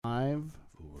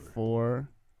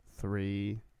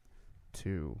3,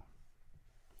 2.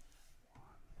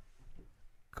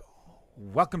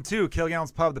 Welcome to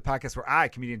Kilgallen's Pub, the podcast where I,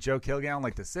 comedian Joe Kilgallen,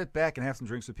 like to sit back and have some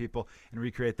drinks with people and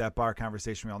recreate that bar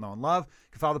conversation we all know and love.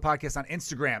 You can follow the podcast on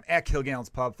Instagram at Kilgallen's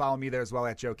Pub. Follow me there as well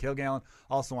at Joe Kilgallen.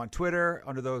 Also on Twitter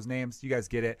under those names. You guys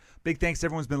get it. Big thanks to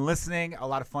everyone who's been listening. A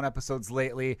lot of fun episodes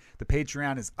lately. The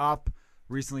Patreon is up.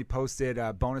 Recently posted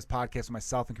a bonus podcast with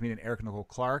myself and comedian Eric Nicole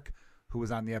Clark, who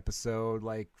was on the episode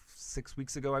like 6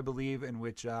 weeks ago, I believe, in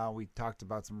which we talked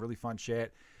about some really fun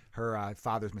shit. Her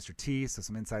father's Mr. T, so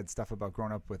some inside stuff about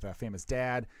growing up with a famous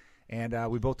dad. And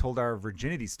we both told our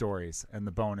virginity stories in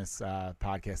the bonus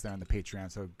podcast there on the Patreon.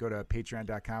 So go to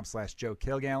patreon.com/Joe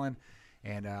Kilgallen.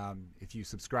 And if you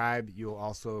subscribe, you'll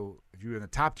also, if you're in the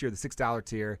top tier, the $6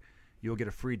 tier, you'll get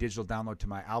a free digital download to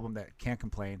my album that Can't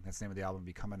Complain. That's the name of the album. Will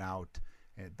be coming out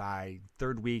by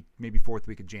third week, maybe fourth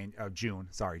week of June.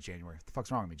 Sorry, January. What the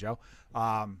fuck's wrong with me, Joe?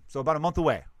 So about a month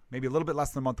away, maybe a little bit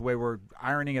less than a month away. We're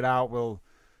ironing it out.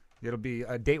 It'll be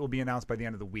a date will be announced by the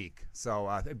end of the week.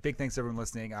 So big thanks to everyone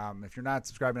listening. If you're not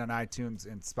subscribing on iTunes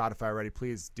and Spotify already,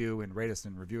 please do and rate us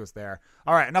and review us there.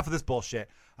 All right, enough of this bullshit.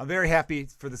 I'm very happy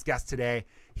for this guest today.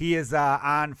 He is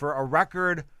on for a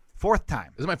record 4th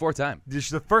time. This is my 4th time. This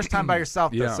is the first time by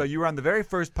yourself, though. Yeah. So you were on the very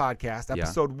first podcast,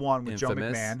 episode 1 with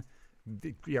Infamous. Joe McMahon.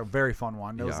 Yeah, very fun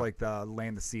one. It was Yeah. like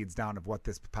laying the seeds down of what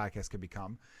this podcast could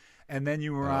become. And then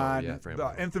you were Oh, on yeah, for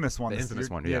the infamous one. The This is infamous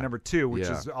one, yeah, yeah. number 2, which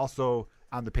Yeah. is also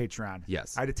on the Patreon.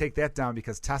 Yes. I had to take that down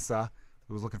because Tessa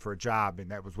was looking for a job,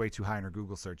 and that was way too high in her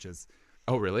Google searches.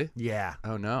 Oh, really? Yeah.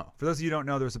 Oh, no. For those of you who don't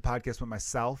know, there was a podcast with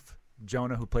myself,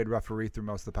 Jonah, who played referee through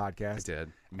most of the podcast. I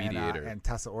did. Mediator. And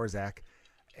Tessa Orzak.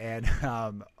 And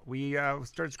we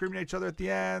started screaming at each other at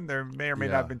the end. There may or may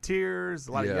not Yeah. have been tears,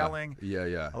 a lot of yelling,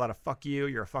 Yeah. a lot of "fuck you,"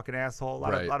 "you're a fucking asshole," a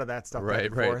lot of that stuff back Right,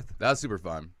 and right. forth. That was super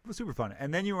fun. It was super fun.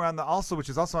 And then you were on which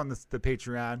is also on the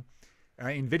Patreon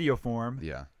in video form,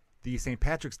 Yeah. the St.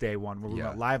 Patrick's Day one, where we Yeah.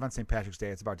 went live on St. Patrick's Day.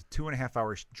 It's about a 2.5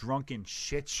 hour drunken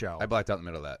shit show. I blacked out in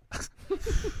the middle of that.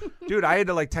 Dude, I had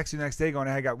to text you the next day going,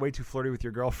 I got way too flirty with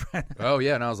your girlfriend. Oh,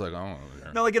 yeah. And I was like, oh.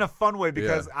 No, in a fun way,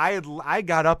 because I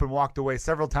got up and walked away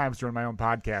several times during my own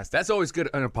podcast. That's always good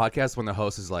on a podcast when the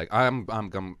host is like, I'm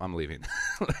leaving.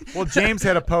 Well, James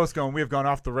had a post going, "We have gone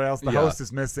off the rails. The Yeah. host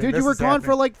is missing." Dude, This you were is gone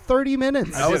happening." for 30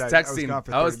 minutes. I I was did. I was texting. gone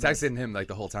for I was 30 minutes. texting him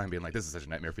the whole time, being like, "This is such a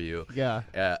nightmare for you." Yeah.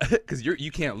 Yeah, because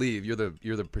you can't leave. You're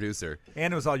the producer.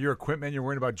 And it was all your equipment. You're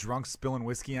worried about drunks spilling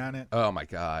whiskey on it. Oh my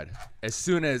god!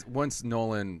 Once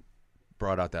Nolan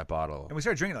brought out that bottle. And we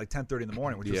started drinking at 10:30 in the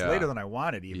morning, which was Yeah. later than I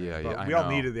wanted even. Yeah, but yeah, we I all know.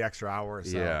 needed the extra hour or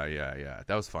so. Yeah.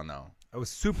 That was fun though. It was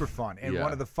super fun. And Yeah.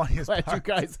 one of the funniest Glad you parts.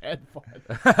 guys had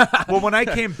fun. Well, when I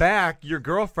came back, your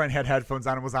girlfriend had headphones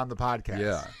on and was on the podcast.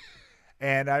 Yeah.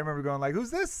 And I remember going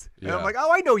 "Who's this?" And I'm Yeah. like,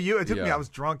 "Oh, I know you." It took me. Yeah. I was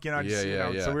drunk, Yeah,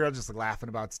 yeah. So we were just laughing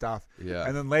about stuff. Yeah.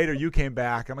 And then later you came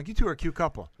back. I'm like, "You two are a cute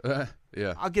couple.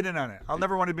 Yeah. I'll get in on it. I'll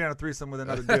never want to be on a threesome with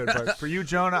another dude, but for you,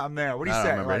 Jonah, I'm there." What do you I say?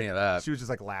 don't remember any of that. She was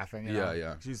just laughing. You know?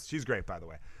 Yeah. She's great, by the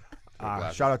way.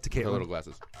 Glasses. Shout out to Her little Caitlin.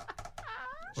 glasses.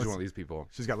 She's one of these people.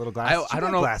 She's got little glasses. I She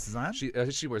don't got know. glasses on.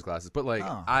 She wears glasses, but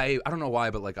Oh. I don't know why,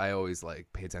 but I always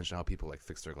pay attention to how people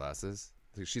fix their glasses.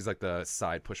 She's the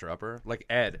side pusher upper, like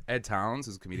Ed Towns,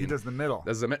 who's a He comedian. does the middle.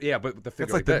 Yeah, but the finger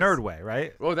It's like the this. nerd way,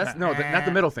 right? Oh, that's not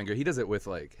the middle finger. He does it with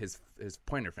his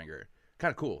pointer finger. Kind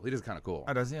of cool. He does it kind of cool.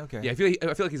 Oh, does he? Okay. Yeah, I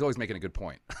feel like he's always making a good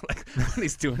point, when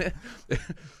he's doing it.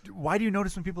 Why do you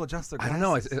notice when people adjust their I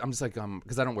glasses? don't know. I'm just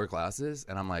because I don't wear glasses,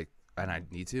 and and I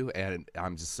need to, and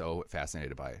I'm just so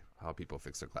fascinated by how people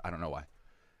fix their glasses. I don't know why.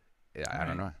 Yeah, I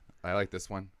don't know. I like this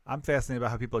one. I'm fascinated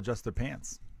about how people adjust their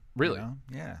pants. Really? You know?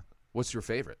 Yeah. What's your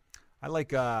favorite? I like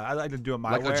to do it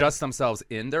my way. Adjust themselves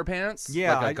in their pants?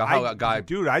 Yeah, how a guy.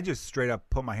 Dude, I just straight up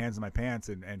put my hands in my pants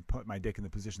and put my dick in the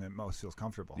position that most feels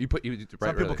comfortable. You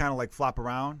Some people kind of flop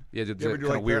around. Yeah, You do ever that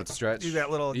kind of weird that, stretch. Do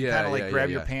that little Yeah, kind of yeah, grab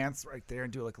yeah, your yeah. pants right there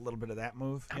and do a little bit of that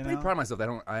move. I'm you pretty know? proud of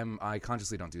myself. I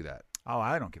consciously don't do that Oh,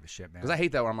 I don't give a shit, man. because I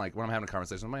hate that when I'm having a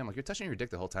conversation with somebody. I'm like, you're touching your dick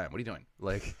the whole time. What are you doing?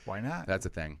 Why not? That's a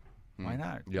thing. Why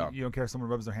not? Yeah. You don't care if someone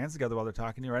rubs their hands together while they're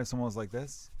talking to you, right? If someone was like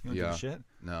this, you don't give a Yeah. shit.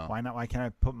 No. Why not? Why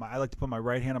can't I like to put my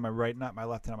right hand on my right nut, my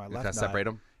left hand on my left Kind of nut, separate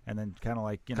them. and then kind of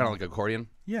like Kind of like accordion.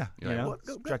 yeah, You're like,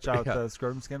 stretch out Yeah. the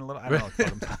scrotum skin a little. I don't know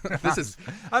what I'm talking about. This is.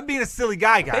 I'm being a silly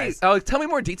guy, Hey, guys. tell me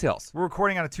more details. We're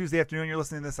recording on a Tuesday afternoon. You're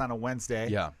listening to this on a Wednesday.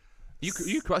 Yeah.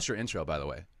 You crushed your intro, by the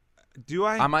way. Do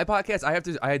I? On my podcast,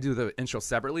 I do the intro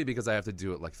separately because I have to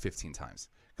do it 15 times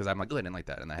because I'm like, oh, I didn't like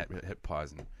that, and I hit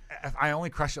pause. And I only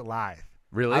crush it live.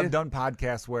 really, I've done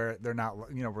podcasts where they're not,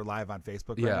 we're live on Facebook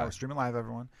right Yeah. now. We're streaming live,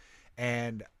 everyone.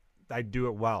 And I do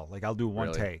it well. I'll do one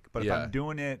Really? take. But if Yeah. I'm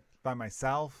doing it by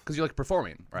myself, because you're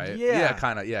performing, right? Yeah.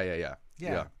 kind of. Yeah.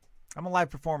 yeah. I'm a live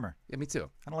performer. Yeah, me too.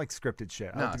 I don't like scripted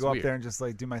shit. I No, like to it's go up weird. there and just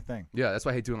like do my thing. Yeah, that's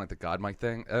why I hate doing like the God mic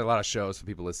thing. A lot of shows for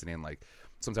people listening, like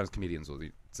sometimes comedians will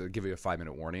to give you a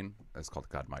 5-minute warning. That's called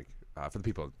the God mic for the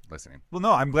people listening. Well,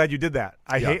 no, I'm glad you did that.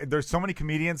 I Yeah. hate. There's so many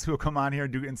comedians who will come on here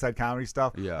and do inside comedy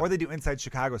stuff, Yeah. or they do inside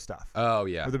Chicago stuff. Oh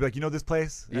yeah, Where they'll be like, you know this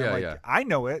place? And I'm Yeah, like, yeah. I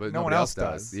know it. but no one nobody else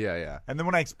does. Yeah, yeah. And then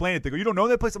when I explain it, they go, "You don't know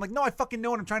that place?" I'm like, "No, I fucking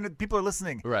know it. I'm trying to. People are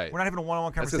listening. Right. We're not having a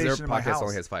one-on-one That's conversation because their in my podcast house."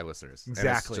 only has 5 listeners. And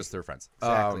Exactly. it's just their friends.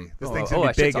 Exactly. This thing's gonna be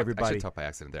I should big, talk- I everybody. should talk by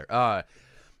accident there.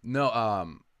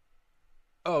 No.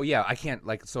 Oh yeah, I can't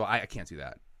I can't do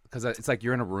that because it's like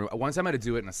you're in a room. Once I'm going to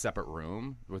do it in a separate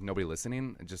room with nobody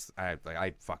listening,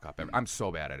 I fuck up. I'm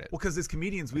so bad at it. Well, because as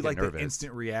comedians, we get like the nervous.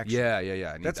 instant reaction. Yeah.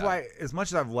 I need That's that. why, as much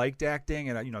as I've liked acting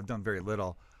and I've done very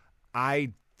little,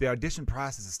 the audition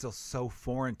process is still so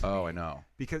foreign to me. Oh, I know.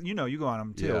 Because you go on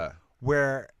them too, Yeah.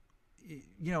 where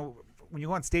when you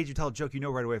go on stage, you tell a joke, you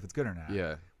know right away if it's good or not.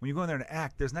 Yeah. When you go in there and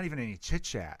act, there's not even any chit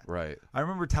chat. Right. I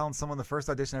remember telling someone the first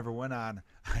audition I ever went on.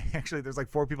 Actually, there's like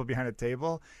 4 people behind a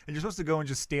table, and you're supposed to go and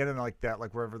just stand in like that,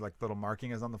 like wherever like little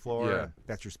marking is on the floor. Yeah. And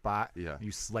that's your spot. Yeah.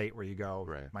 You slate where you go.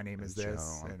 Right. My name is Joe,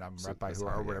 this, and I'm so rep by that's who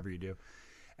how, or yeah. whatever you do.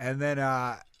 And then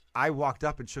I walked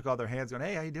up and shook all their hands, going,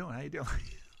 "Hey, how you doing? How you doing?"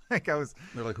 Like I was.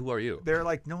 They're like, who are you? They're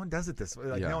like, no one does it this way.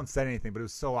 Like Yeah. no one said anything, but it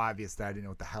was so obvious that I didn't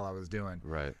know what the hell I was doing.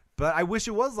 Right. But I wish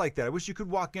it was like that. I wish you could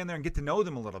walk in there and get to know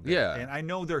them a little bit. Yeah. And I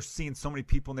know they're seeing so many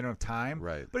people and they don't have time.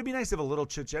 Right. But it'd be nice to have a little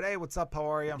chit chat. Hey, what's up? How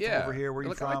are you? I'm Yeah. from over here. Where are you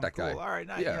Look, I from? like that guy. Cool. All right.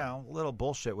 Nice. Yeah. A little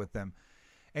bullshit with them.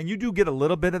 And you do get a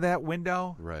little bit of that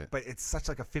window. Right. But it's such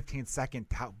like a 15-second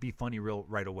be funny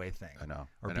right away thing. I know.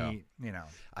 Or I know. be,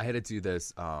 I had to do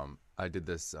this. I did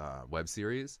this web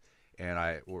series, and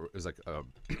it was like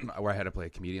where I had to play a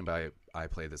comedian, but I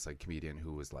played this like comedian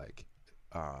who was like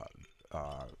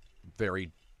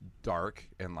very dark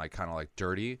and like kind of like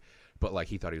dirty, but like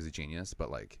he thought he was a genius, but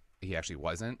like he actually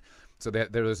wasn't. So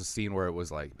there was a scene where it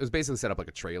was basically set up like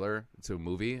a trailer to a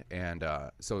movie, and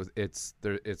so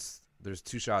there's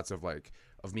 2 shots of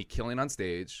me killing on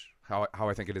stage. How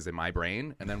I think it is in my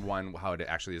brain, and then one how it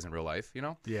actually is in real life,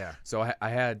 Yeah. So I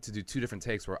had to do 2 different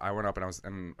takes where I went up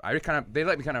and they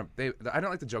let me I don't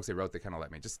like the jokes they wrote. They kind of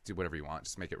let me just do whatever you want,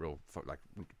 just make it real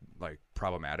like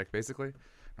problematic basically. And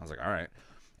I was like, all right.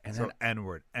 And So then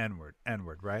N-word,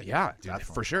 right? yeah, dude,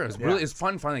 Definitely. for sure. Yeah. It's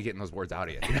fun finally getting those words out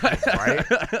of you. Right?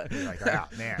 You're like, oh,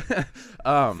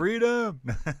 man. Freedom.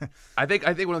 I think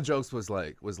one of the jokes was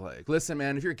like, listen,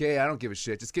 man, if you're gay, I don't give a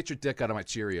shit. Just get your dick out of my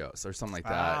Cheerios or something like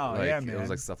that. Oh, yeah, It man. was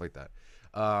like stuff like that.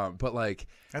 But like,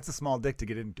 That's a small dick to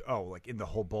get into. Oh, like in the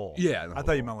whole bowl. Yeah, the I whole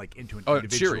thought you bowl. meant like into an oh,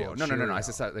 individual Cheerio. No. I Cheerio.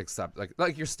 just like stop,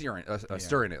 like you're stirring it, like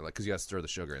because you got to stir the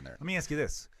sugar in there. Let me ask you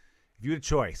this: if you had a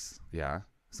choice, Yeah.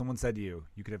 someone said to you,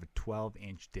 you could have a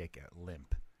 12-inch dick at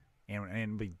limp,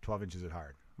 and be 12 inches at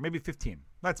hard, maybe 15.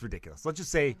 That's ridiculous. Let's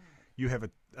just say you have a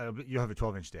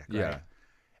 12-inch dick, right? Yeah.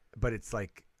 But it's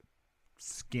like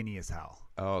skinny as hell.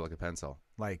 Oh, like a pencil.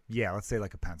 Like let's say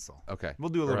like a pencil. Okay. We'll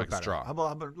do a Or little like bit a better. straw. How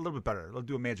about a little bit better? We'll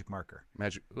do a magic marker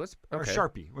Magic. Let's or okay. a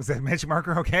Sharpie. Was that magic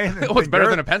marker? Okay. Oh, it's better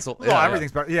than a pencil. Well, Yeah,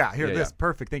 everything's better. Yeah, here, Yeah, this yeah.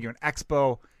 perfect. Thank you. An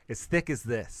Expo is thick as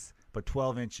this, but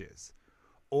 12 inches.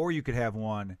 Or you could have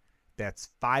one that's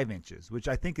 5 inches, which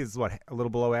I think is what, a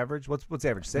little below average. What's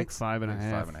average? 6? 5 and a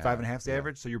half. 5.5 is the Yeah.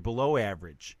 average. So you're below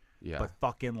average, Yeah. but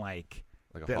fucking like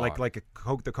Like a the- hog. like a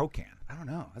Coke, the Coke can. I don't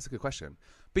know. That's a good question.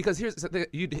 Because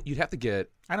you'd have to get.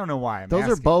 I don't know why. Those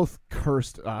are asking. both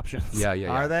cursed options. Yeah.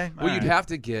 Are they? Well, you'd Alright. have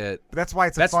to get. But that's why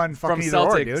it's a That's fun from fucking either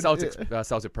or, Celtic. dude.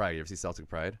 Celtic Pride. You ever see Celtic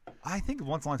Pride? I think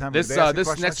once in a long time. This they asked a this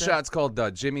question next like that. shot's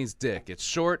called Jimmy's Dick. It's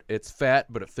short, it's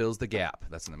fat, but it fills the gap.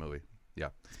 That's in the movie. Yeah.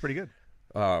 It's pretty good.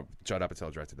 Judd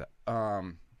Apatow directed that.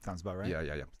 Sounds about right.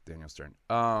 Yeah. Daniel Stern.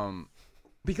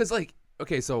 Because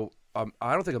okay, so I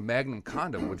don't think a Magnum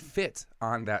condom would fit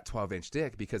on that 12-inch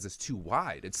dick because it's too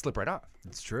wide. It'd slip right off.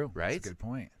 It's true. Right? That's a good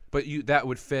point. But that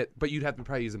would fit. But you'd have to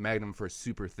probably use a Magnum for a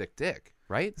super thick dick,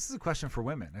 right? This is a question for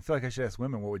women. I feel like I should ask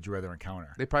women, what would you rather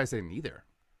encounter? They probably say neither.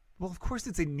 Well, of course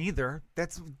it's a neither.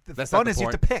 That's the That's fun not the is you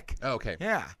have to point. pick. Oh, okay.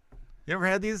 Yeah. You ever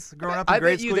had these growing up in I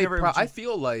grade bet you school? they. You ever, I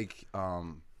feel like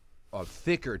a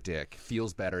thicker dick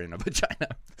feels better in a vagina.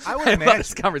 I would I love imagine.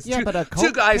 this conversation. Yeah, but a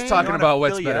two guys cocaine- talking about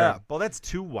what's Fill you better. up. Well, that's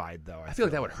too wide, though. I feel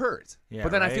like that would hurt. Yeah,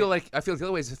 but then right? I feel like the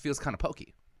other ways it feels kind of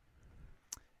pokey.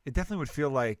 It definitely would feel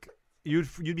like you'd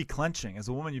be clenching. As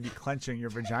a woman, you'd be clenching your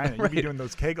vagina. You'd be Right. doing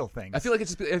those Kegel things. I feel like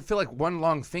I feel like one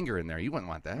long finger in there. You wouldn't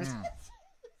want that.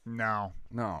 No.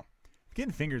 No.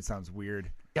 Getting fingered sounds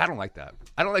weird. Yeah, I don't like that.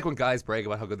 I don't like when guys brag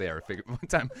about how good they are.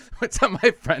 One time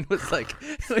my friend was like,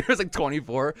 he was like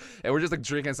 24, and we're just like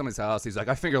drinking at somebody's house. He's like,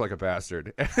 I finger like a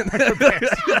bastard. And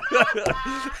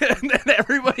then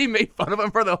everybody made fun of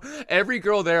him every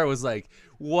girl there was like,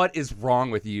 what is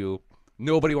wrong with you?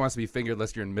 Nobody wants to be fingered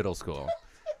unless you're in middle school.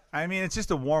 I mean, it's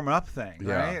just a warming up thing,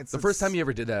 right? It's the first time you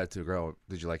ever did that to a girl,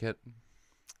 did you like it?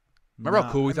 Remember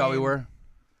how cool we thought we were?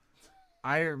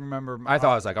 I remember. I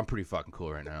thought I was like, I'm pretty fucking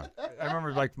cool right now. I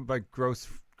remember like gross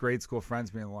grade school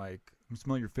friends being like, "I'm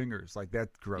smelling your fingers," like that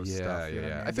gross stuff. You know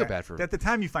what I mean? I feel bad for. At the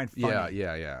time, you find funny.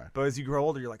 Yeah. But as you grow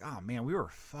older, you're like, "Oh man, we were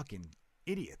fucking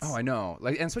idiots." Oh, I know.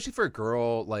 Like, and especially for a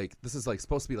girl, like this is like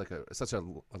supposed to be like such a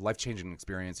life changing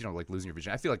experience. You know, like losing your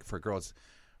virginity. I feel like for a girl, it's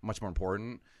much more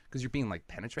important because you're being like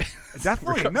penetrated.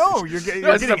 Definitely, no, you're getting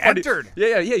entered.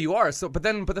 Yeah, you are. So, but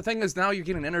the thing is, now you're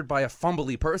getting entered by a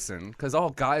fumbly person because all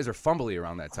guys are fumbly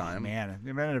around that time. Oh, man, you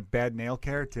remember a bad nail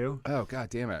care too? Oh god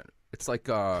damn it! It's like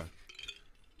yeah.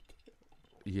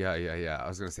 I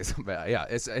was gonna say something bad. Yeah,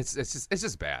 it's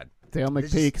just bad. Dale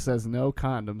McPeak says no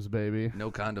condoms, baby. No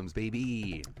condoms,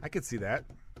 baby. I could see that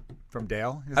from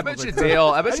Dale. I bet you Dale.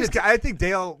 I think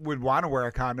Dale would want to wear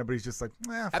a condom, but he's just like,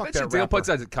 fuck I bet that you Dale rapper. puts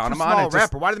a condom too on. Small And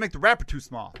rapper. Why do they make the rapper too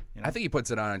small? You know? I think he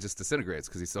puts it on and just disintegrates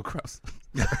because he's so gross.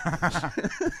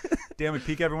 Dale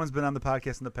McPeak, everyone's been on the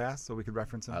podcast in the past, so we could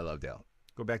reference him. I love Dale.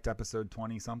 Go back to episode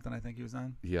 20-something, I think he was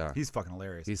on. Yeah. He's fucking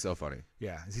hilarious. He's so funny.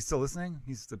 Yeah. Is he still listening?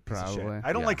 He's the piece of shit. Probably.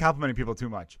 I don't like complimenting people too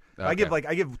much. Okay.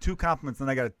 I give 2 compliments, then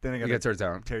I gotta You get tear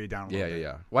down. tear you down a little bit.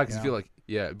 Yeah. Why? Because you feel like,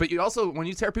 but you also, when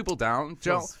you tear people down,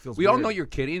 Joe, Feels we all weird. know you're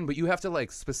kidding, but you have to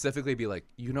like specifically be like,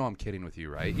 I'm kidding with you,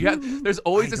 right? There's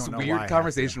always I this don't know why I weird have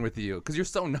conversation with you because you're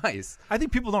so nice. I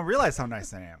think people don't realize how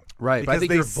nice I am. Right. But I Because think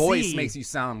they your voice see- makes you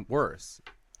sound worse.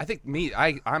 I think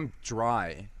I'm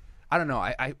dry. I don't know.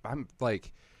 I'm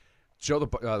like, Joe, the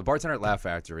bartender at Laugh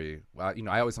Factory, I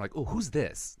always am like, oh, who's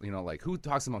this? Like, who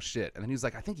talks the most shit? And then he was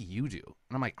like, I think you do. And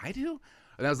I'm like, I do?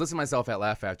 And I was listening to myself at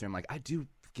Laugh Factory. I'm like, I give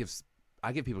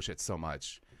people shit so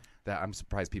much that I'm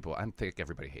surprised I think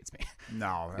everybody hates me.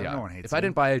 No, Yeah. no one hates If me. I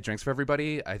didn't buy drinks for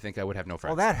everybody, I think I would have no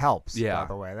friends. Well, that helps, Yeah. by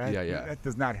the way. Yeah. That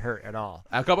does not hurt at all.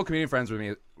 A couple comedian friends with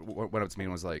me went up to me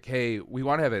and was like, hey, we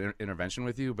want to have an intervention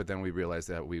with you, but then we realized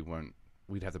that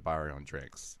we'd have to buy our own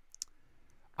drinks.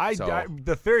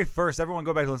 The very first, everyone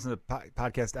go back and listen to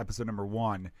podcast episode number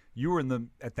 1. You were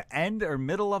at the end or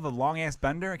middle of a long ass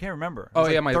bender. I can't remember. It was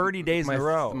like 30 days in a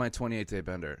row. My 28-day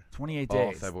bender. 28 All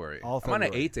days. February. All I'm on an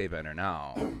February. 8-day bender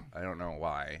now. I don't know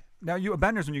why. Now, a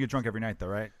bender's when you get drunk every night, though,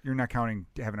 right? You're not counting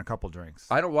having a couple drinks.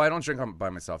 I don't drink by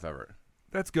myself ever.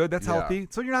 That's good. That's Yeah. healthy.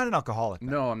 So you're not an alcoholic. Then.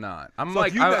 No, I'm not. I'm So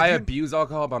like, if you- I if you- abuse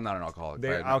alcohol, but I'm not an alcoholic.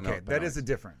 That is a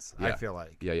difference. I Yeah. feel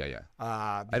like. Yeah.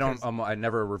 I don't. I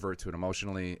never revert to it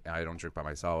emotionally. I don't drink by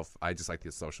myself. I just like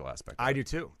the social aspect. I do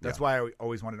too. That's why I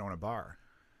always wanted to own a bar,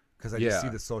 because I just see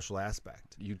the social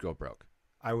aspect. You'd go broke,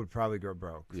 I would probably go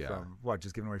broke. Yeah. From what?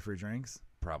 Just giving away free drinks?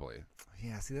 probably.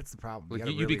 Yeah. See, that's the problem. Like,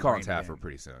 gotta you'd be really calling rein it Taffer in.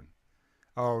 pretty soon.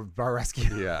 Oh, bar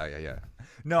rescue. Yeah.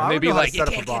 No, And I they'd would be know how like, to you set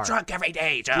up can't a bar. get drunk every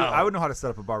day, Joe. Dude, I would know how to set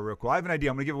up a bar real cool. I have an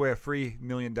idea. I'm going to give away a free $1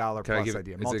 million Can I plus give,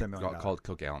 idea. is it Multi-million dollar. called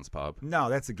Cook Allen's Pub? No,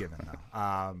 that's a given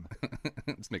though.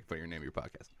 Just make fun of your name of your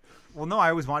podcast. Well, no, I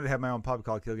always wanted to have my own pub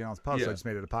called Kilgallen's Pub, so Yeah. I just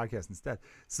made it a podcast instead.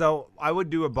 So I would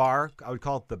do a bar. I would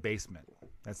call it The Basement.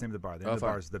 That's the name of the bar. The name of the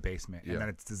fine. bar is The Basement. Yeah. And then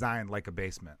it's designed like a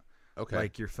basement. Okay.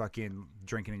 Like you're fucking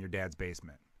drinking in your dad's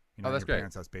basement. You know, Oh, that's your great.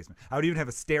 parents' house basement. I would even have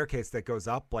a staircase that goes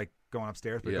up, like going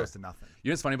upstairs, but Yeah. it goes to nothing. You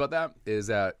know what's funny about that is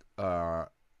that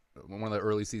one of the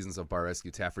early seasons of Bar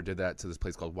Rescue, Taffer did that to this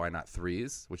place called Why Not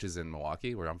Threes, which is in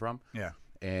Milwaukee, where I'm from. Yeah.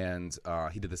 And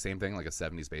he did the same thing, like a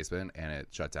 70s basement, and it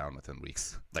shut down within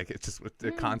weeks. Like, it's just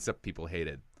the concept people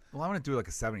hated. Well, I want to do like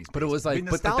a 70s. But it was like,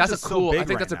 basement. but that's a Nostalgia's so cool. I big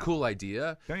think that's a right now. cool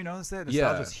idea. Don't you notice that? Yeah,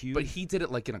 Nostalgia's huge. but he did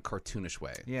it like in a cartoonish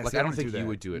way. Yeah, like see, I don't wouldn't think do you that.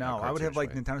 would do it. No, in a I would have cartoonish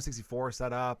like way. Nintendo 64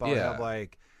 set up. I would Yeah. have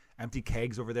like empty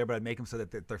kegs over there, but I'd make them so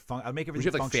that they're fun. I'd make Would everything. you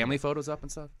have like functional. family photos up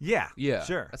and stuff? Yeah, Yeah,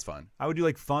 sure. That's fun. I would do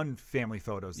like fun family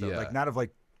photos, though, Yeah. like not of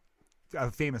like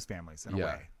famous families in a Yeah.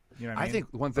 way. You know what I I mean? think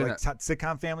one Or, thing like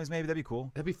sitcom families, maybe that'd be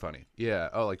cool. that'd be funny. Yeah.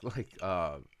 Oh, like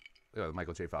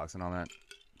Michael J. Fox and all that.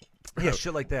 Yeah,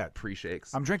 shit like that.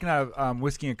 Pre-shakes. I'm drinking out of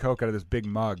whiskey and Coke out of this big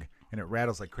mug, and it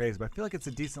rattles like crazy. But I feel like it's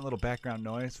a decent little background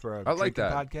noise for a I like drinking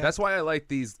that. podcast. That's why I like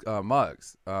these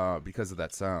mugs because of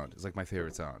that sound. It's like my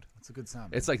favorite sound. It's a good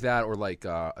sound. It's like that or like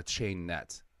a chain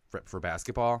net for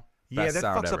basketball. yeah, Best that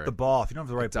sound fucks ever. up the ball if you don't have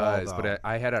the right It does, ball. but though.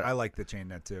 I had I like the chain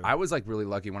net too. I was like really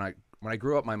lucky when I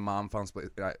grew up. My mom found some place.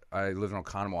 I lived in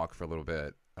Oconomowoc for a little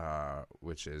bit,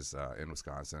 which is in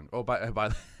Wisconsin. Oh,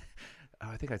 by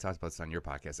I think I talked about this on your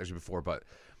podcast actually before, but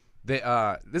they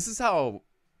this is how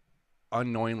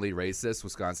unknowingly racist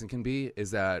Wisconsin can be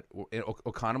is that in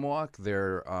Oconomowoc,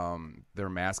 their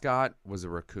mascot was a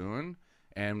raccoon,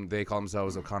 and they call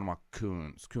themselves Oconomowoc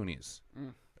Coonies.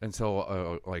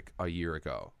 Until like a year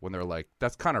ago, when they're like,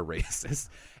 that's kind of racist,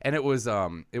 and it was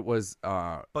a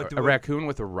raccoon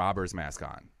with a robber's mask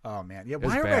on. Oh man, yeah.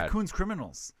 was Why are bad. raccoons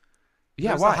criminals?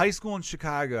 Yeah, There's why? a high school in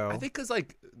Chicago. I think because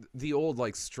like the old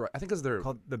like I think because they're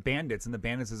called the Bandits, and the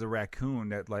Bandits is a raccoon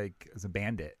that like is a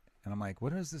bandit. And I'm like,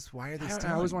 what is this? Why are they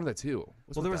stealing? I always wanted that too.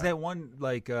 Well, there was that one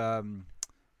like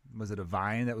was it a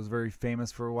Vine that was very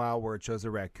famous for a while where it shows a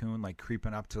raccoon like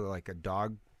creeping up to like a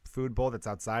dog food bowl that's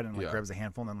outside and like grabs a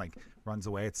handful and then like runs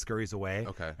away. It scurries away.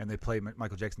 Okay. And they play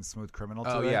Michael Jackson's Smooth Criminal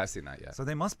to Oh it. yeah, I've seen that. Yeah. So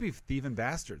they must be thieving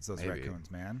bastards, those Maybe. raccoons,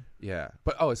 man. Yeah,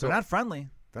 but so They're not friendly.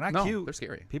 They're not no, cute. they're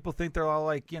scary. People think they're all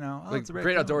like, Like it's a Great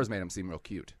raccoon. Outdoors made them seem real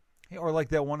cute. Yeah, or like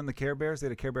that one in the Care Bears. They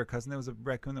had a Care Bear cousin that was a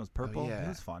raccoon that was purple. yeah. It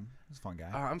was fun. It was a fun guy.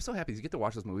 I'm so happy you get to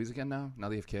watch those movies again now. Now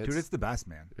that you have kids, Dude, it's the best,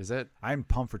 man. is it I'm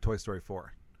pumped for Toy Story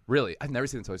 4. really? I've never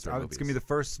seen the Toy Story movies. It's going to be the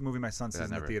first movie my son sees in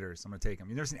the never. theaters. I'm going to take him.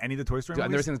 You've never seen any of the Toy Story Dude,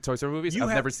 I've never movies? seen the Toy Story movies. You I've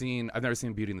have- never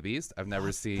seen Beauty and the Beast. I've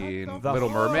never seen the Little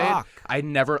Mermaid. fuck? I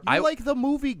never. You like the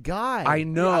movie guy. I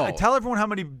know. Tell everyone how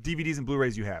many DVDs and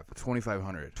Blu-rays you have.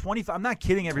 2,500. 25. I'm not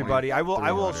kidding, everybody. I will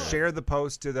 2,300. share the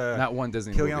post to the Not one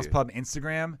Disney Killian's movie. Pub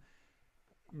Instagram.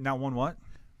 Not one what?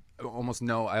 Almost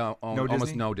no. Almost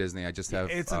Disney? no Disney. I just have.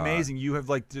 It's amazing. You have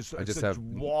like just just a have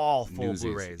wall full of Newsies.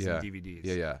 Blu-rays Yeah. and DVDs.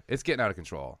 Yeah. It's getting out of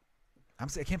control. I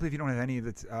can't believe you don't have any of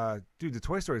the. Dude, the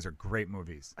Toy Stories are great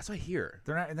movies. That's what I hear.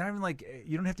 They're not even like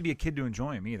you don't have to be a kid to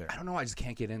enjoy them either. I don't know. I just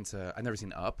can't get into. I've never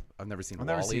seen Up. I've never seen I've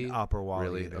Wall-E. never seen Up or Wall-E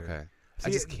Really? either. Okay. I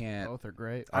See, just can't. Both are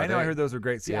great. I know. they? I heard those were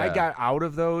great. See, I Yeah. got out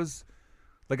of those.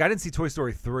 Like I didn't see Toy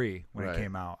Story 3 when Right. it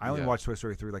came out. I only Yeah. watched Toy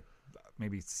Story 3 like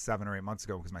maybe 7 or 8 months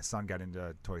ago because my son got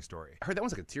into Toy Story. I heard that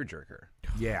one's like a tearjerker.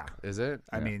 Yeah. Is it?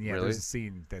 I mean, yeah. Really? There's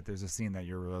a scene that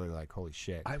you're really like, holy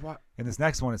shit. I wa- And this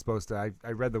next one is supposed to.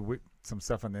 I read some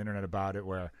stuff on the internet about it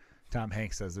where Tom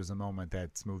Hanks says there's a moment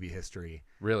that's movie history.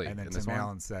 Really? And then In this Tim one?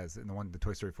 Allen says in the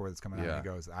Toy Story 4 that's coming out, Yeah. he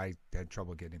goes, I had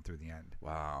trouble getting through the end.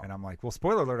 Wow. And I'm like, well,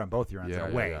 spoiler alert on both your ends. Yeah, in a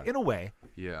yeah, way. yeah. In a way.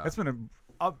 Yeah. That's been a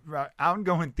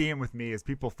ongoing theme with me is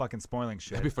people fucking spoiling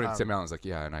shit. That'd be funny. If Tim Allen's like,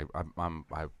 yeah, and I'm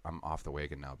off the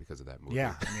wagon now because of that movie.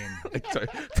 Yeah, I mean, Like,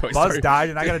 Toy Buzz Story. died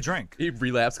and I got a drink. He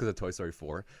relapsed because of Toy Story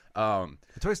 4. The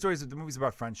Toy Stories, the movies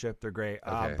about friendship, they're great.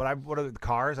 Okay. But what are the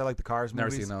Cars? I like the Cars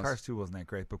Never movies. seen those. Cars 2 wasn't that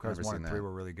great, but Cars Never 1 seen and 3 that.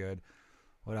 were really good.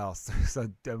 What else? There's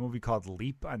a movie called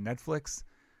Leap on Netflix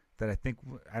that I think,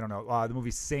 I don't know. The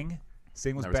movie Sing.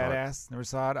 Sing was Never saw it. badass. Never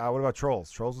saw it. What about Trolls?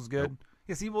 Trolls was good. Nope.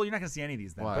 Yeah, see, well, you're not going to see any of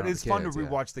these then. Well, I but don't it's have fun kids, to yeah.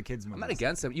 rewatch the kids' movies. I'm not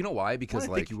against him. You know why? Because Well,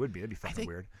 I like think you would be. That'd be fucking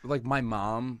weird. Like my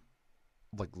mom,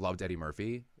 like loved Eddie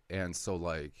Murphy, and so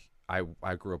like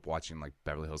I grew up watching like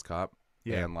Beverly Hills Cop.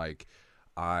 Yeah. And like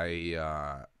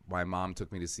my mom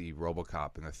took me to see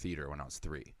RoboCop in the theater when I was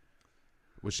 3.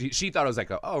 Which she thought it was like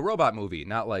a robot movie,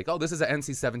 not like, oh, this is an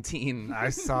NC-17. I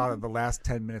saw the last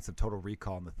 10 minutes of Total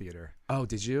Recall in the theater. Oh,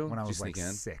 did you? When I Did was you like sneak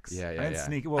in? 6. Yeah, I yeah, didn't yeah.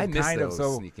 sneak. Well, I missed kind of. those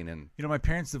So sneaking in. you know, my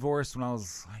parents divorced when I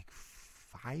was like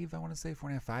 5. I want to say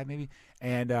 4 and a half, 5 maybe.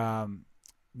 And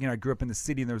you know, I grew up in the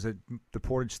city, and there was the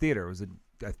Portage Theater. It was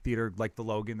a theater like the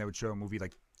Logan that would show a movie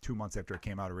like 2 months after it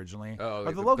came out originally. Oh,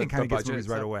 But the Logan kind of gets budget movies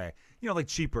right stuff? away. You know, like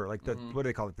cheaper, like the what do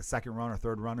they call it, the second run or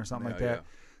third run or something like that. Yeah.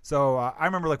 So I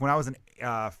remember like when I was in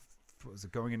was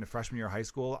it going into freshman year of high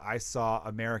school, I saw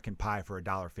American Pie for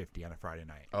 $1.50 on a Friday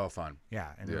night. Oh, fun. Yeah,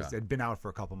 and Yeah. it'd been out for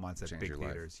a couple months at Changed big your life.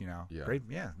 theaters, you know. Yeah. Great,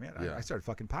 yeah, man. Yeah. I started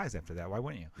fucking pies after that. Why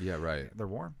wouldn't you? Yeah, right. They're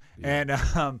warm. Yeah.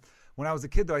 And when I was a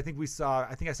kid, though, I think I saw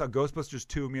Ghostbusters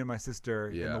 2, me and my sister,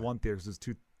 in Yeah. the one theater. 'Cause there's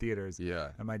 2 theaters.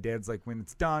 Yeah. And my dad's like, when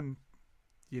it's done,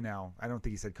 you know, I don't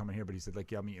think he said come in here, but he said like,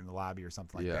 yeah, I'll meet you in the lobby or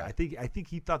something like Yeah. that. I think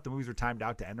he thought the movies were timed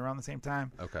out to end around the same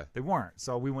time. Okay. They weren't.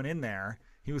 So we went in there.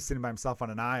 He was sitting by himself on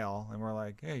an aisle, and we're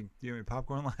like, hey, do you have any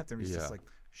popcorn left? And he's Yeah. just like,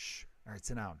 shh, all right,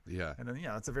 sit down. Yeah. And then,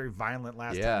 yeah, that's a very violent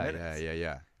last 10 Yeah, minutes.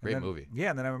 yeah. And Great then- movie. Yeah,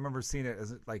 and then I remember seeing it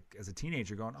as a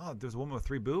teenager going, oh, there's a woman with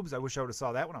 3 boobs. I wish I would have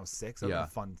saw that when I was 6. That would have Yeah. been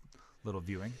a fun little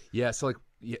viewing. Yeah, so like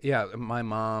yeah, my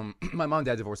mom and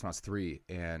dad divorced when I was 3,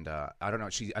 and I don't know,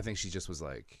 I think she just was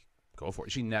like, go for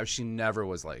it. She never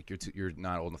was like, you're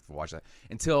not old enough to watch that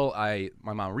until my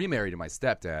mom remarried to my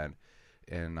stepdad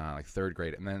in like 3rd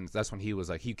grade, and then that's when he was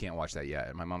like, he can't watch that yet,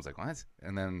 and my mom's like, what?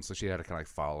 And then so she had to kind of like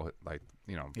follow it, like,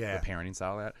 you know, Yeah. the parenting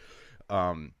style of that.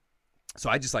 So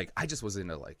I just was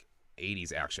into like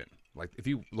 80s action. Like if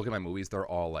you look at my movies, they're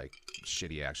all like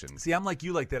shitty action. See, I'm like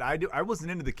you like that. I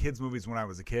wasn't into the kids' movies when I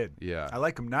was a kid. Yeah. I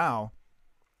like them now.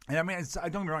 And I mean, I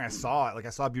don't get me wrong. I saw it. Like I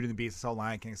saw Beauty and the Beast. I saw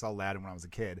Lion King. I saw Aladdin when I was a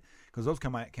kid because those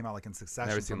came out like in succession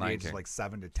Never seen from the Lion ages King. like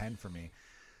 7 to 10 for me.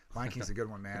 Lion King's a good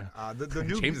one, man. The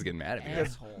new James is getting mad at me.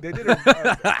 Asshole. They did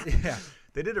a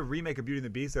they did a remake of Beauty and the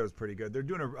Beast that was pretty good. They're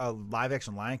doing a live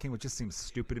action Lion King, which just seems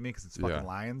stupid to me because it's fucking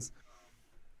lions.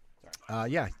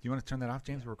 Yeah, you want to turn that off,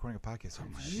 James? We're recording a podcast.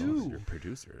 You're a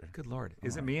producer. Good lord,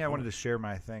 is it me? I wanted to share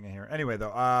my thing in here. Anyway,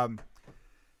 though,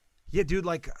 yeah, dude,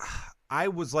 like. I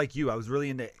was like you. I was really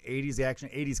into 80s action,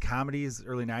 80s comedies,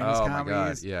 early 90s Oh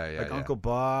comedies. my god, yeah. Like Uncle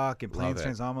Buck and Planes, Love it.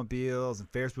 Trains, Automobiles and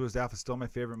Ferris Bueller's Day Off is still my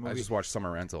favorite movie. I just watched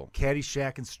Summer Rental.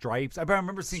 Caddyshack and Stripes. I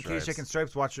remember seeing Stripes. Caddyshack and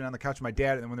Stripes, watching it on the couch with my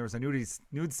dad, and when there was a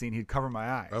nude scene, he'd cover my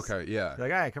eyes. Okay, yeah. He'd be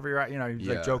like, "Hey, cover your eye," you know, he'd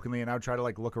Yeah. like jokingly, and I would try to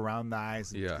like look around the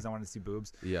eyes Yeah. because I wanted to see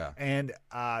boobs. Yeah. And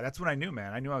that's when I knew,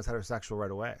 man. I knew I was heterosexual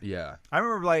right away. Yeah. I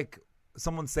remember like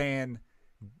someone saying,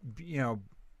 you know,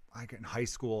 like in high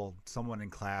school, someone in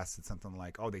class said something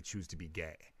like, "Oh, they choose to be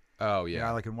gay." Oh, You yeah.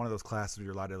 know, like in one of those classes where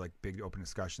you're allowed to like big open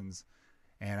discussions.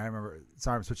 And I remember,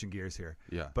 sorry, I'm switching gears here.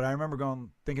 Yeah. But I remember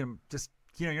thinking, just,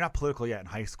 you know, you're not political yet in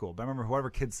high school. But I remember whoever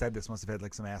kid said this must have had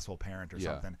like some asshole parent or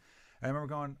Yeah. something. And I remember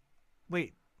going,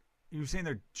 wait, you're saying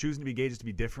they're choosing to be gay just to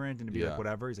be different and to be Yeah. like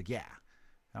whatever? He's like, yeah.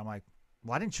 And I'm like,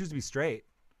 well, I didn't choose to be straight.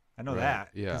 I know Right. that.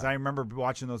 Yeah. Because I remember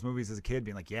watching those movies as a kid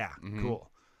being like, yeah, Mhm.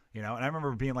 cool. You know, and I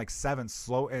remember being like 7,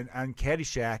 slow. And on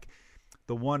Caddyshack,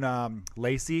 the one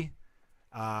Lacey,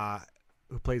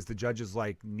 who plays the judge's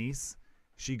like niece,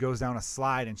 she goes down a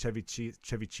slide in Chevy Chase's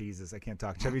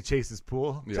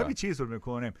pool. Yeah. Chevy Chase would have been a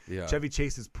cool name. Yeah. Chevy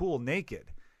Chase's pool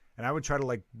naked. And I would try to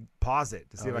like pause it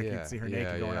to see if I yeah. could see her Yeah,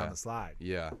 naked going yeah. down the slide.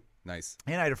 Yeah. Nice.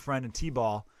 And I had a friend in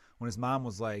T-ball when his mom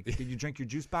was like, "Did you drink your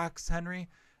juice box, Henry?"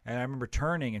 And I remember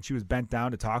turning, and she was bent down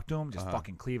to talk to him, just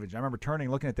fucking cleavage. I remember turning,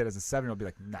 looking at that as a 7-year-old, be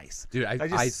like, "Nice, Dude,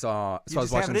 I saw. you So I was just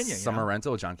have watching it in you, you Summer know?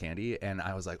 Rental with John Candy, and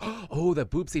I was like, "Oh, the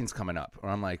boob scene's coming up." Or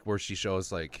I'm like, where she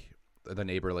shows like the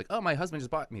neighbor, like, "Oh, my husband just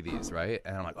bought me these, right?"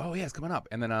 And I'm like, "Oh yeah, it's coming up."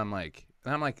 And then I'm like,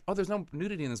 "Oh, there's no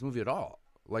nudity in this movie at all.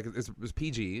 Like, it's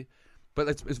PG, but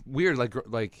it's weird.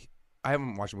 Like I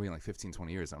haven't watched a movie in like 15,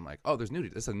 20 years. And I'm like, oh, there's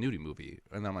nudity. This is a nudie movie.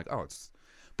 And then I'm like, oh, it's.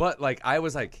 But like I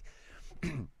was like.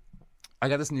 I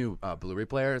got this new Blu-ray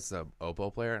player. It's a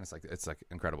Oppo player, and it's like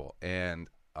incredible. And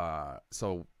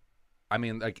so, I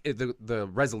mean, like the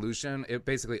resolution, it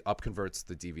basically upconverts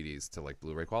the DVDs to like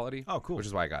Blu-ray quality. Oh, cool. Which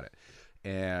is why I got it.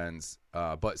 And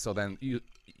but so then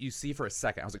you see for a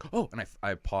second, I was like, oh, and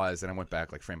I paused and I went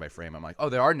back like frame by frame. I'm like, oh,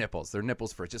 there are nipples. There are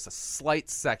nipples for just a slight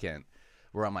second.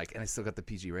 Where I'm like, and I still got the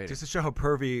PG rating. Just to show how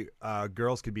pervy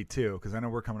girls could be too, because I know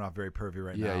we're coming off very pervy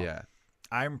right now. Yeah.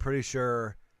 I'm pretty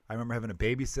sure I remember having a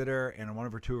babysitter and one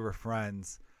of her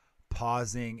friends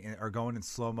pausing or going in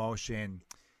slow motion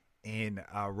in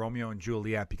Romeo and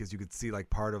Juliet because you could see like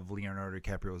part of Leonardo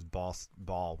DiCaprio's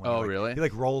ball. When Oh, he, really? He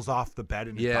like rolls off the bed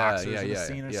in his boxers in the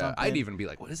scene or something. I'd even be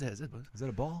like, what is that? Is that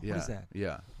a ball? Yeah. What is that?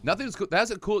 Yeah. Nothing's cool.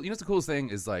 That's a cool. You know, what's the coolest thing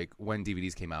is like when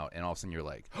DVDs came out, and all of a sudden you're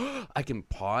like, oh, I can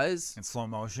pause. In slow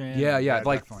motion. Yeah.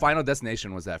 Like definitely. Final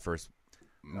Destination was that first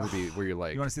movie where you're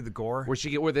like, You want to see the gore?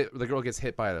 where the girl gets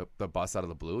hit by the bus out of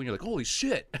the blue, and you're like, holy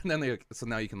shit! And then so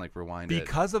now you can like rewind it.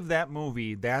 Because of that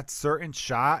movie, that certain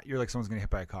shot, you're like someone's gonna get hit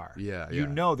by a car. Yeah, You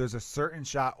yeah. know, there's a certain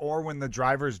shot, or when the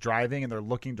driver's driving and they're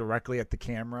looking directly at the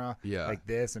camera, Yeah. like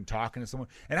this, and talking to someone.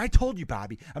 And I told you,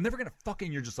 Bobby, I'm never gonna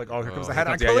fucking. You're just like, oh, here comes the here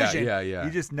head-on comes- yeah, collision. yeah. You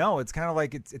just know it's kind of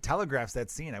like it telegraphs that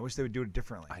scene. I wish they would do it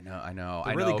differently. I know. The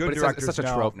I really know. good But it's directors such a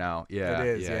know trope now. Yeah,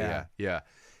 it is, yeah.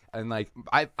 And like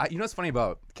I you know what's funny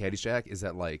about Caddyshack is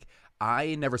that like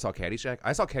I never saw Caddyshack.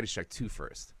 I saw Caddyshack 2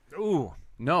 first. Ooh.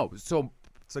 No, so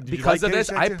So did you because like of this,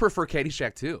 Caddyshack I too? prefer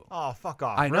Caddyshack 2. Oh, fuck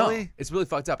off! I know. Really? It's really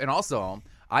fucked up. And also,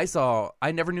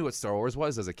 I never knew what Star Wars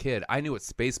was as a kid. I knew what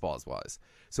Spaceballs was.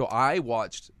 So I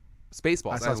watched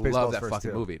Spaceballs. I and saw I Spaceballs love that first,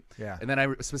 fucking too. movie. Yeah. And then I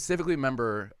specifically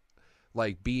remember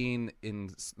like being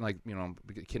in like, you know,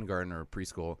 kindergarten or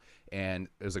preschool, and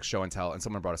it was like show and tell, and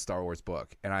someone brought a Star Wars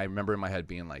book, and I remember in my head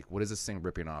being like, what is this thing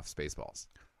ripping off Spaceballs?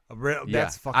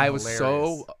 That's fucking I was hilarious.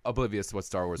 so oblivious to what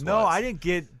Star Wars No, was. I didn't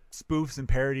get spoofs and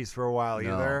parodies for a while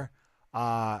No. either.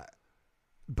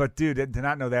 But dude, to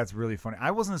not know that's really funny.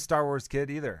 I wasn't a Star Wars kid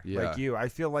either, Yeah. like you. I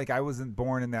feel like I wasn't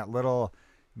born in that little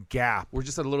gap. We're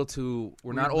just a little too.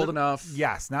 We're not old enough.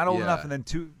 Yes, not old Yeah. enough, and then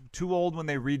too old when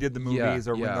they redid the movies,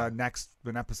 or yeah.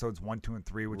 when episodes 1, 2, and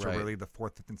 3, which are Right. really the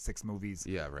 4th, 5th, and 6th movies.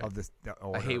 Yeah, right. Of this.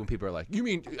 I hate when people are like, "You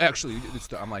mean actually?"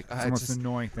 I'm like, It's the most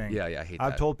annoying thing. Yeah, I hate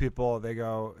I've that. told people, they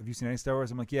go, "Have you seen any Star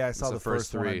Wars?" I'm like, "Yeah, I saw the the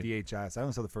first first one on 3. VHS. I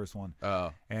only saw the first one."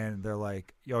 Oh, And they're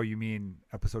like, "Yo, you mean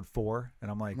episode 4?" And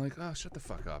I'm like, I'm like, oh, shut the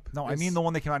fuck up. "No, I It's- mean the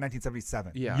one that came out in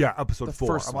 1977." Yeah. Yeah, episode the 4.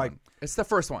 first I'm one. like, It's the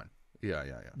first one. Yeah.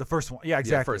 The first one. Yeah,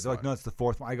 exactly. first They're like, one. no, it's the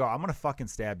fourth one. I go, I'm gonna fucking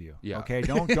stab you. Yeah. Okay.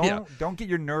 Don't don't get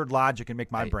your nerd logic and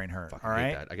make my brain hurt. Fucking All hate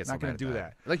right. that. I get not so gonna mad do at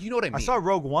that. Like, you know what I mean? I saw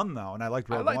Rogue One though, and I liked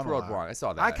Rogue One. I liked Rogue One. I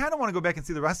saw that. I kind of want to go back and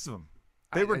see the rest of them.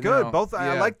 They were I good. know. Both.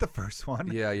 I Yeah. liked the first one.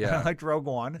 Yeah. And I liked Rogue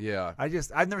One. Yeah.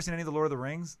 I've never seen any of the Lord of the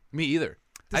Rings. Me either.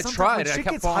 I Sometimes tried. when And I shit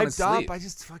kept gets falling hyped asleep. up. I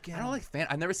just fucking. I don't like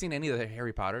I've never seen any of the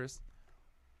Harry Potters.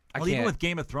 Well, even with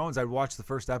Game of Thrones, I watched the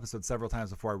first episode several times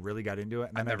before I really got into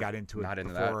it, and then I got into it not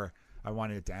into before I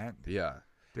wanted it to end. Yeah.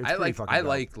 It's I pretty fucking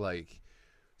dope. like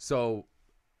so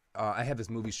I have this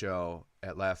movie show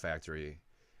at Laugh Factory,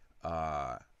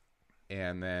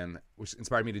 and then which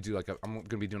inspired me to do I'm going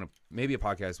to be doing maybe a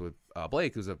podcast with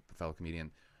Blake, who's a fellow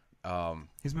comedian.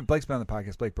 Blake's been on the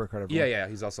podcast. Blake Burkhardt. Everyone. Yeah,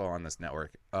 he's also on this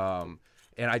network.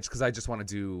 And I just want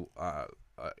to do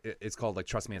it's called like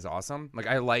Trust Me It's Awesome. Like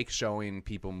I like showing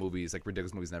people movies, like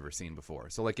ridiculous movies never seen before.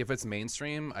 So like if it's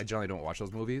mainstream, I generally don't watch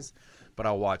those movies, but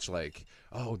I'll watch like,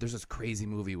 oh, there's this crazy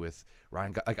movie with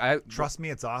Ryan Trust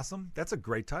Me It's Awesome. That's a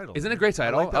great title. Isn't it a great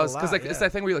title? I like that Because like yeah. it's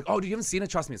that thing where you're like, oh, do you haven't seen it?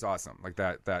 Trust Me It's Awesome. Like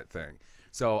that thing.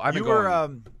 So I've been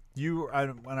you were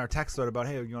on our text thread about,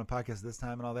 hey, you want a podcast this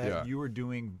time and all that. Yeah. You were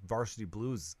doing Varsity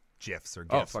Blues GIFs or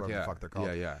Oh GIFs, fuck whatever yeah. the fuck they're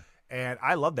called. Yeah. And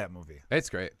I love that movie. It's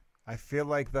great. I feel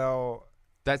like though,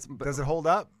 Does it hold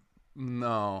up?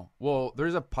 No. Well,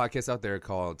 there's a podcast out there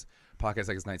called Podcast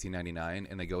Like It's 1999,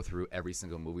 and they go through every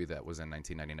single movie that was in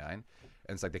 1999, and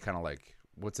it's like they kind of like,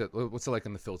 what's it like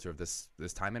in the filter of this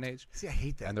time and age? See, I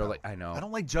hate that. And they're though. like, I know. I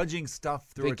don't like judging stuff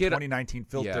through They a get 2019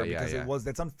 filter Yeah, because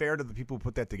that's unfair to the people who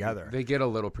put that together. They get a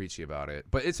little preachy about it,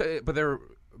 but it's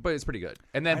pretty good.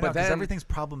 And then I know, but then everything's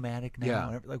problematic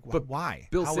now. Yeah. Like, But why?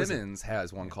 Bill How is it? Simmons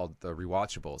has one called The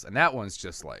Rewatchables, and that one's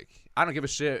just like, I don't give a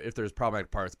shit if there's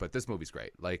problematic parts, but this movie's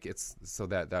great. Like it's so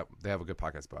that they have a good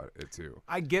podcast about it too.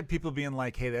 I get people being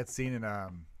like, "Hey, that scene in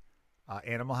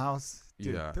Animal House,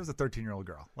 dude, Yeah. there was a 13-year-old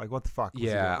girl. Like, what the fuck?" was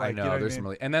Yeah, it? Like, I know. you what There's I some mean?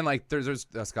 really, and then like there's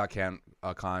Scott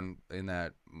Conn in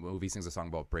that movie sings a song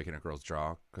about breaking a girl's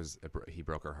jaw because he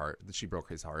broke her heart. She broke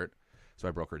his heart, so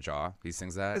I broke her jaw. He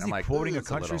sings that. Is I'm he like, quoting a "Ugh, it's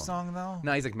country little." song though?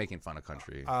 No, he's like making fun of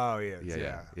country. Oh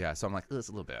yeah. yeah. So I'm like, "Ugh, it's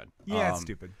a little bad. Yeah, it's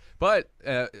stupid. But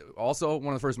also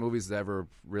one of the first movies to ever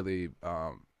really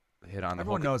hit on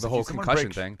Everyone the knows whole if someone concussion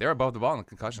breaks- thing. They were above the ball in the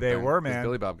concussion They thing. were, 'cause man.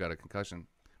 Billy Bob got a concussion.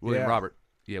 William Yeah. Robert.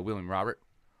 Yeah, William Robert.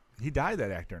 He died,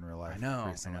 that actor, in real life. I know.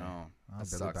 recently. Oh, Oh, that Billy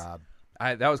sucks. Bob.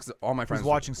 That was 'cause all my He friends was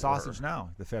watching were- Sausage Now.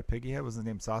 The fat pig he had was his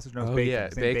name Sausage. No, it was Oh Bacon. yeah,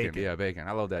 His name bacon. Yeah, bacon.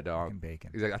 I love that dog. Fucking Bacon.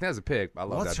 He's like, I think it was a pig. But I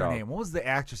love What's that her dog. name? What was the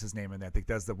actress's name in that? That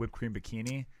does the whipped cream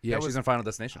bikini. Yeah, That she's was, in Final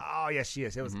Destination. Oh yeah, she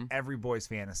is. It was every boy's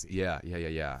fantasy. Yeah.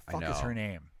 I Fuck know. is her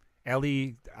name?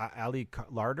 Ellie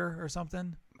Larder or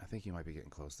something. I think you might be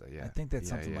getting close to. Yeah, I think that's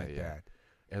Yeah, something yeah, like yeah. that.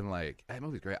 And like that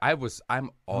movie's great. I'm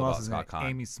all Who else about is in Scott it? Conn.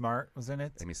 Amy Smart was in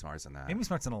it. Amy Smart's in that. Amy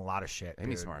Smart's in a lot of shit.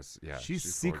 Amy dude. Smart's yeah. She's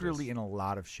gorgeous. secretly in a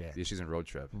lot of shit. Yeah, she's in Road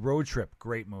Trip. Road Trip,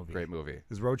 great movie. Great movie.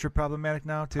 Is Road Trip problematic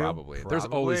now too? Probably. There's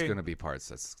always going to be parts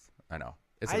that's I know.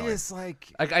 It's I annoying. just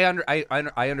like. Like I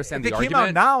understand If the it came argument.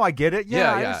 out now, I get it.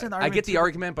 Yeah, I yeah. understand the I argument get the too.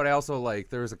 argument, but I also like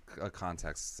there's a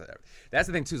context. That's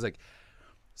the thing too. Is like,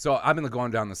 so I've been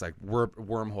going down this like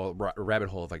wormhole, rabbit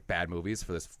hole of like bad movies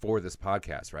for this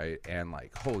podcast, right? And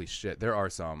like, holy shit, there are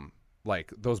some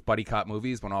like those buddy cop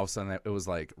movies when all of a sudden it was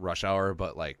like Rush Hour,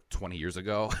 but like 20 years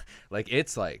ago. Like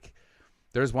it's like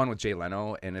there's one with Jay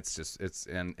Leno, and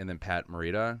and then Pat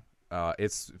Morita.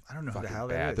 It's I don't know who the fucking hell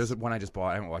bad. that is. There's one I just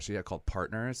bought. I haven't watched it yet called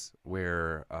Partners,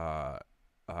 where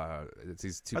it's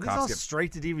these two Are these cops all get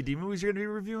straight to DVD movies you're going to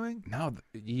be reviewing? no,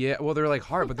 yeah, well, they're like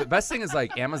hard, but the best thing is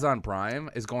like Amazon Prime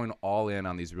is going all in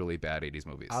on these really bad 80s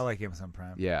movies. I like Amazon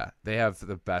Prime. Yeah, they have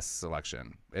the best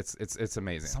selection. It's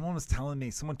amazing. Someone was telling me,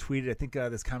 someone tweeted, I think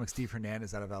this comic Steve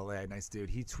Hernandez out of LA, nice dude,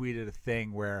 he tweeted a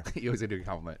thing where. You always do a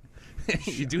compliment.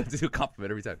 You do have to do a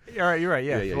compliment every time. All right, you're right,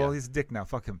 yeah. Yeah, Well, yeah. he's a dick now.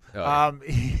 Fuck him. Oh,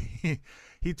 yeah.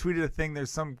 He tweeted a thing, there's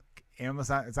some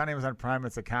Amazon, it's on Amazon Prime,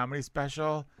 it's a comedy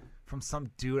special from some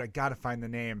dude. I got to find the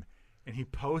name. And he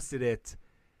posted it.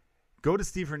 Go to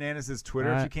Steve Hernandez's Twitter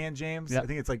if you Alright. can, James. Yep. I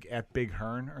think it's like at Big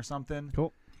Hearn or something.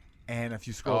 Cool. And if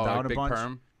you scroll Oh, down like a Big bunch.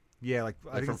 Perm? Yeah, like I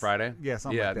Like think from it's- Friday? Yeah,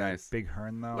 something Yeah, like that. nice. Big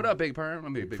Hearn though. What up, Big Perm?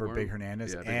 I'm a big for Worm. Big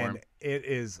Hernandez, Yeah, Big and Worm. it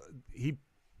is he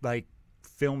like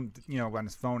filmed on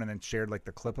his phone and then shared like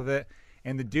the clip of it,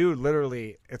 and the dude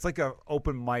literally it's like a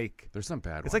open mic. There's some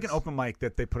bad ones. It's like an open mic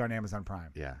that they put on Amazon Prime.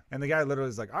 Yeah. And the guy literally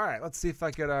is like, "All right, let's see if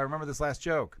I could remember this last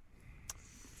joke."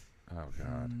 Oh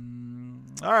god.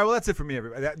 All right, well that's it for me.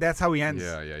 Everybody, that's how he ends.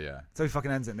 Yeah. That's how he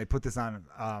fucking ends it. And they put this on.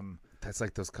 That's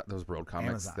like those road comics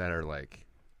Amazon. that are like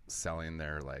selling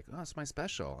their like, oh, it's my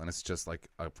special, and it's just like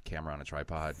a camera on a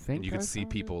tripod, Think and you can I see saw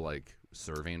people like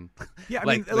serving. Yeah, I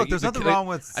Like- mean, look, there's the nothing ki- wrong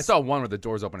with. I saw one where the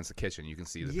doors open. It's a kitchen. You can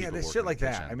see the Yeah, people there's working shit in like the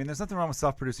that. kitchen. I mean, there's nothing wrong with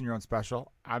self-producing your own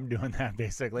special. I'm doing that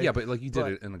basically. yeah, but like you did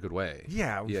but- it in a good way.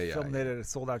 Yeah, we Yeah, filmed it at a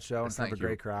sold-out show in It's front of not a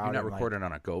great crowd. You're not and, like, recording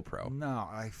on a GoPro. No,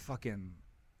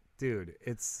 dude,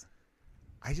 it's.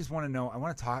 I just want to know. I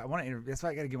want to talk. I want to interview. That's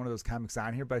why I got to get one of those comics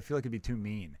on here. But I feel like it'd be too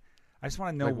mean. I just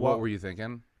want to know Like, what were you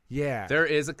thinking? Yeah, There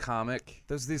is a comic.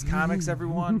 there's these comics.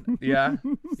 Everyone, Yeah,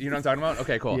 you know what I'm talking about.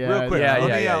 Okay, cool. Yeah. real quick. Yeah, let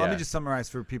yeah, me yeah. me just summarize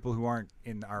for people who aren't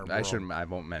in our. I world. shouldn't. I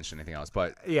won't mention anything else.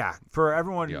 But Yeah, for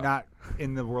everyone Yeah. not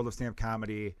in the world of stand-up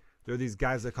comedy, there are these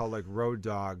guys they call like road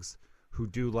dogs who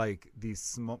do like these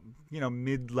small,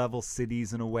 mid-level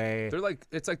cities in a way. they're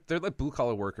like blue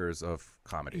collar workers of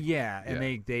comedy. Yeah, and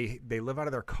Yeah. they live out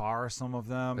of their car, some of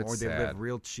them, It's or they sad. live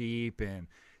real cheap, and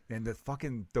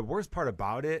the worst part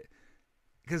about it,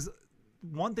 because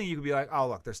one thing you could be like, oh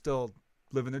look, they're still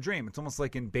living their dream. It's almost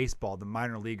like in baseball, the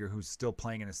minor leaguer who's still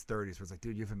playing in his 30s, where it's like,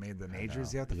 dude, you haven't made the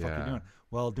majors yet. What the fuck are you Yeah. doing?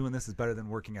 Well, doing this is better than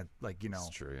working at like It's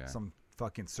true, yeah. some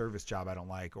fucking service job I don't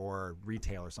like, or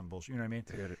retail or some bullshit. You know what I mean?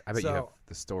 Dude, I bet you So- have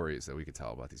the stories that we could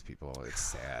tell about these people. It's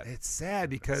sad. It's sad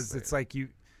because It's it's like you.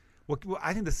 Well,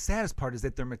 I think the saddest part is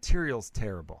that their material's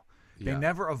terrible. They Yeah.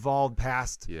 never evolved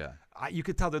past. Yeah. You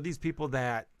could tell they're these people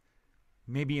that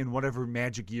maybe in whatever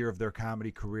magic year of their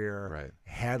comedy career Right.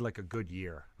 had like a good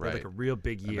year. They had, Right. like a real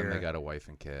big And year. then they got a wife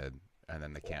and kid, and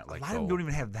then they can't a like. lot of them go- don't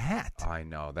even have that. I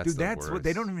know that's Dude, the that's what they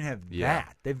worst. don't even have Yeah.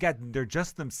 that. They're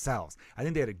just themselves. I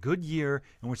think they had a good year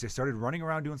in which they started running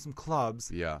around doing some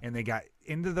clubs. Yeah. And they got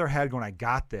into their head going, I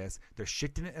got this. Their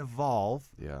shit didn't evolve.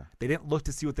 Yeah. They didn't look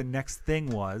to see what the next thing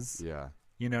was. Yeah.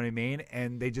 You know what I mean?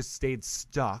 And they just stayed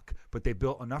stuck, but they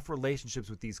built enough relationships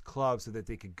with these clubs so that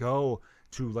they could go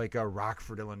to like a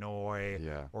Rockford, Illinois,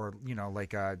 Yeah. or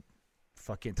like a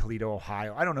fucking Toledo,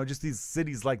 Ohio. I don't know, just these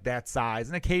cities like that size,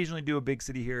 and occasionally do a big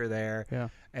city here or there. Yeah.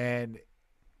 And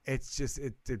it's just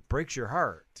it breaks your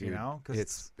heart, Dude, you know?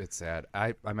 'Cause it's sad.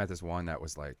 I met this one that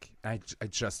was like I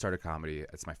just started comedy.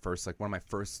 It's my first one of my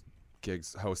first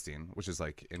gigs hosting, which is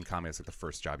like in comedy. It's like the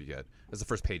first job you get. It's the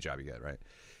first paid job you get, right?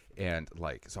 And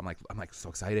like so I'm like so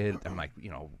excited. I'm like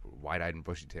wide eyed and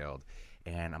bushy tailed,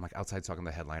 and I'm like outside talking to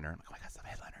the headliner. I'm like, oh my god, it's the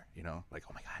headliner, like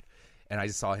oh my god. And I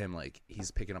just saw him like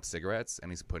he's picking up cigarettes and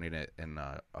he's putting it in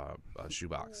a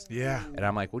shoebox. yeah. And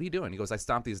I'm like, what are you doing? He goes, I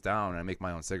stomp these down and I make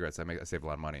my own cigarettes. I save a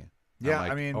lot of money. And Yeah, I'm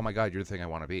like, I mean- oh my god, you're the thing I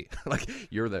want to be. Like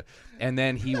you're the. And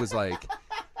then he was like,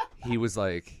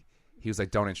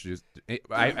 don't introduce.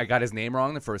 I got his name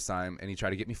wrong the first time, and he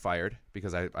tried to get me fired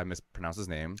because I mispronounced his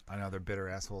name. I know they're bitter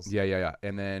assholes. Yeah.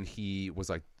 And then he was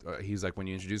like, when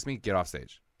you introduce me, get off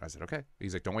stage. I said, okay.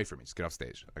 He's like, don't wait for me, just get off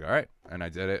stage. I'm like, all right. And I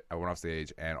did it. I went off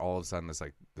stage, and all of a sudden,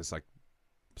 this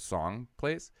song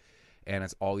plays, and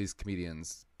it's all these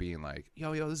comedians being like,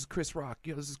 yo, this is Chris Rock.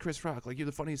 Yo, this is Chris Rock. Like, you're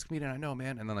the funniest comedian I know,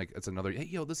 man. And then like it's another, hey,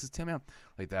 yo, this is Tim Allen,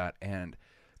 like that. And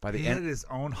by the He end, had his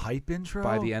own hype intro.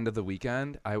 by the end of the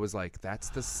weekend, I was like, that's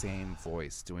the same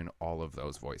voice doing all of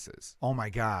those voices. Oh my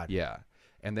god. Yeah.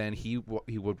 And then he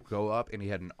would go up and he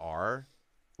had an R,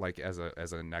 like as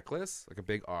a necklace, like a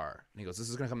big R. And he goes, this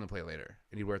is gonna come into play later.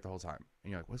 And he'd wear it the whole time.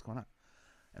 And you're like, what's going on?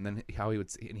 And then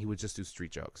he would just do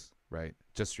street jokes, right?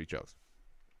 Just street jokes.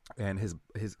 And his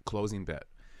closing bit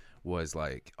was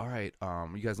like, all right,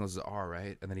 you guys know this is R,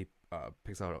 right? And then he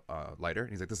picks out a lighter and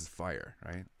he's like, this is fire,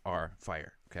 right? R,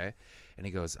 fire, okay? And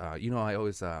he goes, I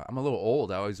always, I'm a little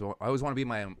old. I always want to be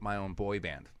my own boy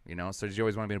band, So did you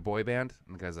always want to be in a boy band?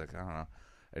 And the guy's like, I don't know.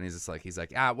 And he's like,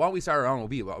 why don't we start our own? We'll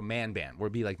be a man band. We'll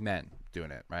be like men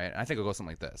doing it, right? And I think it'll go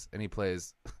something like this. And he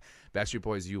plays Backstreet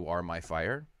Boys' "You Are My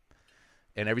Fire."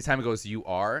 And every time he goes, "You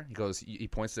are," he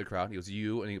points to the crowd. He goes,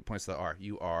 "You," and he points to the R.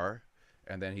 "You are,"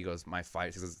 and then he goes, "My fire."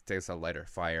 He says, "Takes a lighter,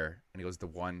 fire," and he goes, "The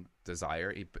one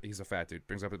desire." He's a fat dude.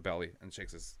 Brings up his belly and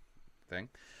shakes his thing,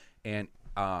 and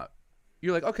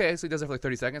you're like, okay, so he does it for like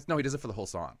 30 seconds. No, he does it for the whole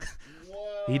song.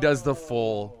 He does the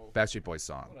full Backstreet Boys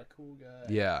song. What a cool guy.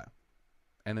 Yeah.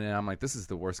 And then I'm like, this is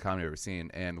the worst comedy I've ever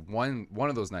seen. And one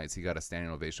of those nights, he got a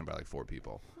standing ovation by like 4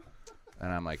 people.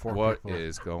 And I'm like, what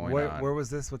is going on? Where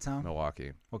was this? What town?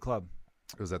 Milwaukee. What club?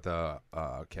 It was at the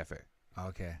cafe. Oh,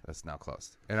 okay. That's now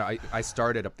closed. And I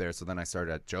started up there, so then I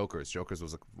started at Joker's. Joker's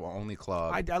was the only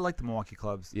club. I like the Milwaukee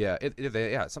clubs. Yeah,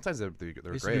 sometimes they're They used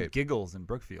to do great. Giggles in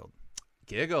Brookfield.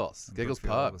 Giggles Brookfield,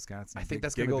 Pub. Wisconsin. I think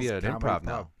that's going to be an Comedy improv Pub.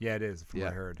 now. Yeah, it is, from Yeah,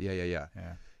 what I heard. yeah.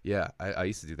 Yeah. Yeah, I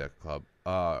used to do that club.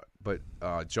 But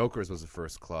Joker's was the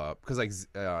first club because like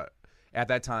at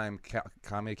that time,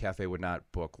 Comedy Cafe would not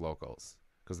book locals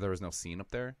because there was no scene up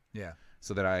there. Yeah.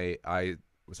 So that I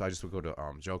so I just would go to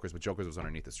Joker's, but Joker's was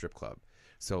underneath the strip club.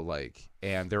 So like,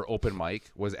 and their open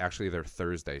mic was actually their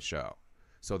Thursday show.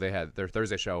 So they had their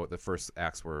Thursday show. The first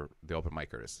acts were the open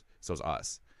micers. So it was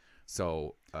us.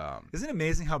 So isn't it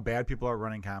amazing how bad people are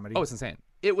running comedy? oh, it's insane.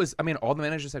 It was. I mean, all the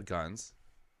managers had guns,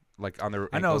 like on their.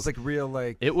 I know ankles. it's like real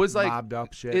like It was like mobbed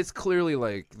up shit. It's clearly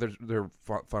like they're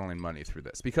funneling money through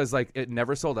this because like it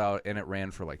never sold out and it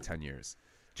ran for like 10 years.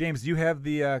 James, do you have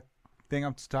the thing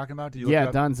I'm talking about? Do you Yeah, look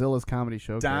it up? Donzilla's Comedy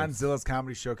Showcase. Donzilla's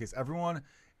Comedy Showcase. Everyone,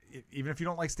 even if you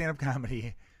don't like stand-up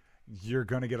comedy, you're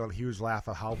going to get a huge laugh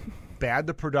at how bad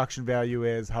the production value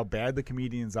is, how bad the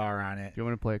comedians are on it. Do you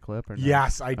want me to play a clip? Or no?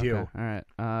 Yes, I do. Okay,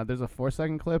 all right. There's a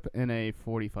 4-second clip and a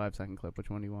 45-second clip. Which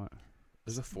one do you want?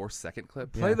 There's a 4-second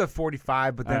clip. Play Yeah. the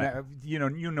 45, but then, All right. you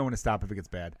know when to stop if it gets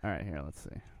bad. All right, here. Let's see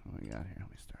what we got here. Let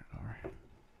me start over.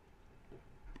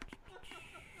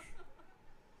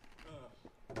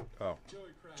 Oh,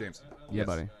 James. Yeah, Yes.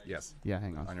 buddy. Yes. Yeah,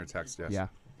 hang on. On your text. Yes. Yeah.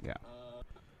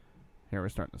 Here, we're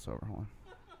starting this over. Hold on.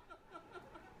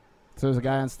 So there's a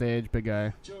guy on stage, big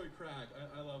guy. Joey Crack,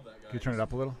 I love that guy. Can you turn it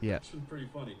up a little? Yeah. Actually pretty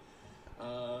funny.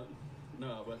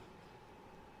 No, but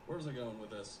where was I going with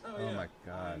this? Oh, Oh yeah. my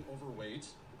God. I'm overweight.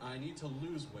 I need to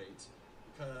lose weight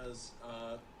because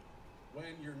when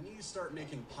your knees start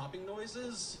making popping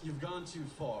noises, you've gone too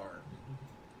far.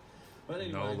 But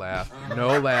anyway, No laugh.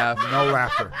 No laugh. No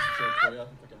laughter. joke for ya, if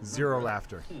I can Zero remember it.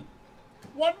 laughter.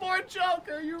 One more joke.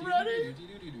 Are you ready?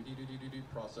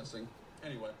 Processing.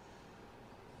 Anyway.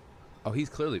 Oh, he's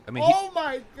clearly. I mean, Oh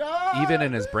my God! even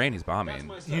in his brain, he's That's bombing.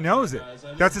 my set He knows it. tonight,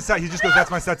 guys. That's his set. He just goes, that's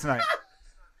my set tonight.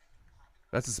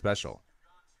 That's a special.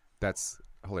 That's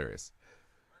hilarious.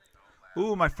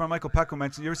 Ooh, my friend Michael Pecco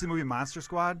mentioned, you ever see the movie Monster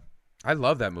Squad? I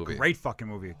love that movie. Great fucking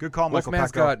movie. Good call, Michael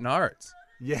Wolfman's Pecco. got nards.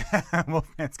 Yeah,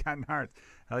 Wolfman's got nards.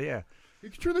 Hell yeah. You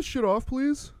can turn this shit off,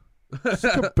 please. Such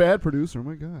a bad producer. Oh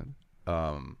my God.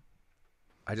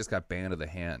 I just got Band of the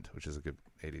Hand, which is a good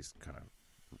 80s kind of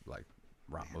like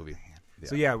rock movie.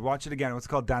 So yeah, watch it again. What's it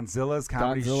called? Donzilla's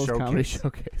Comedy Donzilla's Showcase. Comedy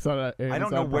Showcase. I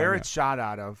don't know where it's shot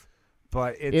out of,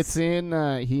 but It's in.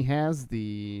 He has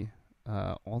the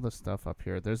all the stuff up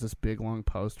here. There's this big long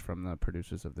post from the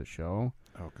producers of the show.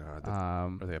 Oh God.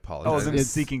 Um, Are they Oh, apologizing? it's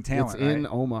Seeking Talent, It's in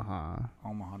right? Omaha.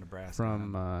 Omaha, Nebraska.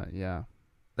 From yeah.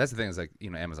 That's the thing is like,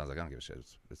 Amazon's like, I don't give a shit.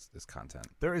 It's content.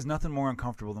 There is nothing more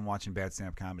uncomfortable than watching bad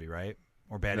stand-up comedy, right?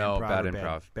 Or bad No, improv. bad or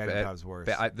improv. Bad improv's worse.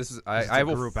 I This is a I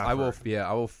will group I will effort.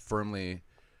 I will firmly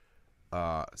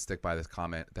stick by this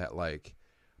comment that like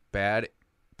bad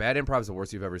improv is the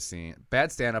worst you've ever seen.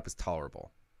 Bad stand up is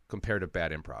tolerable compared to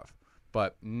bad improv,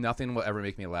 but nothing will ever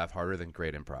make me laugh harder than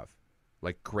great improv.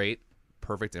 Like great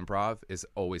perfect improv is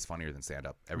always funnier than stand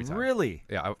up every time. Really?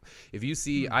 Yeah. If you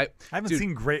see, I haven't dude,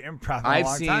 seen great improv in a I've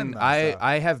long seen. time. Though, so.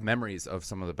 I have memories of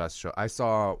some of the best shows. I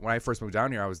saw when I first moved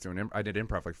down here. I did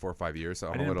improv like 4 or 5 years. So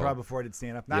I I'm did a little. improv before I did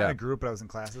stand-up. Not Yeah. in a group, but I was in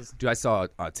classes. Dude, I saw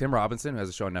Tim Robinson, who has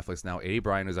a show on Netflix now, A.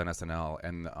 Bryan, who's on SNL,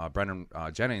 and Brendan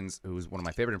Jennings, who's one of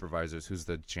my favorite improvisers, who's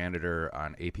the janitor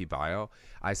on AP Bio.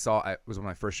 It was one of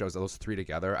my first shows. Those three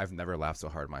together, I've never laughed so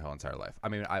hard in my whole entire life. I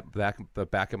mean, the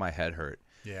back of my head hurt.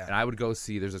 Yeah. And I would go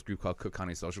see, there's this group called Cook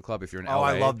County Social Club. If you're in Oh, LA.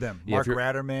 I love them. Yeah, Mark if you're-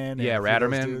 Ratterman. And Yeah, a few of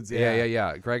those Ratterman. dudes,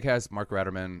 Yeah. Greg has Mark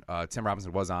Ratterman. Tim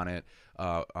Robinson was on it.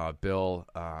 Bill,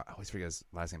 I always forget his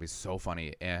last name. But he's so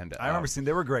funny. And I remember seeing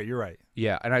they were great. You're right.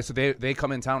 yeah, and so they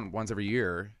come in town once every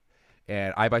year,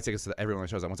 and I buy tickets to every one of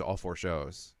the shows. I went to all 4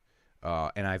 shows,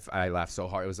 and I laughed so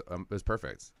hard. It was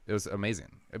perfect. It was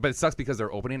amazing. But it sucks because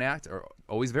their opening act are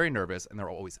always very nervous, and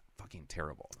they're always fucking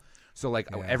terrible. So like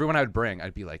Yeah. everyone I would bring,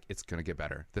 I'd be like, it's gonna get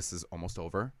better. This is almost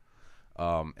over.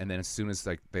 And then as soon as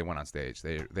like they went on stage,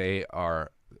 they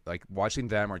are like watching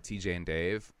them or TJ and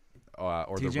Dave, or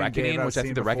TJ the and Reckoning, Dave I've which I seen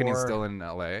think the Reckoning is before. still in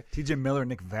LA. TJ Miller,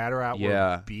 Nick Vatterott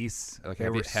Yeah. were beasts. Like they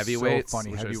were heavyweights, so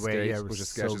funny. which Heavyweight, yeah, which is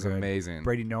so sketch is good. amazing.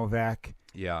 Brady Novak.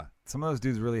 Yeah. Some of those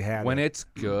dudes really had When it. it's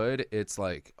good, it's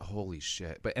like holy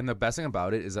shit. And the best thing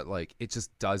about it is that like it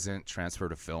just doesn't transfer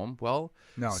to film well.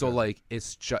 No, it so doesn't. like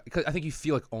it's just because I think you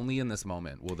feel like only in this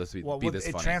moment will this be this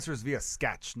it funny. transfers via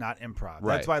sketch, not improv.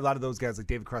 Right. That's why a lot of those guys like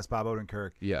David Cross, Bob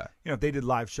Odenkirk, Yeah, if they did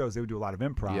live shows, they would do a lot of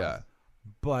improv. Yeah.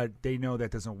 But they know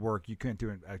that doesn't work. You couldn't do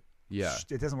it. Yeah.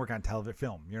 It doesn't work on television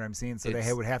film. You know what I'm saying? So It's-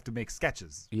 they would have to make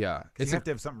sketches. yeah. Because you have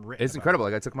to have something written. It's about incredible.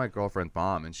 Like I took my girlfriend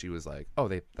Bomb, and she was like, "Oh,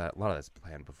 a lot of that's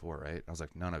planned before, right?" I was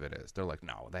like, "None of it is." They're like,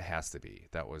 "No, that has to be.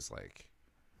 That was like,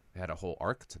 they had a whole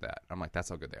arc to that." I'm like, "That's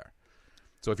how good they are."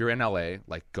 So if you're in LA,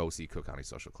 like go see Cook County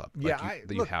Social Club. Yeah,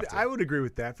 Like, you look, have to. I would agree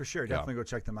with that for sure. Yeah. Definitely go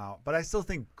check them out. But I still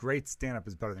think great stand-up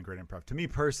is better than great improv. To me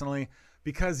personally,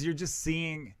 because you're just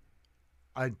seeing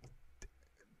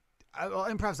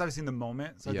improv's obviously in the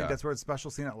moment. So I Yeah. think that's where it's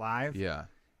special seeing it live. Yeah.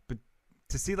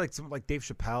 to see like someone like Dave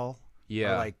Chappelle,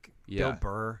 Yeah. or like Bill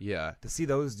Burr, Yeah. to see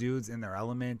those dudes in their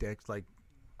element, it's like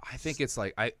I think it's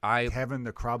like I having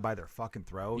the crowd by their fucking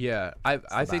throat. yeah. I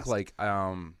think best. like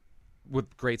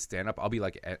with great stand up, I'll be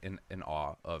like in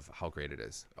awe of how great it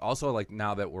is. Also, like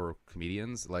now that we're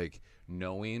comedians, like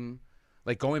knowing,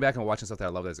 like going back and watching stuff that I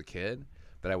loved as a kid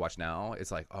that I watch now,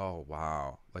 it's like, oh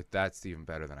wow, like that's even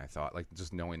better than I thought. Like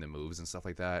just knowing the moves and stuff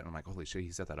like that, and I'm like, holy shit,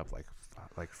 he set that up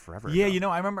like forever Yeah, ago. you know,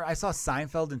 I remember I saw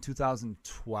Seinfeld in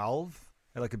 2012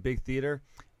 at like a big theater,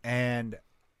 and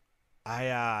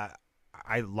I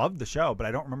loved the show, but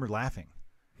I don't remember laughing.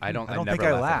 I don't think never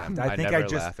I laugh at laughed. him. I think I never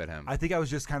just laugh at him. I think I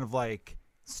was just kind of like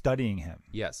studying him.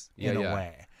 Yes, in a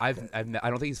way. I don't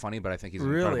think he's funny, but I think he's an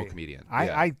Really? incredible comedian.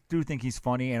 Yeah. I do think he's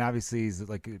funny, and obviously he's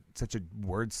like such a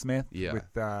wordsmith Yeah.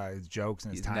 with his jokes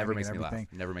and his He timing never makes and me everything.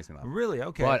 laugh. Never makes me laugh. Really?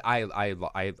 Okay. But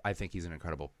I think he's an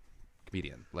incredible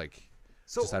comedian. Like,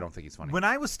 So just I don't think he's funny. When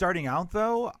I was starting out,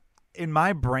 though, in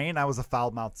my brain, I was a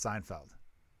foul-mouthed Seinfeld.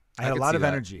 I had a could lot see of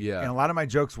that. energy, Yeah. and a lot of my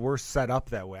jokes were set up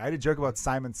that way. I had a joke about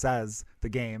Simon Says, the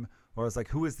game, where I was like,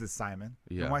 who is this Simon?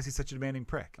 Yeah. And why is he such a demanding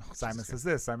prick? Simon Jesus says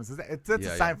this, Simon says that. That's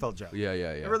Yeah, a yeah. Seinfeld joke. Yeah.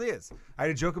 It really is. I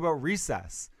had a joke about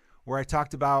recess where I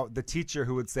talked about the teacher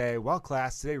who would say, well,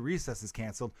 class, today recess is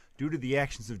canceled due to the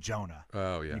actions of Jonah.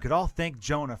 Oh yeah. You could all thank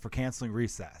Jonah for canceling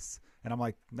recess. And I'm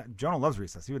like, Jonah loves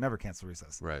recess. He would never cancel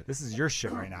recess. Right. This is your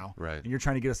shit right now. Right. And you're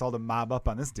trying to get us all to mob up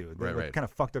on this dude. Right, What right. kind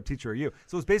of fucked up teacher are you?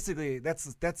 So it was basically, that's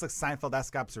a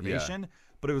Seinfeld-esque observation,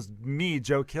 but it was me,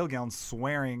 Joe Kilgallen,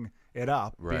 swearing it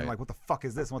up, being Right. like, what the fuck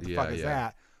is this? What the Yeah, fuck is yeah.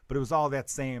 that? But it was all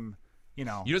that same, you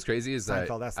know. You know what's crazy is that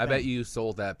Seinfeld-esque I bet thing. you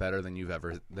sold that better than you've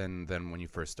ever than when you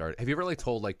first started. Have you ever like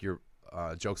told like your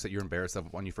jokes that you're embarrassed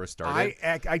of when you first started?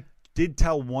 I did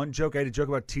tell one joke. I had a joke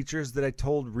about teachers that I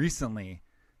told recently.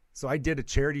 So I did a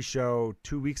charity show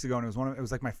 2 weeks ago, and it was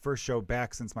like my first show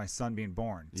back since my son being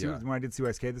born. Yeah. When I did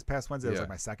CYSK this past Wednesday, it was Yeah. like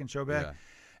my second show back, Yeah.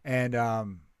 and or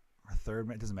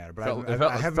third. It doesn't matter. But It I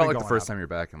felt haven't like been the going first up. time you're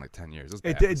back in like 10 years. It was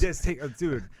It bad. does take,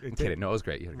 dude. I'm kidding. No, it was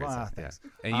great. You had a great Wow, set. Yeah.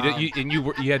 thanks. And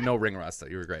you had no ring rust.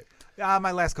 You were great.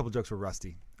 My last couple jokes were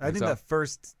rusty. I think so?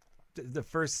 the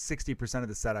first 60% of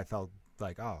the set, I felt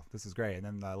like, oh, this is great, and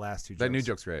then the last two jokes. That new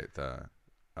joke's great. The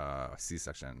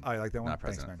C-section. Oh, you like that one? Not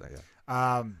Thanks, president. man.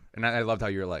 Yeah. And I loved how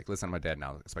you were like, listen, I'm a dad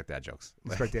now. Expect dad jokes.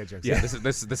 Expect dad jokes. Yeah.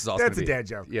 This is all. That's a dad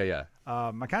joke. Yeah. Yeah.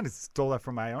 I kind of stole that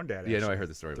from my own dad. Yeah. No, actually, I heard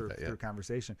the story through, about that. Yeah. through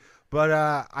conversation. But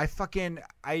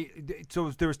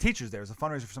so there was teachers there. It was a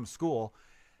fundraiser for some school,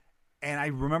 and I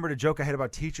remembered a joke I had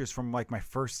about teachers from like my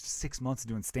first 6 months of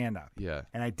doing stand up. Yeah.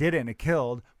 And I did it, and it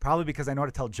killed, probably because I know how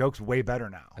to tell jokes way better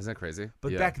now. Isn't that crazy?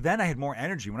 But yeah. back then I had more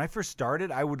energy. When I first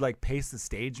started, I would like pace the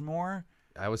stage more.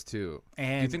 I was too. Do you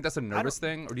And think that's a I nervous don't-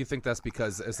 thing, or do you think that's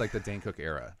because it's like the Dane Cook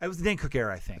era? It was the Dane Cook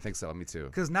era, I I think. think so. Me too.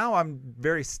 Because now I'm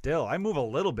very still. I move a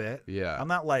little bit. Yeah. I'm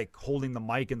not like holding the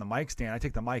mic in the mic stand. I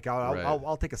take the mic out. Right.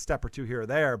 I'll take a step or two here or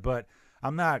there, but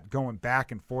I'm not going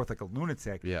back and forth like a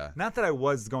lunatic. Yeah. Not that I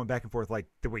was going back and forth like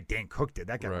the way Dan Cook did.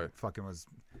 That guy Right. fucking was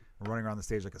running around the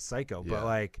stage like a psycho. Yeah. But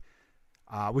like,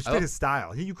 which I fit love- his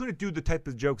style. You couldn't do the type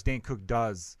of jokes Dan Cook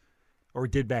does or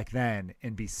did back then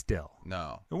and be still.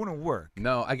 No. It wouldn't work.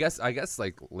 No. I guess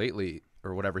like lately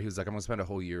or whatever, he was like, I'm gonna spend a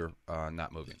whole year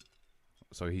not moving.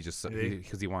 So he just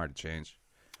because he wanted to change.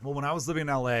 Well, when I was living in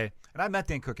L.A., and I met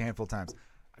Dan Cook a handful of times,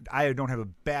 I don't have a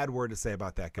bad word to say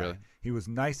about that guy. Really? He was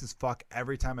nice as fuck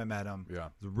every time I met him. Yeah.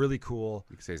 He was really cool.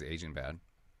 You could say he's aging bad.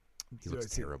 He looks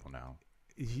terrible now.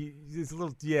 He's a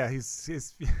little,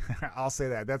 he's I'll say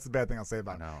that. That's the bad thing I'll say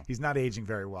about him. I know. He's not aging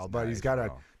very well, but not he's aging got a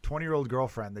well. 20-year-old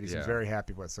girlfriend that he seems Yeah. very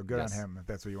happy with. So good Yes. on him if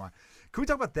that's what you want. Can we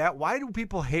talk about that? Why do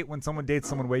people hate when someone dates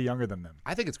someone way younger than them?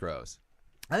 I think it's gross.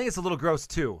 I think it's a little gross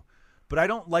too, but I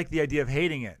don't like the idea of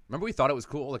hating it. Remember we thought it was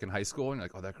cool like in high school, and you're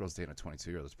like, oh, that girl's dating a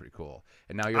 22-year-old. That's pretty cool.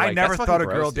 And now you're I like, never that's thought a fucking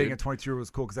girl gross, dating a dude. 22-year-old was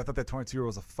cool because I thought that 22-year-old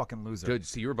was a fucking loser. Good.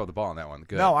 So you were above the ball on that one.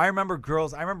 Good. No, I remember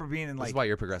girls. I remember being in This like is why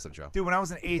you're progressive, Joe. Dude, when I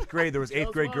was in 8th grade, there was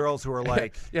 8th grade girls who were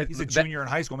like, Yeah, he's a that- junior in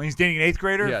high school. I mean, he's dating an 8th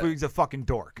grader? Yeah. He's a fucking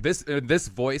dork. This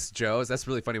voice, Joe's. That's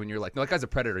really funny when you're like, no, that guy's a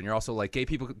predator, and you're also like, gay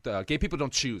people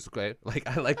don't choose. Okay, like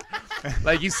I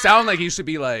like you sound like you should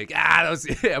be like, that was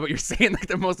but you're saying like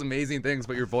the most amazing things,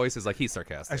 but your voice is like he's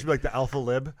sarcastic. I should be like the alpha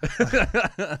lib.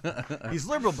 He's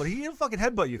liberal, but he'll fucking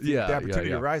headbutt you if Yeah, the opportunity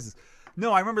yeah. arises.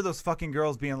 No, I remember those fucking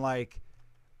girls being like,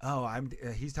 oh,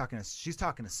 she's talking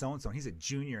to so-and-so, and he's a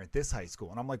junior at this high school.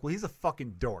 And I'm like, well, he's a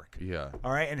fucking dork. Yeah.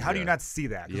 All right? And how do you Yeah. not see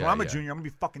that? Because Yeah, when I'm a yeah. junior, I'm going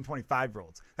to be fucking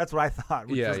 25-year-olds. That's what I thought,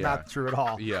 which Yeah, was yeah. not true at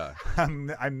all. Yeah.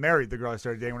 I married the girl I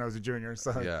started dating when I was a junior,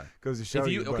 so Yeah. it goes to show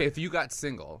If you but- if you got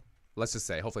single, let's just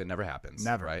say, hopefully it never happens.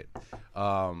 Never. Right.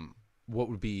 What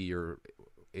would be your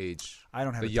age? I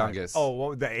don't have the a type. youngest. Oh,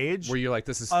 what the age? Where you're like,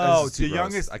 this is Oh, this is too the gross.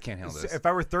 youngest. I can't handle this. If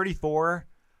I were 34,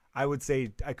 I would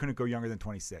say I couldn't go younger than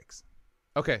 26.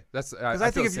 Okay, that's Because I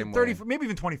I think feel if the you're same 30, way. maybe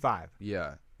even 25,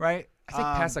 Yeah, right? I think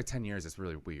past like 10 years, it's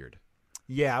really weird.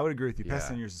 Yeah, I would agree with you. Past Yeah.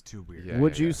 10 years is too weird. Yeah.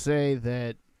 Would you say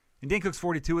that? And Dan Cook's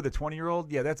 42 with a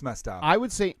 20-year-old. Yeah, that's messed up. I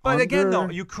would say, But again, though,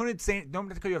 under- you couldn't say. Don't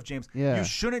have to cut you off, James. Yeah. You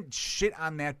shouldn't shit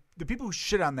on that. The people who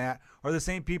shit on that are the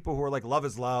same people who are like, love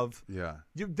is love. Yeah,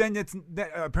 Then it's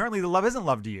apparently the love isn't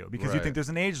love to you because you Right. think there's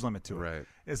an age limit to it. right.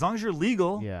 As long as you're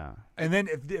legal. yeah, And then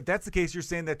if that's the case, you're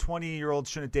saying that 20-year-olds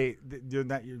shouldn't date. You're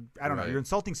not. I don't know. Right. You're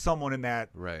insulting someone in that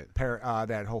Right.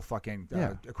 that whole fucking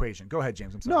Yeah. equation. Go ahead,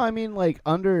 James. I'm no, sorry. I mean like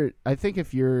under. I think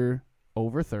if you're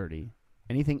over 30,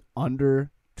 anything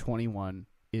under 21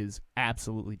 is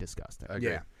absolutely disgusting. I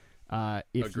agree. Yeah.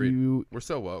 If Agreed. you, We're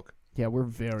so woke. yeah, we're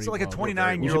very. So like a woke.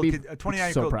 29-year-old, We should be a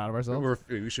 29 so proud of ourselves.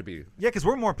 We should be. Yeah, because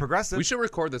we're more progressive. We should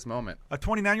record this moment. A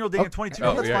 29-year-old dating a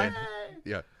 22-year-old. Oh, That's yeah, fine.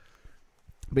 Yeah.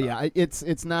 But yeah,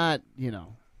 it's not,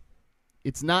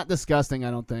 it's not disgusting,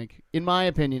 I don't think. In my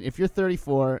opinion, if you're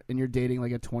 34 and you're dating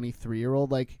like a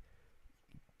 23-year-old, like,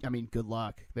 I mean, good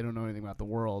luck. They don't know anything about the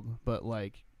world, but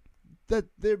like that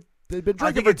they've been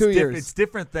I drinking think for 2 years. It's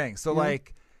different things. So You know?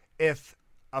 like, if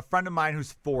a friend of mine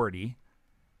who's 40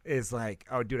 is like,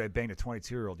 "Oh, dude, I banged a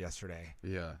 22-year-old yesterday."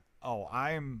 Yeah. Oh,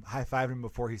 I'm high-fiving him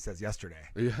before he says yesterday.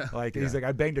 Yeah. Like Yeah. he's like,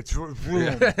 "I banged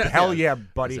a hell yeah,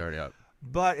 buddy." He's already up.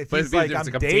 But if But he's if like, it's "I'm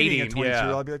like, I'm dating a dating, 22-year-old,"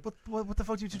 yeah. I'll be like, "What the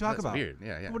fuck did you talk That's about? weird.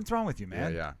 Yeah, yeah. What's wrong with you,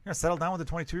 man? Yeah. You're gonna settle down with a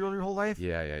 22-year-old your whole life?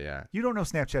 Yeah, yeah, yeah. You don't know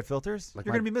Snapchat filters. Like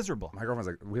You're gonna be miserable." My girlfriend's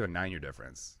like, we have a 9-year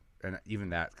difference. And even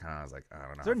that kind of was like, I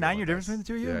don't know. Is there a I feel 9-year about difference this.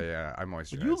 between the two of you? Yeah, yeah. I'm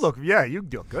moisturized. You look, yeah, you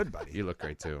do good, buddy. You look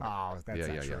great too. Oh, that's Yeah,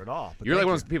 not yeah, true yeah. at all. But You're like thank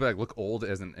one of you. those people that look old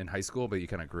as in high school, but you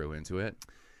kind of grew into it.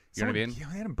 You know what I mean? Yeah,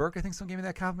 Adam Burke, I think someone gave me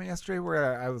that compliment yesterday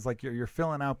where I was like, you're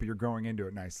filling out, but you're growing into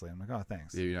it nicely. I'm like, oh,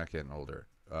 thanks. Yeah, you're not getting older.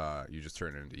 You just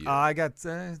turn into you. I got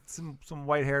some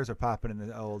white hairs are popping in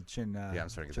the old chin. Yeah, I'm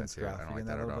starting to chin get that too. I scruff. don't You like getting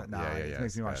that a at little all. bit? No, Yeah, yeah, it yeah,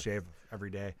 makes me it's want to bad. shave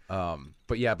every day.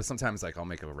 But sometimes like I'll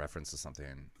make a reference to something,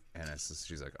 and it's just,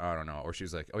 she's like, I don't know, or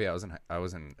she's like, oh yeah, I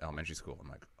was in elementary school. I'm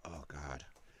like, oh god,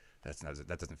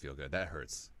 that doesn't feel good. That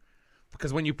hurts,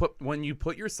 because when you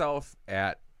put yourself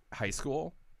at high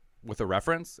school with a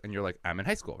reference, and you're like, I'm in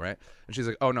high school, right? And she's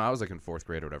like, oh no, I was like in 4th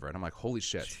grade or whatever, and I'm like, holy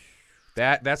shit,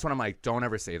 that's when I'm like, don't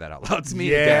ever say that out loud to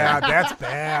me Yeah, again. that's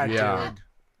bad, Yeah. dude.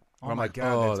 Oh I'm my like,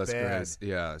 god, oh, that's bad. great.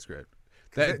 Yeah, that's great.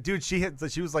 Dude, she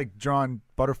was like drawing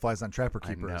butterflies on Trapper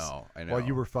Keepers. I know. While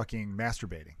you were fucking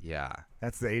masturbating. Yeah.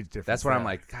 That's the age difference. That's when I'm there.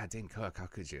 like, God, Dane Cook, how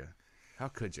could you? How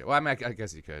could you? Well, I mean, I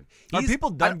guess you could. Are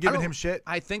people done I giving don't- him shit?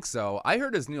 I think so. I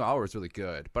heard his new hour was really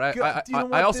good, but Good. I Do you know I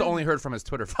what, also dude? only heard from his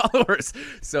Twitter followers.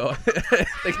 So,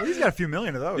 Well, he's got a few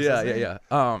million of those. yeah, doesn't yeah, he? yeah.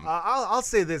 I'll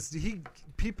say this.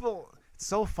 People. It's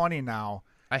so funny now.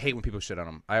 I hate when people shit on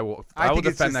him. I will I think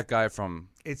it's defend just- that guy from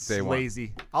It's day one.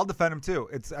 lazy. I'll defend him too.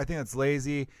 I think it's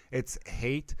lazy. It's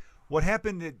hate. What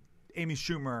happened to Amy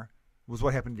Schumer was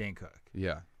what happened to Dane Cook.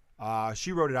 Yeah,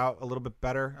 She wrote it out a little bit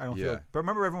better. I don't feel Yeah. like, but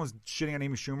remember everyone was shitting on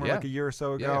Amy Schumer Yeah. like a year or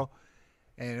so Yeah, ago,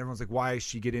 and everyone's like, "Why is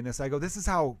she getting this?" I go, "This is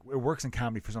how it works in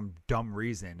comedy for some dumb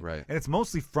reason, Right. And it's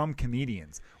mostly from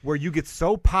comedians where you get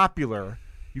so popular,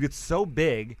 you get so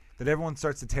big that everyone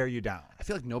starts to tear you down." I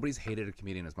feel like nobody's hated a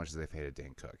comedian as much as they've hated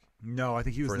Dane Cook. No, I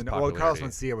think he was For his Carlos popularity.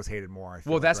 Mencia was hated more. I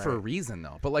feel Well, like, that's for a right? reason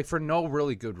though, but like for no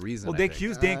really good reason. Well, I they think.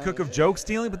 accused Dane Cook of joke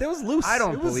stealing, but that was loose. I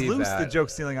don't it was believe loose. that. The joke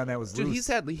stealing on that was Dude, loose.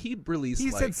 he released. He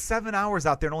like, said 7 hours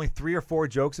out there, and only 3 or 4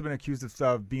 jokes have been accused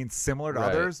of being similar to right.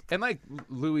 others. And like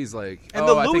Louis, like, And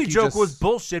oh, the I think Louis he joke just- was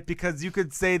bullshit because you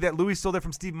could say that Louis stole that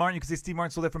from Steve Martin. You could say Steve Martin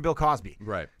stole that from Bill Cosby.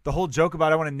 right. The whole joke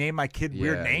about I want to name my kid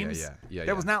weird Yeah, names. yeah,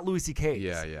 That was not Louis C.K.'s.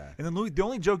 Yeah, yeah. And then the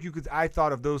only joke I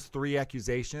thought of those 3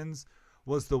 accusations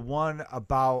was the one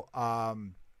about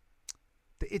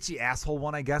the itchy asshole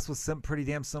one. I guess was pretty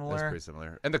damn That's similar. pretty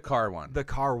similar. And the car one. The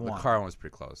car one. The car one was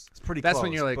pretty close. It's pretty That's close.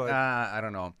 when you're like, but I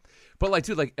don't know. But like,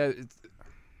 dude, like,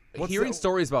 What's hearing the-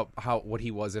 stories about what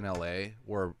he was in L.A.,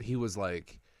 where he was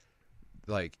like,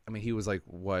 I mean, he was like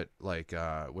what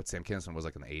Sam Kinison was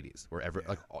like in the '80s, where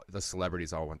the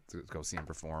celebrities all went to go see him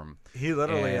perform. he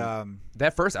literally. And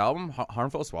that first album,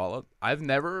 Harmful Swallow, that's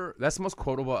the most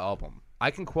quotable album. I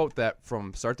can quote that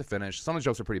from start to finish. Some of the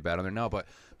jokes are pretty bad on there now, but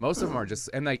most of them are just,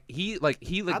 and he I'd like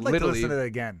to literally. listen to that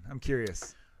again. I'm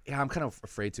curious. Yeah, I'm kind of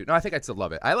afraid to. No, I think I'd still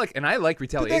love it. I like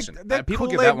Retaliation. That People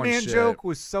give Kool-Aid that one Man shit. joke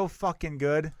was so fucking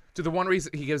good. To the one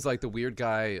reason he gives like the weird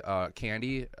guy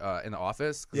candy in the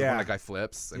office. 'Cause Yeah. when the guy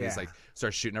flips and he's Yeah. like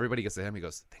starts shooting everybody, gets to him. He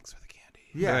goes, "Thanks for the candy."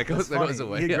 Yeah, and it goes, that's funny.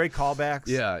 away. He had Yeah. great callbacks.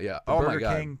 Yeah, yeah. The Oh Burger my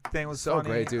god, King thing was so funny.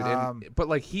 great, dude. But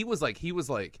like he was like,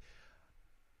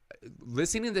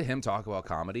 listening to him talk about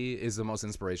comedy is the most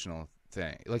inspirational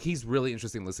thing. Like, he's really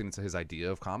interesting listening to his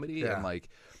idea of comedy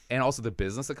and also the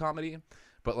business of comedy.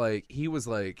 But like, he was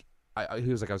like, I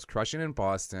was crushing in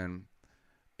Boston,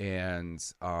 and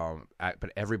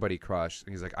but everybody crushed.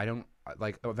 And he's like,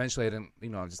 eventually I didn't,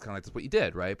 just kind of like, that's what you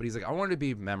did, right? But he's like, I wanted to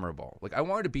be memorable. Like, I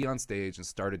wanted to be on stage and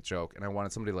start a joke, and I wanted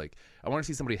to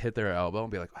see somebody hit their elbow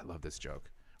and be like, I love this joke.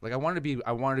 Like, I wanted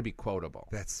to be quotable.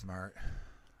 That's smart.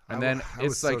 And then I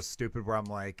was so stupid where I'm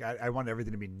like, I want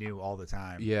everything to be new all the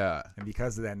time. Yeah. And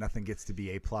because of that, nothing gets to be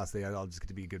A+. They all just get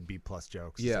to be good B+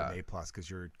 jokes. Yeah. A+ because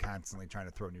you're constantly trying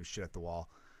to throw new shit at the wall.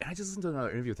 And I just listened to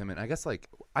another interview with him, and I guess I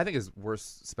think his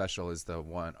worst special is the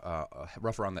one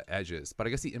Rough Around the Edges. But I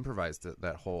guess he improvised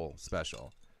that whole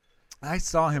special. I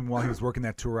saw him while he was working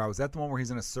that tour. Was that the one where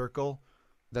he's in a circle?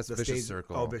 That's The Vicious stage-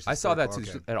 Circle. oh, Vicious I saw that too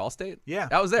Circle, at Allstate. Yeah.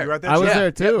 I was there. You were at that I was show?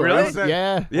 there too. really? Right?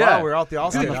 Yeah. Yeah. Wow, we were out the On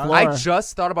the Allstate. floor. I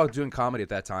just thought about doing comedy at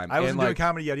that time. I wasn't and doing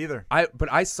comedy yet either. But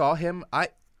I saw him. I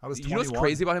was You know what's 21.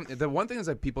 crazy about him? The one thing is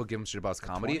that people give him shit about his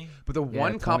comedy, 20? but the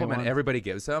one compliment 21. everybody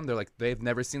gives him, they're like, they've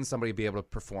never seen somebody be able to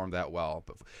perform that well.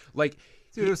 But like,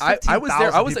 Dude, there's I was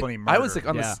there. 15,000 I was people like, he I was like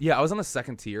murdered. on the I was on the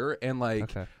second tier, and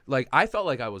like I felt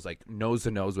like I was like nose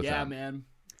to nose with Yeah, him. man.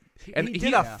 And he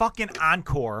did a fucking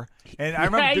encore, and I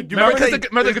remember. Yeah, do you remember remember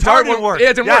because the guitar didn't work? yeah,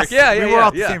 it didn't Yes, work. Yeah, we yeah, were yeah,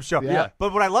 off the yeah. same show. Yeah.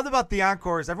 But what I loved about the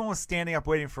encore is everyone was standing up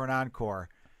waiting for an encore,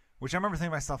 which I remember thinking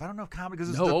to myself, I don't know if comedy, because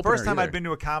it was No the opener first time either. I'd been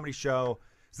to a comedy show.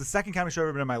 It's the second comedy show I've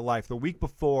ever been in my life. The week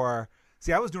before,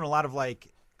 I was doing a lot of like,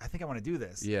 I think I want to do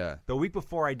this. Yeah. The week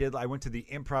before I went to the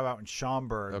Improv out in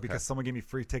Schaumburg because someone gave me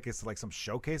free tickets to like some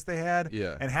showcase they had.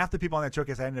 Yeah. And half the people on that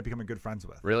showcase I ended up becoming good friends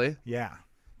with. Really? Yeah.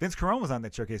 Vince Carone was on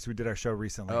that showcase. We did our show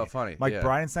recently. Oh, funny. Mike Yeah.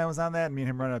 Bridenstine was on that. And me and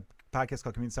him run a podcast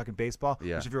called Comedian Stuck in Baseball.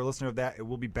 Yeah. Which, if you're a listener of that, it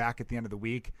will be back at the end of the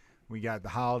week. We got the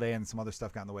holiday and some other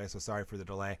stuff got in the way, so sorry for the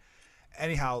delay.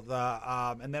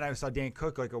 Anyhow, and then I saw Dan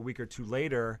Cook like a week or two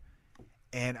later,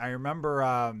 and I remember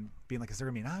being like, "Is there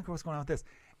gonna be an encore? What's going on with this?"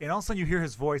 And all of a sudden, you hear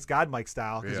his voice, God Mike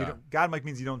style, because God Mike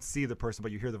means you don't see the person,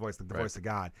 but you hear the voice, like the voice of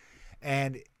God.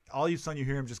 And all of a sudden, you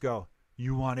hear him just go,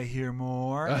 "You want to hear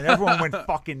more?" And everyone went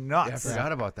fucking nuts. Yeah, I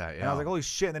forgot about that. Yeah. And I was like, holy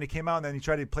shit. And then he came out and then he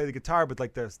tried to play the guitar, but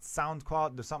like the sound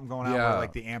quality, there's something going on where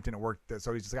like the amp didn't work.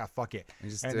 So he's just like, fuck it. He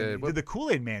just and did- then he did the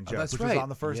Kool-Aid Man joke, that's which right. was on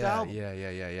the first album. Yeah.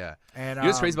 And You know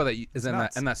what's crazy about that? Is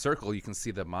nuts. in that circle, you can see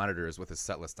the monitors with his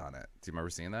set list on it. Do you remember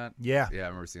seeing that? Yeah. Yeah, I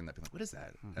remember seeing that. Being like, what is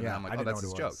that? And Yeah, I'm like, I oh, didn't that's know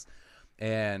his what it jokes.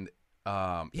 And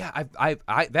I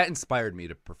that inspired me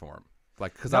to perform.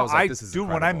 Like, because I No, was like, this is dude,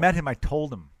 when I incredible. met him, I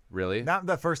told him. Really? Not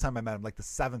the first time I met him, like the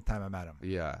 7th time I met him.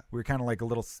 Yeah. We were kind of like a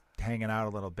little hanging out a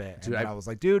little bit. Dude, And I was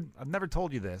like, dude, I've never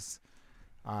told you this.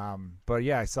 But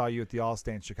yeah, I saw you at the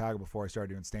All-State in Chicago before I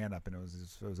started doing stand-up, and it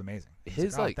was amazing. I was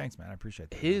His, "Oh, like- thanks, man. I appreciate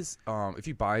that. His if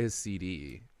you buy his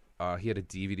CD, he had a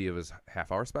DVD of his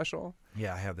half-hour special.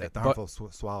 Yeah, I have that. The But- Harmful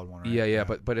Swallowed one, right? Yeah,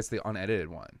 but it's the unedited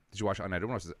one. Did you watch the unedited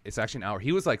one? It's actually an hour.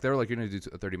 He was like, they were like, you're gonna do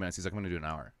 30 minutes. He's like, I'm gonna do an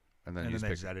hour, and then And you then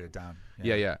they just just edited it down.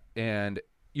 yeah. And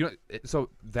you know, so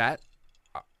that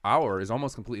hour is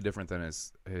almost completely different than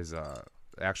his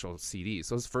actual CD.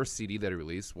 So his first CD that he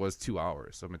released was 2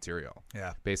 hours of material.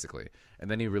 Yeah. basically, and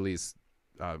then he released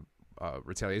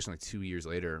Retaliation like 2 years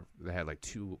later. They had like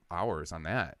 2 hours on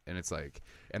that, and it's like,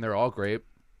 and they're all great.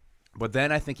 But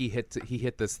then I think he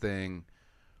hit this thing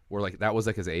where like that was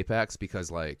like his apex,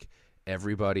 because like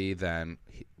everybody then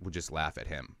would just laugh at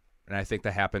him, and I think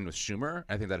that happened with Schumer.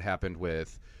 I think that happened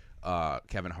with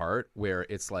Kevin Hart, where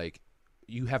it's like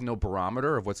you have no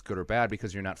barometer of what's good or bad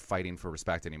because you're not fighting for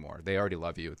respect anymore. They already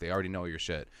love you. They already know your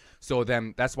shit. So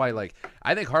then that's why, like,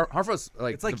 I think Hartford's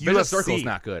like, It's like the Vicious UFC. Circle's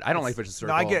not good. I don't like Vicious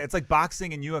Circle. No, I get it. It's like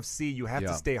boxing and UFC. You have Yeah.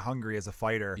 to stay hungry as a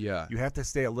fighter. Yeah. You have to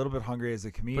stay a little bit hungry as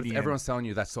a comedian. But if everyone's telling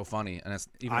you that's so funny, and it's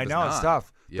even I if know it's it's not,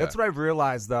 tough. Yeah. That's what I've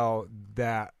realized, though,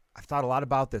 that I've thought a lot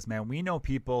about this, man. We know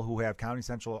people who have Comedy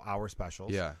Central hour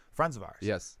specials. Yeah. Friends of ours.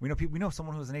 Yes. We know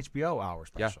someone who has an HBO hour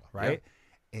special, right?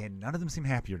 And none of them seem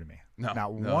happier to me. No,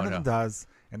 Not no, one of no. them does.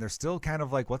 And they're still kind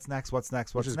of like, what's next? What's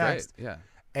next? What's which is next? great. Yeah.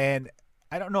 And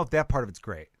I don't know if that part of it's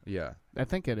great. Yeah. I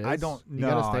think it is. I don't You know.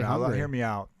 gotta stay hungry. Hear me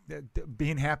out.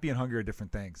 Being happy and hungry are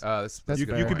different things. That's That's you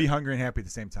fair. could be hungry and happy at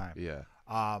the same time. Yeah.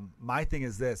 My thing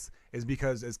is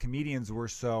because as comedians we're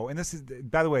so, and this is,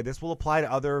 by the way, this will apply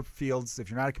to other fields. If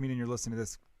you're not a comedian, you're listening to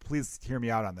this, please hear me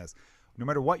out on this. No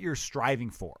matter what you're striving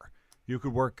for, you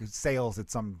could work sales at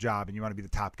some job and you want to be the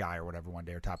top guy or whatever one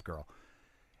day, or top girl.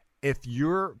 If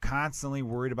you're constantly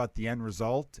worried about the end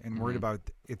result and worried about,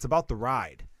 it's about the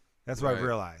ride. That's what I've Right.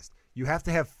 realized. You have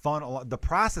to have fun. The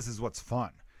process is what's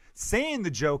fun. Saying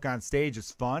the joke on stage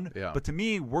is fun, Yeah. but to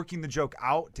me, working the joke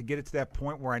out to get it to that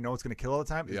point where I know it's going to kill all the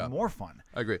time is Yeah. more fun.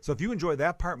 I agree. So if you enjoy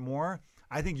that part more,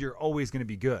 I think you're always going to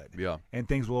be good. Yeah. And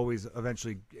things will always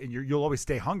eventually, and you'll always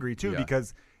stay hungry too, Yeah.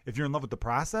 because if you're in love with the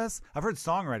process, I've heard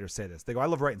songwriters say this. They go, I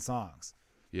love writing songs.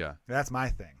 Yeah. That's my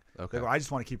thing. Okay. They go, I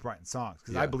just want to keep writing songs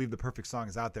because Yeah. I believe the perfect song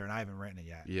is out there and I haven't written it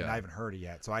yet. Yeah. And I haven't heard it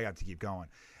yet. So I got to keep going.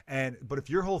 But if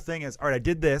your whole thing is, all right, I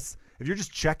did this, if you're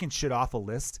just checking shit off a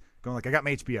list, going like, I got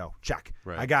my HBO, check.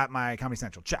 Right. I got my Comedy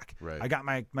Central, check. Right. I got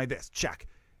my this, check.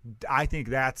 I think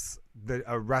that's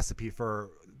a recipe for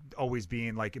always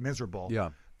being like miserable. Yeah.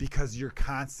 Because you're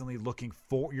constantly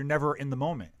you're never in the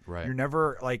moment. Right. You're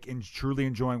never like truly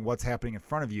enjoying what's happening in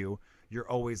front of you. You're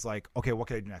always like, okay, what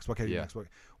can I do next? What can I do Yeah. next?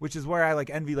 Which is where I like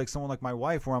envy like someone like my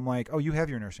wife, where I'm like, oh, you have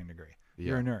your nursing degree. Yeah.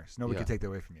 You're a nurse. Nobody Yeah. can take that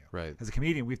away from you. Right. As a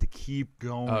comedian, we have to keep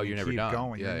going. Oh, and you're never keep done.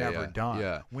 going. Yeah, You're yeah, never yeah. done.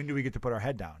 Yeah. When do we get to put our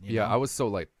head down? You Yeah, know? I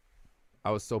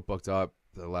was so booked up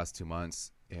the last 2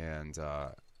 months, and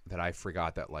that I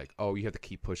forgot that like, oh, you have to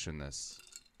keep pushing this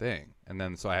thing, and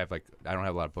then so I don't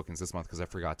have a lot of bookings this month because I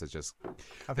forgot to just.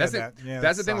 I've That's had it. that. Yeah,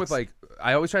 that's that the thing with sucks. like,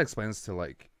 I always try to explain this to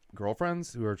like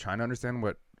girlfriends who are trying to understand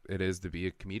what it is to be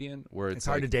a comedian. Where It's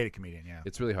hard like, to date a comedian. Yeah.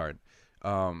 It's really hard.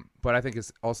 But I think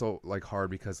it's also like hard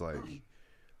because like,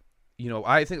 you know,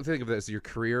 I think of this your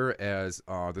career as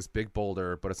this big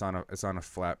boulder, but it's on a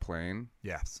flat plane,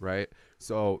 Yes. right?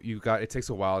 So it takes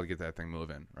a while to get that thing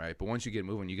moving, right? But once you get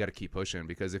moving, you got to keep pushing,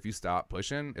 because if you stop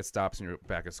pushing, it stops and you're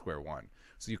back at square one.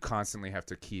 So you constantly have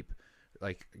to keep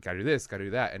like, gotta do this, gotta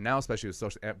do that. And now, especially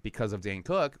with because of Dane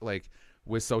Cook, like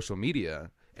with social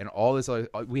media and all this other,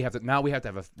 we have to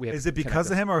have a. Is it because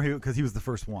of him or because he was the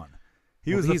first one?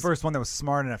 He Well, was the he's- first one that was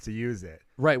smart enough to use it.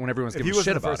 Right, when everyone's If he giving was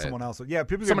shit the about first, it. someone else would. Yeah,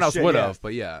 people. Someone give else shit, would yeah. have,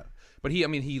 but yeah. But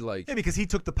he like, Yeah, because he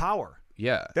took the power.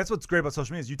 yeah. That's what's great about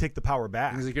social media is you take the power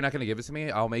back. He's like, you're not going to give it to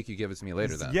me? I'll make you give it to me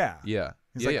later then. Yeah. Yeah.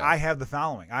 He's yeah, like, yeah. I have the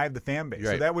following. I have the fan base. So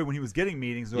Right. that way when he was getting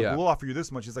meetings, they're like, Yeah. we'll offer you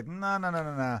this much. He's like, no.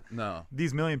 No.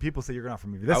 These million people say you're going to offer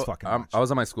me this fucking much. I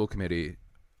was on my school committee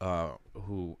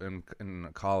who in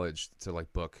college to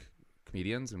like book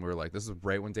comedians, and we were like, this is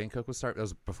right when Dane Cook was starting. That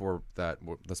was before the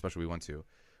special we went to.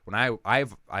 When I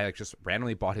like just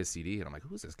randomly bought his CD, and I'm like,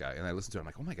 who's this guy? And I listened to it. I'm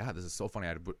like, oh my God, this is so funny.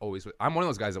 I'm one of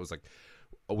those guys that was like,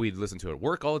 we'd listen to it at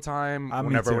work all the time. Me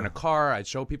Whenever too. we're in a car, I'd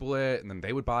show people it, and then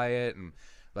they would buy it, and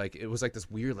like it was like this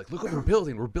weird, like, look what we're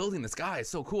building. We're building this guy. It's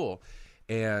so cool.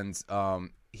 And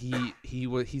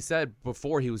he said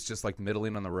before he was just like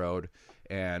middling on the road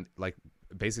and like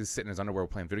basically sitting in his underwear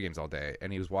playing video games all day,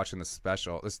 and he was watching this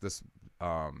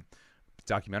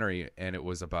documentary, and it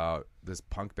was about this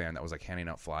punk band that was like handing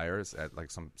out flyers at like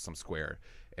some square,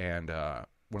 and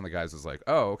one of the guys was like,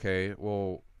 oh, okay,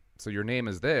 well, so your name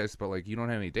is this, but like you don't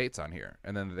have any dates on here.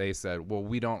 And then they said, well,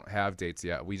 we don't have dates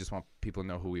yet, we just want people to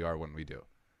know who we are when we do.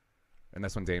 And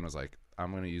that's when Dane was like,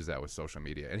 I'm going to use that with social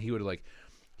media. And he would like,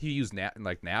 he used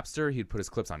like Napster. He'd put his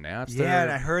clips on Napster. Yeah,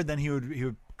 and I heard then he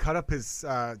would cut up his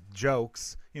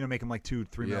jokes, make them like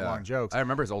 2-3 minute long jokes. I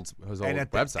remember his old And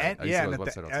at the website. end, I used to go to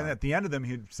his website all the and time. at the end of them,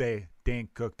 he'd say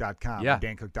DaneCook.com, Yeah. or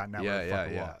DaneCook.net, Yeah, whatever the fuck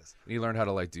it yeah. was. He learned how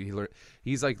to like do.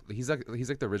 He's like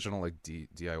the original like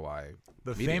DIY.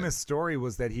 The comedian. famous story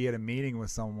was that he had a meeting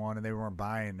with someone and they weren't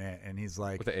buying it, and he's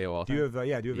like, with the AOL. "Do you have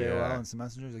Yeah. AOL and some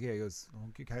messengers?" Like, yeah. He goes,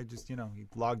 "Okay, can I just he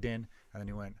logged in, and then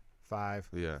he went 5,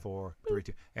 Yeah. 4, 3,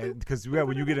 2, and because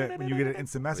when you get an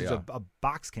instant message, Yeah. a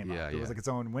box came Yeah, up. It was yeah. like its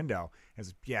own window.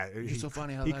 It's so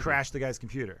funny how he that crashed the guy's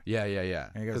computer. Yeah.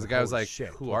 And he goes, Because the guy was "Holy like, shit,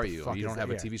 "Who what are the you? fuck You is don't that?" have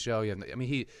a Yeah. TV show."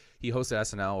 He hosted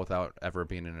SNL without ever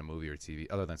being in a movie or TV,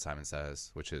 other than Simon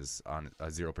Says, which is on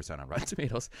 0% on Rotten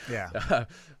Tomatoes. Yeah.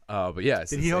 But yeah,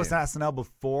 it's Did he host insane. SNL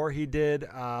before he did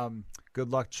Good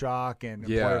Luck Chuck and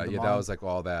Employee Yeah, of the that Month? was like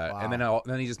all that, and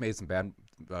then he just made some bad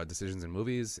decisions in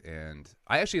movies, and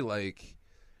I actually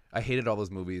I hated all those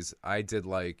movies. I did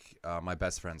like My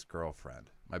Best Friend's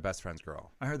Girlfriend. My Best Friend's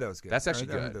Girl. I heard that was good. That's actually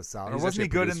I heard good. that was solid. He's Or wasn't he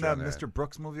actually a good in the producer on that. Mr.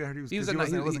 Brooks movie? I heard he was. He was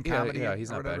 'cause in it wasn't comedy. yeah, he's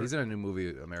or not bad. whatever. He's in a new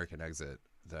movie, American Exit,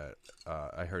 that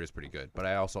I heard is pretty good. But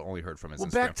I also only heard from his. Well,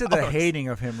 Instagram back to the followers. hating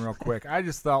of him real quick. I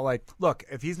just thought look,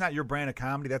 if he's not your brand of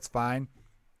comedy, that's fine.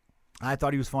 I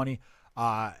thought he was funny.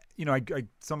 I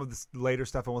some of this later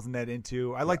stuff I wasn't that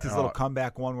into. I liked his little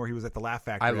comeback one where he was at the Laugh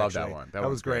Factory. I love that actually. one. That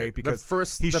was great because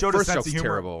he he the showed first a sense joke's of humor.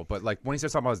 terrible, but like when he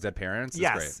starts talking about his dead parents, it's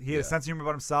Yes, great. he had a sense of humor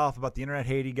about himself, about the internet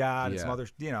hate he got, and some Yeah. other.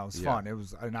 It was Yeah. fun. It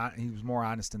was he was more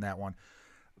honest in that one.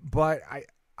 But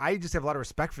I just have a lot of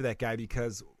respect for that guy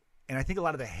because, and I think a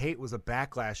lot of the hate was a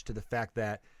backlash to the fact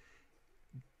that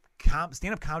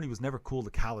stand-up comedy was never cool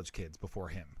to college kids before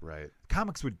him. Right.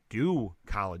 Comics would do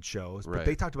college shows, but Right.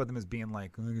 they talked about them as being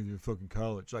like, "Look at your fucking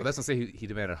college." Like But that's not say he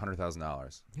demanded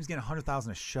 $100,000. he was getting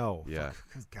 $100,000 a show. Yeah.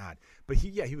 Fuck, good God. But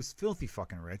he was filthy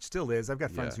fucking rich. Still is. I've got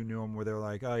friends Yeah. who knew him where they're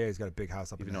like, "Oh yeah, he's got a big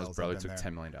house up Even in the though hills his brother up in took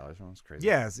there." $10 million from him. It's crazy.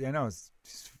 Yes, I know. It's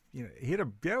he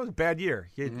it was a bad year.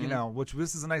 He had, which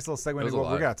this is a nice little segue into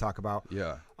what we're gonna talk about.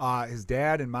 Yeah. His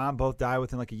dad and mom both died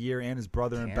within like a year, and his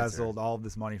brother embezzled all of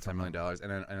this money $10 from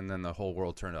million, and then the whole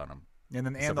world turned on him. And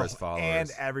then Except for his followers.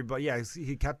 and everybody,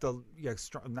 he kept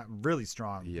strong, not really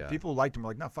strong. Yeah. People liked him. Were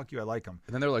like, no, fuck you, I like him.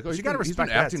 And then they're like, oh, you got to he's been respect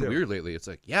that acting too. weird lately. It's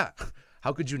like, yeah,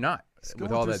 how could you not? He's With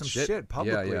going all through that some shit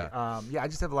publicly. Yeah. I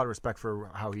just have a lot of respect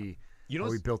for how he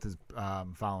built his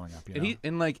following up. You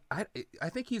know? I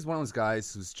think he's one of those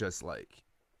guys who's just like,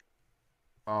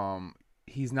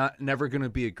 he's never gonna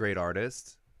be a great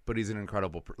artist, but he's an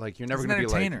incredible. You're never gonna be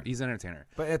like he's an entertainer.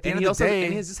 But at the and end of the day,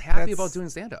 and he's just happy about doing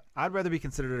stand up. I'd rather be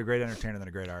considered a great entertainer than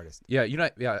a great artist. Yeah,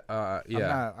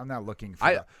 yeah. I'm not looking for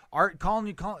the art.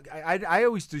 I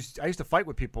used to fight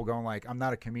with people going like, I'm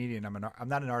not a comedian. I'm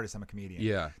not an artist. I'm a comedian.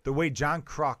 Yeah. The way John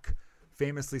Kruk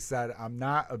famously said, I'm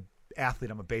not an athlete.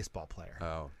 I'm a baseball player.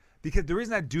 Oh. Because the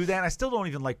reason I do that, and I still don't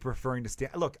even like referring to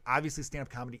look, obviously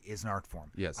stand-up comedy is an art form.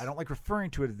 Yes. I don't like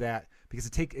referring to it as that because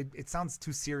it sounds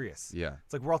too serious. Yeah.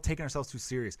 It's like we're all taking ourselves too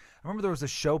serious. I remember there was a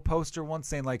show poster once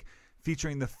saying like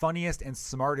featuring the funniest and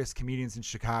smartest comedians in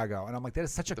Chicago. And I'm like, that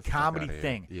is such a comedy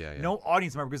thing. Yeah. No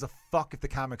audience member gives a fuck if the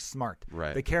comic's smart.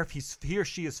 Right. They care if he or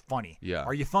she is funny. Yeah.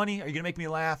 Are you funny? Are you going to make me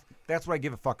laugh? That's what I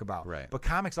give a fuck about. Right. But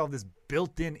comics all have this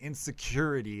built-in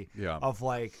insecurity of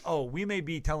like, oh, we may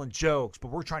be telling jokes, but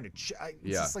we're trying to it's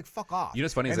just like, fuck off. You know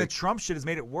what's funny? And the Trump shit has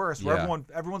made it worse where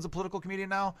everyone's a political comedian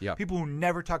now. Yeah. People who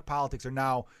never talk politics are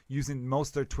now using most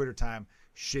of their Twitter time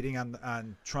shitting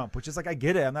on Trump, which is like, I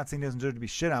get it. I'm not saying he doesn't deserve to be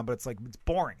shit on, but it's like, it's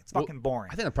boring. It's fucking boring.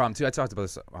 I think the problem too, I talked about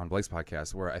this on Blake's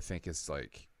podcast, where I think it's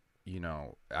like,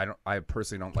 I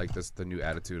personally don't like the new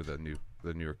attitude of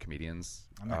the newer comedians.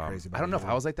 I'm not crazy about it. I don't know if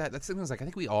I was like that. That's the thing, like, I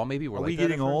think we all maybe were Are like we that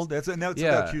getting at first. old? That's what they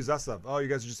accuse us of. Oh, you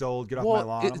guys are just old. Get off my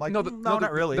lawn. I'm like, no,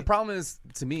 not really. The problem is,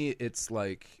 to me, it's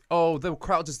like, oh, the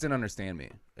crowd just didn't understand me.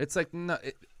 It's like, no,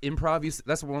 improv.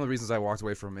 That's one of the reasons I walked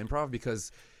away from improv,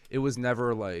 because it was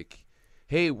never like,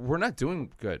 hey, we're not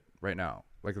doing good right now.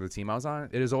 Like the team I was on,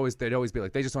 they'd always be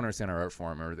like, they just don't understand our art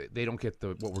form, or they don't get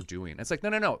what we're doing. It's like,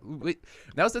 no. Wait,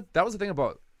 that was the thing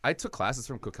about. I took classes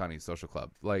from Cook County Social Club,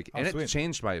 it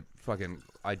changed my fucking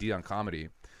idea on comedy,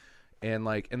 and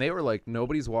they were like,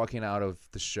 nobody's walking out of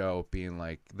the show being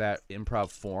like, that improv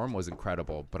form was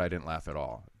incredible, but I didn't laugh at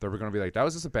all. They were gonna be like, that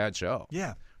was just a bad show.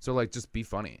 Yeah. So like, just be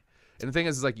funny. And the thing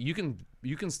is like, you can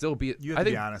still be. You have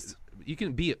to be honest. You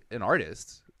can be an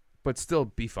artist, but still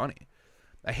be funny.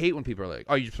 I hate when people are like,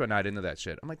 oh, you're just not into that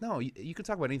shit. I'm like, no, you can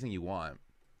talk about anything you want.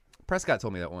 Prescott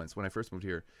told me that once when I first moved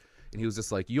here. And he was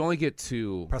just like, you only get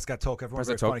to... Prescott Tolk, everyone's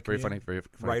very funny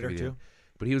writer, comedian. too.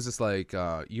 But he was just like,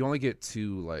 you only get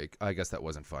to, like, I guess that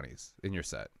wasn't funnies in your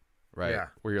set, right? Yeah.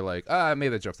 Where you're like, maybe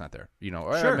that joke's not there,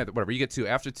 or sure. Whatever. You get to,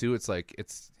 after 2, it's like,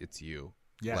 it's you.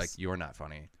 Yes. Like, you're not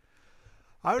funny.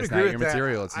 I would it's agree not with your that.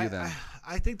 material, it's you then.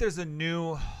 I think there's a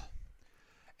new...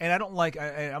 And I don't like.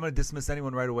 I'm going to dismiss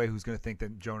anyone right away who's going to think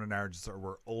that Jonah and I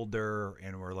we're older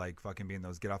and we're like fucking being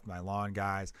those get off my lawn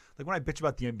guys. Like when I bitch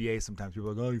about the NBA, sometimes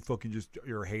people are like, oh,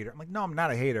 you're a hater. I'm like, no, I'm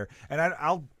not a hater. And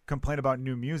I'll complain about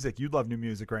new music. You love new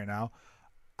music right now.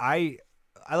 I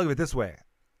look at it this way.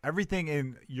 Everything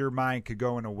in your mind could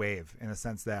go in a wave, in a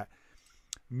sense that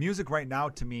music right now,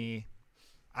 to me,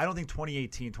 I don't think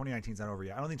 2019 is not over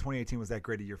yet. I don't think 2018 was that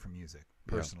great a year for music,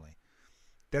 personally.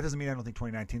 Yeah. That doesn't mean I don't think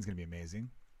 2019 is going to be amazing.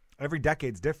 Every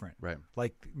decade's different. Right.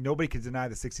 Like, nobody could deny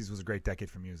the 60s was a great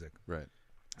decade for music. Right.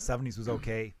 70s was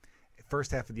okay. First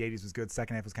half of the 80s was good.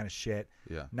 Second half was kind of shit.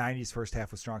 Yeah. 90s first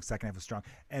half was strong. Second half was strong.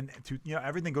 And,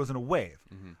 everything goes in a wave.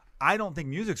 Mm-hmm. I don't think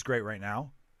music's great right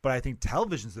now, but I think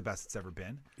television's the best it's ever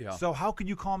been. Yeah. So how could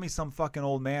you call me some fucking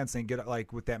old man saying get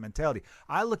like with that mentality?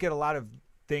 I look at a lot of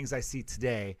things I see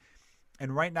today,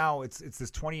 and right now it's this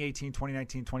 2018,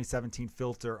 2019, 2017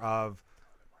 filter of,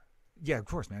 yeah, of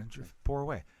course, man, pour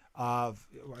away.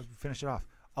 Finish it off.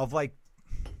 Of like,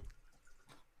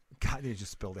 God, you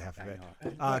just spilled half of it.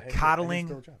 Coddling.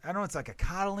 I don't know, it's like a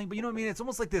coddling, but you know what I mean? It's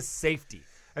almost like this safety.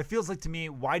 It feels like to me,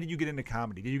 why did you get into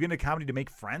comedy? Did you get into comedy to make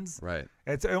friends? Right.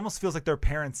 It almost feels like their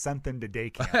parents sent them to day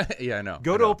camp. Yeah, I know.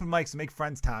 Go to open mics and make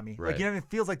friends, Tommy. Right. Like, it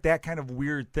feels like that kind of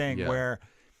weird thing where,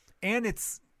 and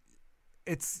it's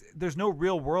there's no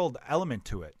real world element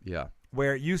to it. Yeah.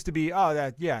 Where it used to be,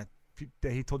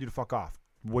 he told you to fuck off.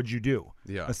 What'd you do?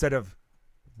 Yeah. Instead of,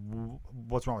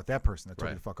 what's wrong with that person that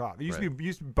told you to fuck off? It used to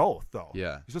be both, though. Yeah.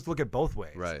 You're supposed to look at both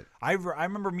ways. Right. I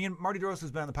remember me and Marty DeRosa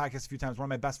has been on the podcast a few times. One of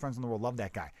my best friends in the world. Love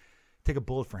that guy. Take a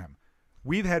bullet for him.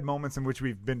 We've had moments in which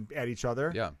we've been at each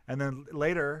other. Yeah. And then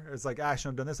later, it's like, I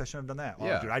shouldn't have done this. I shouldn't have done that.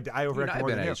 Well, dude, I overreacted more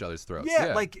than been you. at each other's throats.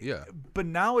 Yeah. But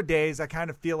nowadays, I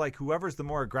kind of feel like whoever's the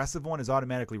more aggressive one is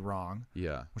automatically wrong.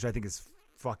 Yeah. Which I think is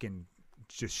fucking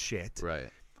just shit.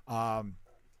 Right.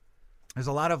 There's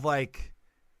a lot of like,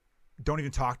 don't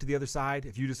even talk to the other side.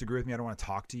 If you disagree with me, I don't want to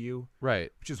talk to you,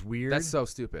 Right. which is weird. That's so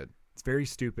stupid. It's very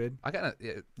stupid. I gotta.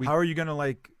 How are you gonna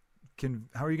like?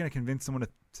 How are you gonna convince someone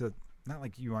to not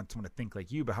like you want someone to think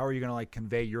like you, but how are you gonna like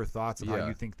convey your thoughts of how Yeah.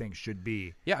 you think things should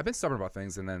be? Yeah, I've been stubborn about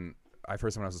things, and then I've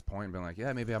heard someone else's point and been like,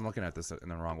 yeah, maybe I'm looking at this in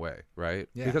the wrong way, right?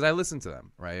 Yeah. Because I listen to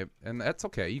them, right? And that's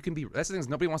okay. You can be. That's the thing is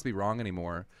nobody wants to be wrong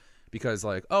anymore. Because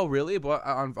like, oh really? But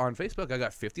on Facebook, I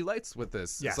got 50 likes with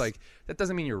this. Yes. It's like that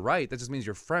doesn't mean you're right. That just means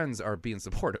your friends are being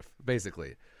supportive,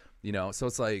 basically. You know. So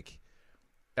it's like,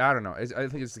 I don't know. I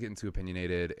think it's getting too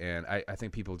opinionated, and I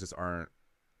think people just aren't.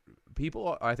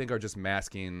 People I think are just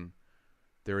masking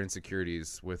their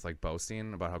insecurities with like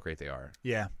boasting about how great they are.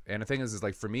 Yeah. And the thing is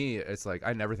like for me, it's like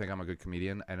I never think I'm a good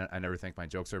comedian, and I never think my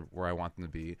jokes are where I want them to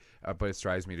be. But it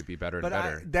strives me to be better and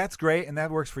better. That's great, and that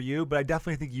works for you. But I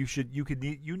definitely think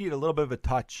you need a little bit of a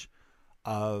touch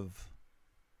of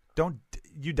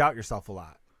you doubt yourself a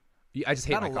lot. I just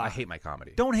hate Not a lot. I hate my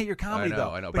comedy. Don't hate your comedy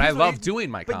though. I know. But I here's what love doing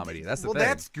my comedy. That's the thing. Well,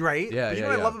 that's great. Yeah, But you yeah, know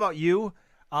what I yeah. love about you,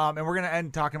 and we're gonna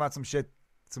end talking about some shit,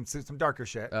 some darker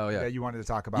shit. Oh, yeah. that you wanted to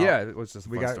talk about. Yeah, it was just a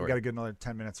we fun got story. we got a good another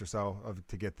 10 minutes or so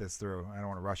to get this through. I don't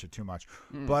want to rush it too much,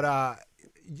 Mm. but I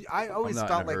I'm always not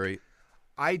felt in a like hurry.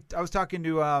 I was talking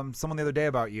to someone the other day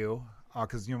about you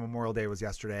because Memorial Day was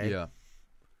yesterday. Yeah.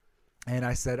 And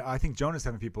I said, I think Jonah's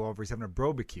having people over. He's having a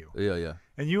barbecue. Yeah, yeah.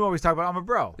 And you always talk about, I'm a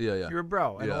bro. Yeah, yeah. You're a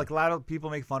bro. And Yeah. like a lot of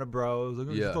people make fun of bros. Like,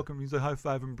 Yeah. he's like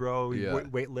high-fiving bro. He Yeah.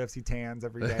 weight lifts. He tans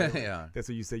every day. Yeah. That's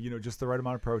what you say, just the right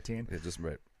amount of protein. Yeah, just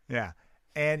right. Yeah.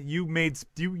 And you made,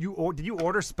 did you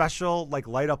order special like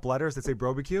light up letters that say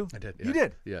barbecue? I did. You yeah.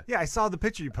 did? Yeah. Yeah, I saw the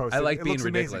picture you posted. I like It being looks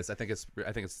amazing. ridiculous. I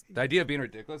think it's the idea of being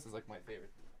ridiculous is like my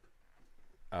favorite.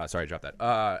 Sorry, I dropped that.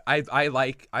 I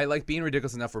like being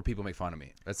ridiculous enough where people make fun of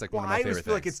me. That's like Well, one of my I favorite always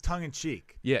feel like things. it's tongue in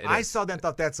cheek. Yeah, it I is. saw that and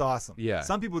thought that's awesome. Yeah.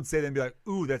 Some people would say that and be like,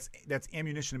 ooh, that's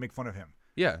ammunition to make fun of him.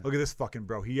 Yeah. Look at this fucking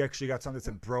bro. He actually got something that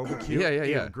said barbecue. Yeah, yeah,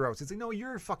 Ew, yeah. gross. It's like, no,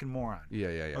 you're a fucking moron. Yeah,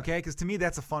 yeah, yeah. Okay? Because to me,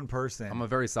 that's a fun person. I'm a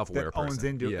very self-aware that person. owns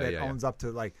into yeah, that yeah, owns up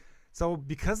to like. So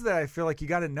because of that, I feel like you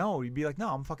got to know. You'd be like, no,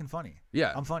 I'm fucking funny.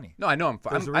 Yeah. I'm funny. No, I know.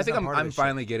 There's a I reason think I'm part of I'm this shit.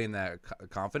 finally getting that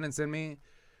confidence in me,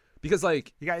 because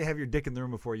like. You got to have your dick in the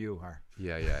room before you are.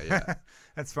 Yeah, yeah, yeah.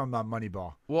 That's from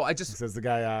Moneyball. Well, I It just. says the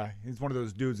guy, he's one of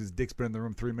those dudes. His dick's been in the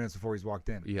room 3 minutes before he's walked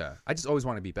in. Yeah, I just always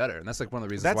want to be better, and that's like one of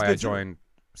the reasons That's why I good, too. joined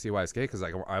CYSK, because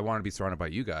like I want to be surrounded by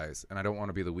you guys, and I don't want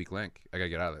to be the weak link. I gotta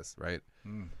get out of this, right?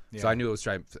 Yeah. So I knew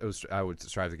I would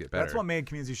strive to get better. That's what made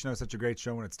Comedians You Should Know such a great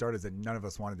show when it started. Is that none of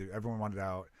us wanted to. Everyone wanted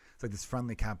out. It's like this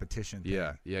friendly competition. Thing.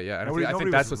 Yeah, yeah, yeah. And Nobody, I think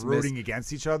nobody that's was what's rooting missed.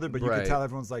 against each other, but you could Right. tell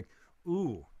everyone's like,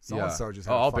 "Ooh, so and so just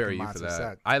had a I'll fucking bury you for monster that.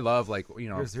 set." I love like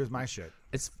Here's my shit.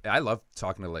 I love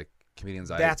talking to like comedians.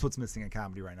 That's what's missing in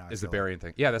comedy right now. I is the feel like. burying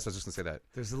thing. Yeah, that's what I was just gonna say that.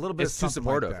 There's a little bit It's too of something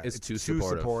supportive. Like that. It's too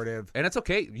supportive. And it's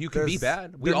okay. You can be There's-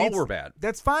 bad. We there all needs- were bad.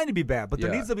 That's fine to be bad, but there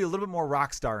Yeah. needs to be a little bit more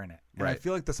rock star in it. And I Right.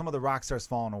 feel like some of the rock stars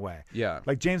falling away. Yeah.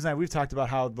 Like James and I, we've talked about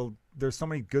how there's so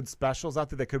many good specials out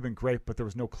there that could have been great, but there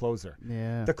was no closer.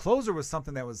 Yeah. The closer was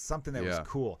something that was Yeah.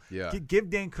 cool. Yeah. Give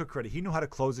Dan Cook credit. He knew how to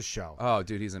close a show. Oh,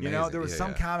 dude, he's amazing. There were Yeah,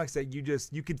 some yeah. comics that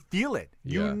you could feel it.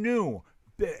 You Yeah. knew.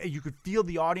 You could feel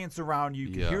the audience around you.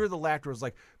 You could Yeah. hear the laughter. It was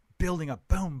like building up,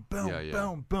 boom, boom, Yeah, yeah.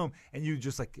 boom, boom. And you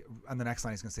just like, on the next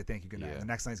line, he's going to say thank you, good night. Yeah. The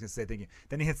next line, he's going to say thank you.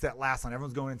 Then he hits that last line.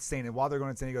 Everyone's going insane. And while they're going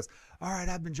insane, he goes, all right,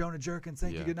 I've been Jonah Jerkins.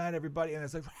 Thank you, Yeah. good night, everybody. And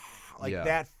it's like Yeah.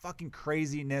 that fucking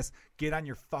craziness, get on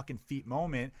your fucking feet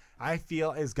moment, I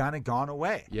feel is kind of gone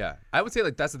away. Yeah, I would say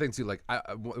like that's the thing too. Like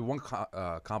one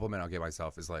compliment I'll give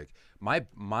myself is like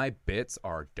my bits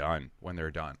are done when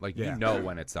they're done. Like Yeah. you know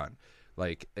when it's done.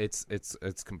 Like it's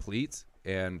complete,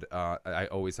 and I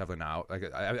always have an out.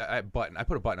 Like I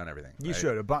put a button on everything. You right?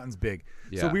 should. A button's big.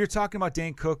 So Yeah. we were talking about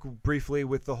Dane Cook briefly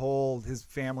with his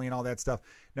family and all that stuff.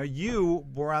 Now you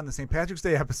were on the St. Patrick's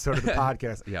Day episode of the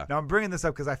podcast. Yeah. Now I'm bringing this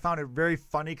up because I found it very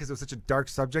funny because it was such a dark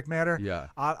subject matter. Yeah.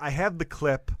 I have the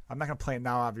clip. I'm not going to play it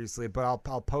now, obviously, but I'll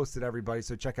post it, everybody.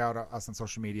 So check out us on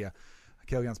social media.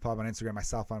 Killian's Pub on Instagram,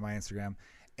 myself on my Instagram.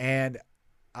 And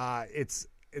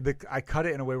I cut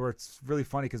it in a way where it's really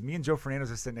funny because me and Joe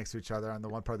Fernandez are sitting next to each other on the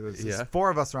one part that was Yeah. 4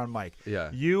 of us are on mic. Yeah.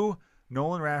 You,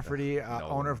 Nolan Rafferty,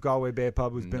 owner of Galway Bay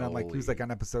Pub, who's been on he was like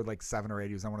on episode like 7 or 8.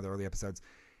 He was on one of the early episodes.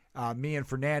 Me and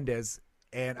Fernandez,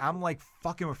 and I'm like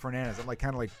fucking with Fernandez. I'm like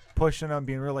kind of like pushing him,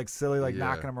 being real like silly, like Yeah.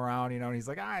 knocking him around, and he's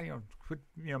like, quit,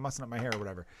 messing up my hair or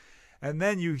whatever. And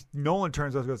then Nolan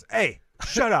turns over and goes, hey,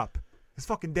 shut up. His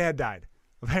fucking dad died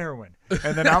of heroin.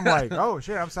 And then I'm like, oh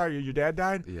shit, I'm sorry, your dad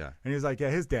died? Yeah. And he's like, yeah,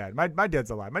 his dad. My dad's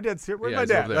alive. My dad's here. Where's Yeah, my he's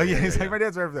dad? over there. He's Yeah, like, yeah. my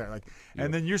dad's right over there. Like,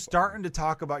 and then you're starting to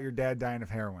talk about your dad dying of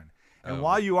heroin. And Oh.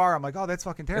 while you are, I'm like, oh, that's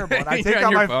fucking terrible. And I You're take on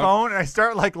out your my phone. phone and I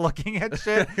start like looking at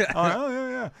shit. I'm like, oh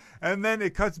yeah. And then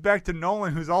it cuts back to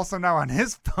Nolan, who's also now on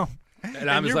his phone. And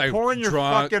I'm just you're like pouring your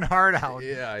drunk. fucking heart out.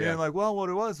 Yeah, And yeah. you're like, well, what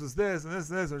it was this and this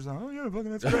and this. I was like, oh yeah,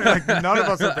 fucking that's great. Like none of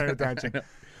us are paying attention.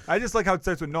 I just like how it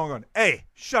starts with Nolan going, hey,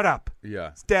 shut up.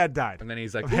 Yeah. His dad died. And then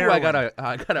he's like, Of "Ooh, heroin. I got a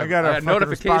fucking notification."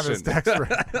 respond to this text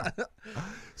right now.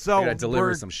 So I gotta deliver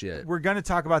we're- some shit. We're gonna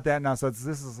talk about that now. So this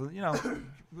is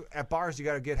at bars you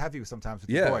gotta get heavy sometimes with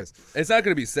the boys. It's not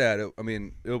gonna be sad. I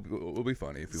mean, it'll be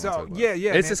funny if you So, want to talk about yeah, it.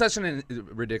 yeah, It's man. such an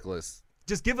ridiculous.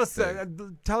 Just give us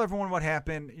tell everyone what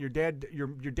happened. Your dad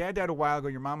died a while ago.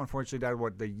 Your mom unfortunately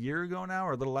died a year ago now,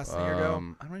 or a little less than a year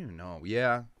ago. I don't even know.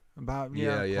 Yeah. About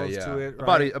Yeah. close to it.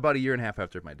 About right? about a year and a half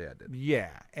after my dad did. Yeah,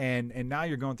 and now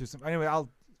you're going through some. Anyway,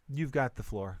 you've got the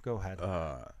floor. Go ahead.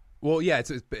 Well, yeah.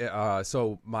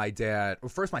 So my dad. Well,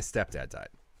 first my stepdad died.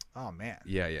 Oh man.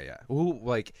 Yeah.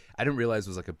 Who I didn't realize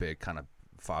was like a big kind of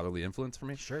fatherly influence for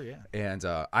me. Sure. Yeah. And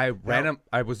I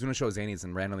was doing a show at Zany's,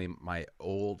 and randomly my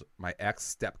ex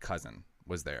step cousin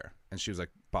was there, and she was like,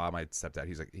 "Bob, my stepdad."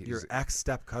 He's like, Your ex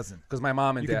step cousin. because my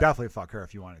mom and You dad. could definitely fuck her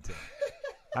if you wanted to.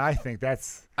 I think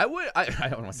that's. I would. I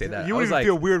don't want to say that. You I would was even like,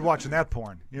 feel weird watching that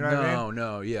porn. You know what I mean?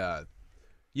 No,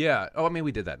 yeah. Oh, I mean,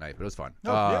 we did that night, but it was fun.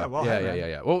 Oh, yeah, well, hey, man.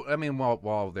 yeah. Well, I mean,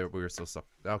 while there, we were still stuff.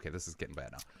 Okay, this is getting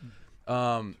bad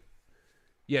now.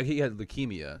 Yeah, he had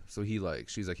leukemia, so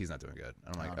she's like, he's not doing good.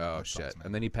 I'm like, oh that shit. sucks, man.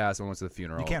 And then he passed and went to the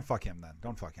funeral. You can't fuck him then.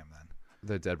 Don't fuck him then.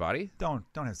 The dead body. Don't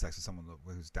have sex with someone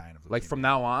who's dying of leukemia. Like from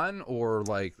now on, or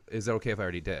like, is it okay if I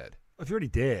already did? If you already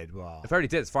did, well. If I already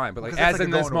did, it's fine. But like, Because that's as like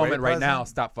in a this going away moment right now, present.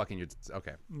 stop fucking your.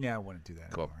 Okay. Yeah, I wouldn't do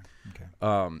that Cool.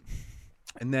 anymore. Okay.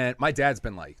 And then my dad's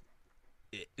been like,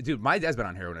 dude, my dad's been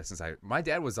on heroin since my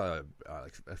dad was like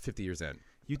 50 years in.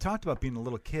 You talked about being a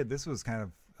little kid. This was kind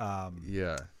of.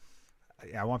 Yeah.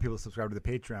 I want people to subscribe to the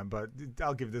Patreon, but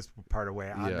I'll give this part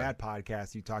away. On Yeah. that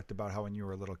podcast, you talked about how when you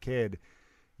were a little kid,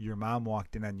 your mom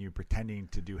walked in on you pretending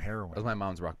to do heroin. That was my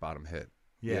mom's rock bottom hit.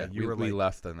 Yeah, you were we like-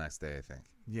 left the next day, I think.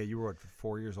 Yeah, you were what,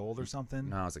 4 years old or something?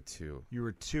 No, I was like 2. You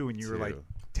were 2 and you were like 2.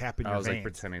 tapping I your was like veins.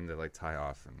 pretending to like tie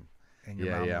off And your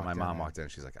yeah. mom My walked mom in. walked in.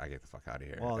 She's like, "I get the fuck out of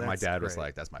here." Well, and my that's dad was great.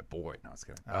 like, "That's my boy." No, I was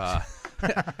kidding. Oh.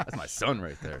 That's my son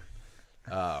right there.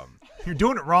 You're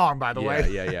doing it wrong, by the way.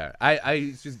 Yeah. I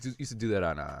used to do that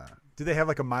on. Do they have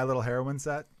like a My Little Heroin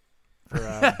set for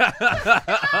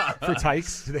for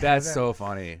tykes? Do they have That's that? so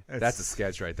funny. It's- That's a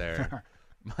sketch right there.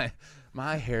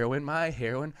 my heroin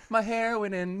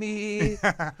and me.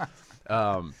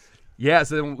 Yeah.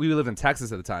 So then we lived in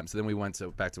Texas at the time. So then we went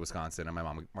back to Wisconsin, and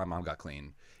my mom got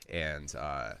clean, and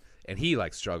he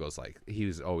like struggles like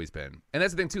he's always been. And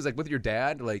that's the thing too is like with your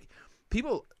dad, like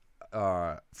people.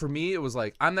 For me, it was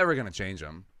like I'm never gonna change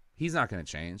him. He's not going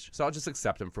to change, so I'll just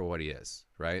accept him for what he is,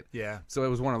 right? Yeah. So it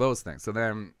was one of those things. So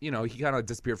then, he kind of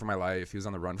disappeared from my life. He was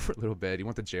on the run for a little bit. He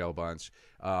went to jail a bunch.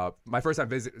 My first time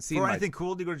seeing For my anything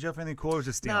cool? Did you go to jail for anything cool or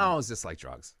just stealing? no, it was just like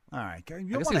drugs. All right.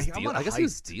 I guess he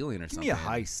was stealing or Give something. me a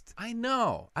heist. I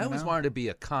know. I always know? wanted to be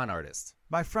a con artist.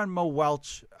 My friend Mo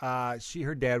Welch,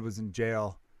 her dad was in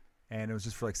jail, and it was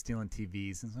just for like stealing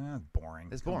TVs. And it's boring.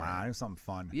 It's Come boring. on, it was something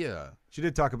fun. Yeah. She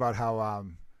did talk about how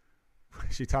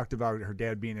she talked about her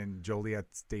dad being in Joliet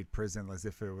State Prison as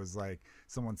if it was like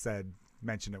someone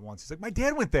mentioned it once. She's like, my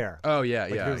dad went there. Oh yeah,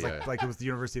 Like yeah, it was yeah. like it was the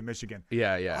University of Michigan.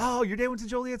 Yeah, yeah. Oh, your dad went to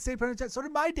Joliet State Prison. So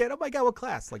did my dad. Oh my God, what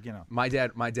class? Like My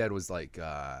dad was like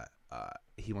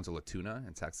he went to La Tuna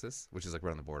in Texas, which is like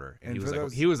right on the border, and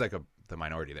And he was like the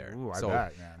minority there. Ooh, I so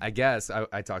bet, man. I guess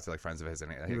I talked to like friends of his,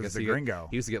 and He I was guess the gringo.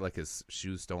 He used to get like his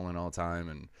shoes stolen all the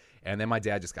time, and then my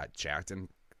dad just got jacked in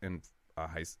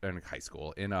high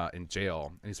school in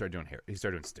jail, and he started doing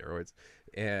steroids,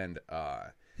 and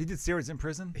he did steroids in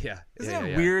prison? yeah, Isn't yeah, it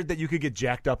yeah. weird that you could get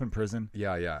jacked up in prison?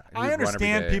 Yeah, yeah. And I he'd run every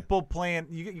understand day. people playing.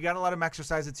 You got to let them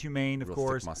exercise. It's humane, of Real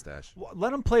course. thick mustache.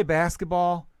 Let them play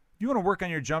basketball. You want to work on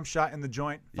your jump shot in the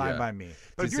joint? Fine Yeah. by me.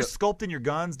 But Dude, if you're so- sculpting your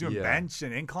guns, doing Yeah. bench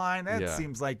and incline, that Yeah.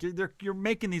 seems like you're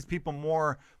making these people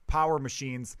more power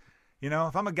machines.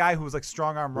 If I'm a guy who was like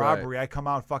strong arm Right. robbery, I come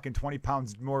out fucking 20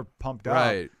 pounds more pumped up.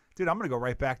 Right. Dude, I'm going to go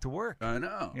right back to work. I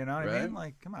know. You know what I right? mean?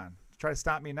 Like, come on. Try to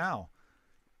stop me now.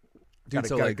 Dude,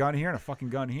 got a gun here and a fucking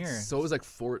gun here. So it was like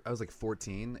I was like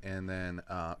 14, and then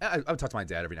I would talk to my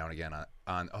dad every now and again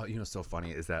on so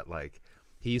funny is that like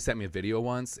he sent me a video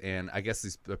once, and I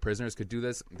guess the prisoners could do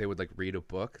this. They would like read a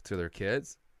book to their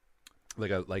kids.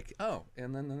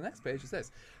 and then the next page is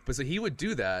this. But so he would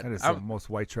do that. That is the most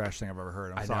white trash thing I've ever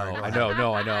heard. I'm sorry. I know.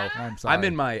 I'm sorry.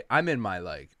 I'm in my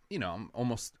like, I'm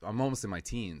almost in my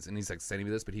teens, and he's like sending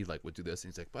me this, but he like would do this,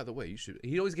 and he's like, by the way, you should.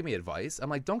 He always give me advice. I'm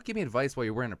like, don't give me advice while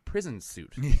you're wearing a prison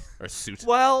suit or suit.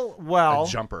 Well, a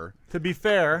jumper. To be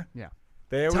fair, Yeah.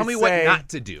 they always Tell me say, what not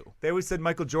to do. They always said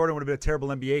Michael Jordan would have been a terrible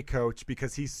NBA coach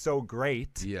because he's so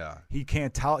great. Yeah. He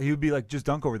can't tell. He would be like, just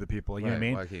dunk over the people. You know what I Right,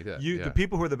 mean? why can't he do that? You, Yeah. the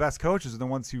people who are the best coaches are the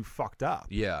ones who fucked up.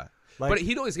 Yeah. Like- but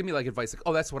he'd always give me like advice, like,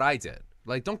 oh, that's what I did.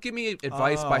 Like, don't give me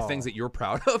advice by things that you're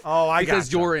proud of. Oh, I because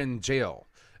gotcha. you're in jail.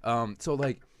 So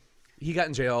like, he got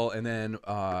in jail, and then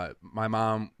my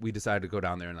mom, we decided to go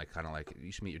down there and like kind of like,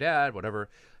 you should meet your dad, whatever.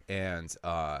 And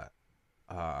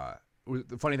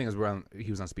the funny thing is,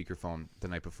 he was on speakerphone the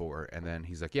night before, and then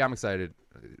he's like, "Yeah, I'm excited."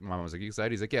 My mom was like, "You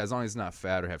excited?" He's like, "Yeah, as long as he's not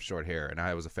fat or have short hair." And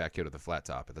I was a fat kid with a flat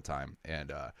top at the time,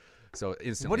 and so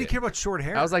instantly. What do you care about short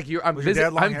hair? I was like, I'm Was your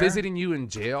dad long hair? visiting you in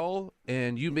jail,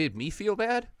 and you made me feel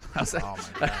bad. I was like, Oh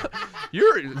my God.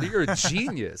 you're a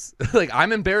genius. Like,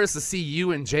 I'm embarrassed to see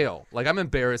you in jail. Like, I'm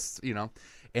embarrassed,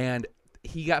 And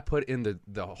he got put in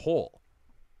the hole.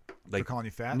 For calling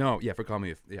you fat? No, yeah, for calling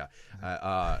me, yeah.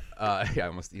 Yeah,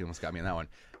 you almost got me in that one.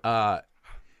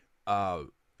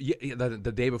 Yeah,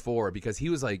 the day before, because he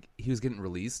was getting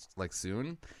released like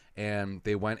soon, and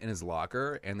they went in his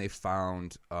locker and they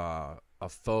found a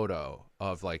photo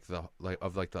of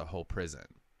the whole prison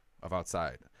of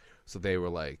outside. So they were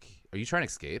like, "Are you trying to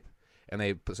escape?" And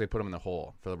they put him in the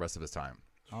hole for the rest of his time.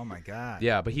 Oh my God.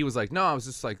 Yeah, but he was like, "No, I was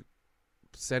just like."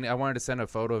 I wanted to send a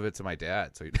photo of it to my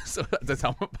dad, so to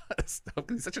tell him about his stuff,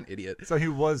 because he's such an idiot. So he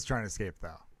was trying to escape,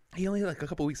 though. He only had like a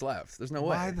couple weeks left. There's no way.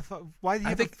 Why the fuck? Why did he I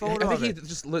have think a photo I think of he it?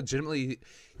 just legitimately.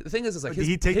 The thing is like Did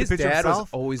he take his the picture dad was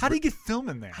himself? always. How did he get film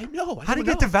in there? I know. How did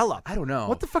he get developed? I don't know.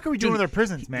 What the fuck are we doing Dude, with our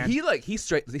prisons, man? He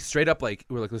straight up like,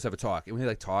 we were like, let's have a talk, and we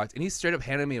like talked, and he straight up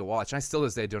handed me a watch, and I still to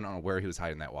this day don't know where he was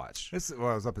hiding that watch. It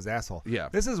was up his asshole. Yeah.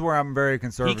 This is where I'm very He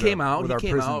conservative. came out. With He our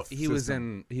came prison out. He was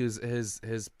system.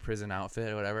 his prison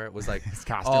outfit or whatever. It was like His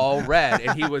costume. all red,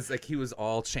 and he was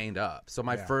all chained up. So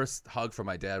my Yeah. first hug from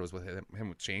my dad was with him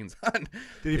with chains on.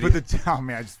 Did he put the? Oh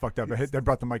man, I just fucked up. They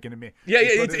brought the mic into me. Yeah, He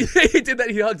he put did, it- he did that.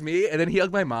 He hugged me, and then he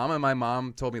hugged my mom, and my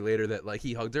mom told me later that like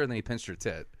he hugged her, and then he pinched her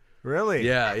tit. Really?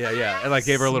 Yeah, and like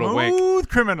gave her a little wink. Smooth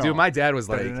criminal. Dude, my dad was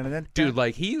like, Dun-dun-dun-dun-dun. dude,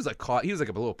 like he was like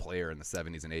a little player in the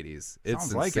 70s and 80s. It's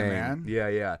Sounds like it, insane. man.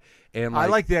 Yeah, and I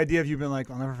like the idea of you being like,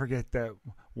 I'll never forget that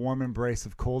warm embrace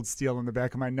of cold steel in the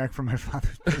back of my neck from my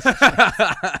father's prison.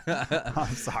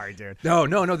 I'm sorry, dude. No.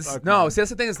 Fuck, No. man. See, that's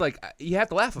the thing is like you have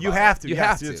to laugh about You it. have to, You yes,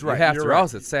 have to. that's right. You have You're to, or right.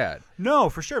 else it's sad. No,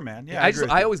 for sure, man. Yeah,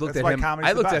 I always looked That's at why him. comedy's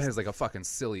I the looked at best. him as like a fucking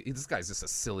silly. This guy's just a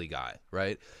silly guy,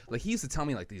 right? Like he used to tell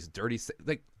me like these dirty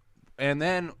like, and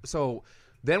then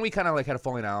we kind of like had a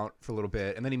falling out for a little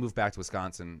bit, and then he moved back to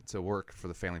Wisconsin to work for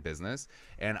the family business.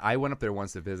 And I went up there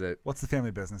once to visit. What's the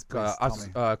family business? Please tell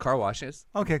me. Car washes.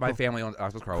 Okay, My cool. family owns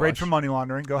Octopus Car Wash. Great for money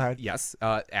laundering. Go ahead. Yes,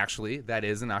 actually, that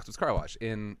is an Octopus Car Wash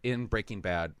in Breaking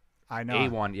Bad. I know.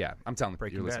 A1, yeah. I'm telling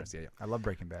Breaking your Bad. listeners, yeah. I love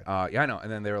Breaking Bad. Yeah, I know. And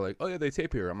then they were like, "Oh yeah, they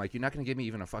tape here." I'm like, "You're not going to give me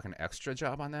even a fucking extra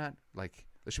job on that? Like,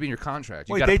 that should be in your contract."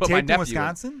 You Wait, gotta they put my taped in nephew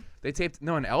Wisconsin? They taped in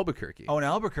Albuquerque. Oh, in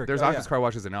Albuquerque. There's oh, Octopus yeah. Car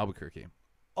Washes in Albuquerque.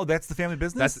 Oh, that's the family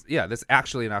business? That's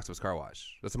actually an Octopus Car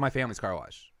Wash. That's my family's car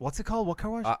wash. What's it called? What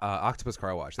car wash? Octopus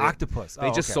Car Wash. Octopus. They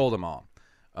Oh, just okay. sold them all.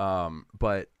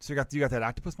 But So you got that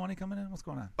octopus money coming in? What's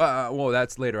going on? well,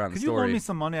 that's later on the Could you story. loan me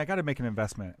some money? I got to make an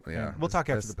investment. Yeah, And we'll talk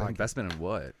after the podcast. Investment in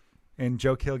what? In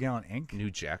Joe Kilgallen Inc. New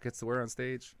jackets to wear on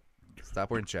stage? Stop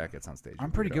wearing jackets on stage.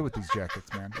 I'm pretty good with these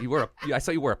jackets, man. I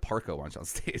saw you wear a parka once on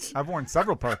stage. I've worn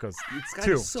several parkas. It's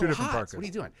gotta be so two different hot. parkas. What are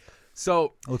you doing?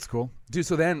 So, Looks cool. dude,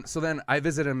 so then I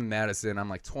visit him in Madison. I'm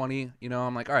like 20,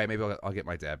 I'm like, all right, maybe I'll get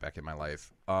my dad back in my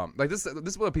life. Like this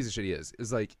is what a piece of shit he is.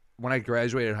 Is like when I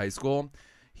graduated high school,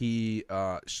 he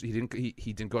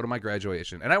didn't go to my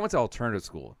graduation, and I went to alternative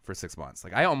school for 6 months.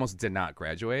 Like I almost did not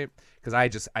graduate because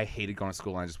I hated going to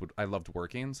school, and I loved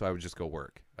working, so I would just go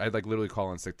work. I'd like literally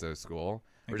call in sick to school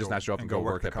or just not show up and go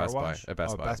work the at car Best Buy. wash? At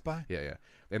Best Oh, Buy. Best Buy? Yeah.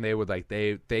 And they would like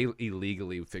they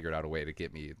illegally figured out a way to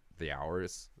get me the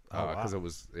hours because wow. it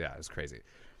was crazy,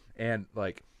 and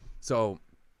like so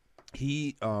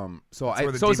he so That's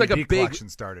where the so it's like a DVD big collection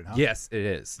started, huh? yes it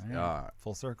is Yeah,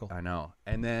 full circle. I know.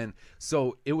 And then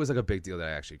so it was like a big deal that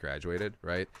I actually graduated,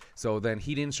 right? So then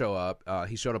he didn't show up.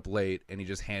 He showed up late, and he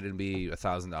just handed me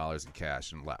 $1,000 in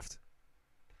cash and left.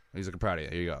 He's like, "I'm proud of you.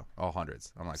 Here you go, all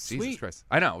hundreds." I'm like, Jesus Sweet. Christ.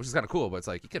 I know, which is kind of cool, but it's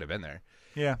like you could have been there.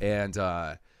 Yeah. And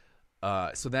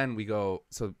so then we go.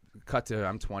 So cut to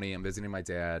I'm 20. I'm visiting my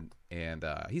dad, and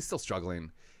he's still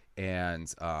struggling.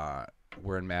 And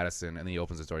we're in Madison, and then he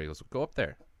opens the door. He goes, "Go up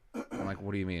there." I'm like,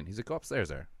 what do you mean? He's like, go upstairs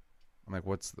there. I'm like,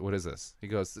 what is this? He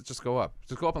goes, just go up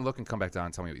and look and come back down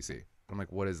and tell me what you see. I'm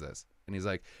like, what is this? And he's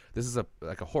like, this is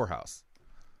like a whorehouse.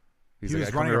 He's He like, was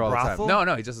I come running here a all the time. brothel?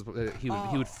 No, he just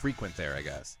he would frequent there, I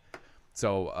guess.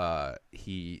 So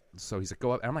he's like,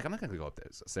 go up. And I'm like, I'm not gonna go up there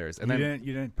upstairs. And you then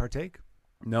didn't partake?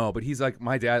 no, but he's like,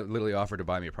 my dad literally offered to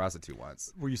buy me a prostitute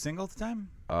once. Were you single at the time?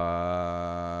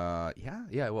 Yeah,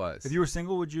 it was. If you were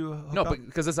single, would you hook No, up? but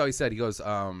because that's how he said. He goes,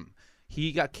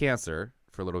 he got cancer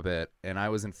for a little bit, and I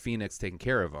was in Phoenix taking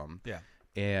care of him. Yeah.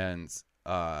 And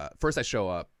first I show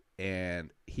up,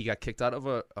 and he got kicked out of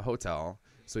a hotel.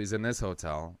 So he's in this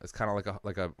hotel. It's kind of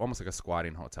like a almost like a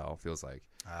squatting hotel, feels like.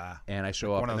 And I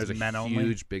show Like up, one of and those there's men a only?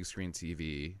 huge big screen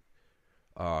TV.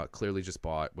 Clearly just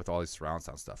bought with all these surround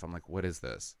sound stuff. I'm like, what is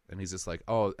this? And he's just like,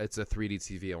 oh, it's a 3D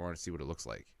TV. I want to see what it looks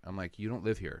like. I'm like, you don't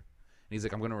live here. And he's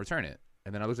like, I'm going to return it.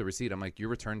 And then I looked at the receipt. I'm like, your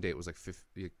return date was like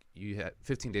you had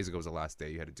 15 days ago was the last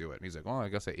day you had to do it. And he's like, well, I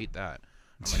guess I ate that.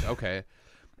 I'm like, okay.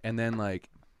 And then like,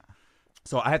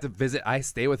 so I have to visit. I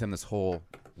stay with him this whole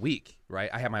week, right?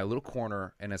 I have my little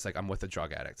corner, and it's like I'm with a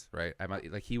drug addict, right?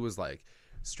 He was like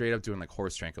straight up doing like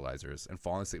horse tranquilizers and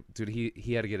falling asleep. Dude,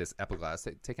 he had to get his epiglottis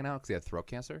taken out because he had throat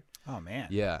cancer. Oh man.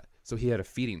 Yeah, so he had a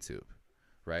feeding tube,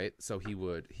 right? So he'd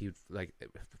like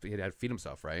he had to feed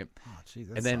himself, right? Oh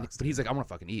jeez. And then, but he's like, I want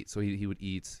to fucking eat. So he would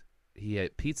eat. He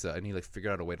had pizza, and he like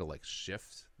figured out a way to like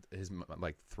shift his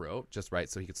like throat just right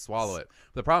so he could swallow it.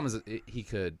 But the problem is it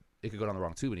could go down the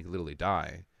wrong tube, and he could literally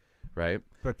die, right?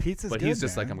 But pizza's But good, he's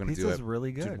just man. like, I'm gonna do Pizza's it.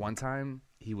 really good. Dude, one time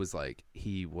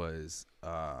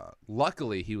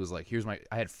luckily he was like,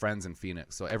 I had friends in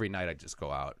Phoenix, so every night I'd just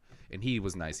go out, and he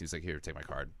was nice. He was like, here, take my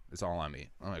card. It's all on me.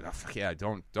 I'm like, oh, fuck yeah,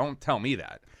 don't tell me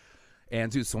that.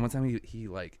 And dude, so one time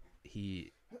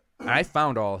I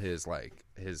found all his like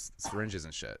his syringes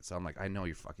and shit. So I'm like, I know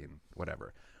you're fucking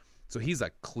whatever. So he's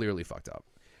like clearly fucked up,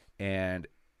 and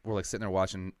we're like sitting there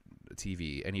watching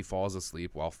TV, and he falls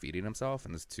asleep while feeding himself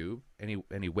in this tube, and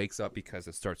he wakes up because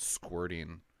it starts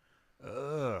squirting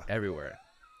everywhere.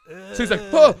 So he's like,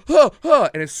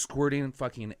 and it's squirting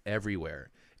fucking everywhere,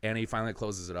 and he finally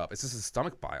closes it up. It's just his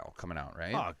stomach bile coming out,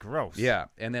 right? Oh, gross. Yeah,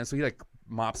 and then so he like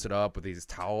mops it up with these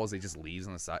towels. He just leaves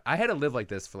on the side. I had to live like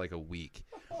this for like a week,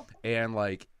 and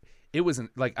like it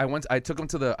wasn't like I took him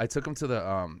to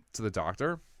the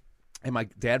doctor. And my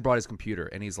dad brought his computer,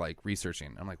 and he's like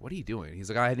researching. I'm like, "What are you doing?" He's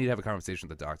like, "I need to have a conversation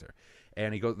with the doctor."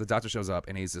 And the doctor shows up,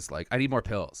 and he's just like, "I need more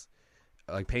pills,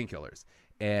 like painkillers."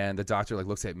 And the doctor like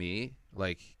looks at me,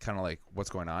 like kind of like,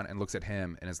 "What's going on?" And looks at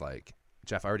him, and is like,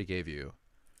 "Jeff, I gave you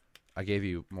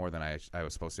more than I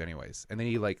was supposed to anyways." And then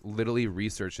he like literally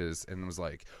researches and was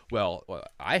like, well,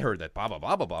 I heard that blah blah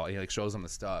blah blah blah. And he like shows him the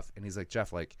stuff, and he's like,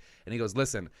 "Jeff, like," and he goes,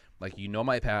 "Listen, like, you know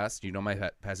my past,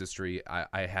 past history.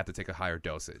 I have to take a higher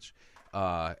dosage."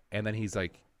 And then he's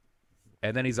like,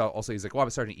 he's like, "Well, I'm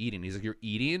starting eating." He's like, "You're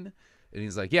eating?" And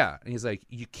he's like, "Yeah." And he's like,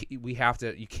 you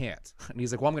can't. And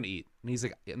he's like, "Well, I'm gonna eat." And he's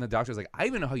like, and the doctor's like, "I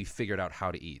even know how you figured out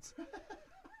how to eat."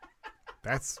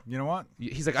 That's, you know what?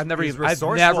 He's like, I've never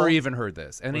even heard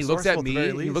this. And he looks at me,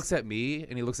 and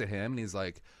he looks at him, and he's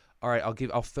like, "All right,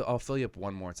 I'll fill you up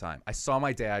one more time." I saw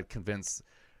my dad convince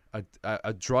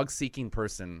a drug-seeking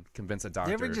person convince a doctor.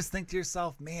 You ever just think to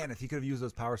yourself, man, if he could have used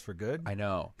those powers for good? I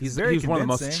know. He's He's one of the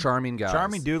most convincing. charming guys.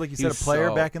 Charming dude, like you He said, a was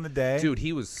player back in the day. Dude,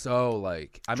 he was so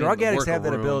like, Drug addicts have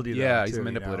that workaround. ability, though, Yeah, he's too, a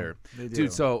manipulator. They do.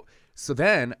 Dude, so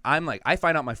then I'm like, I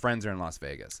find out my friends are in Las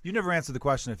Vegas. You never answered the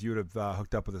question if you would have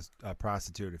hooked up with a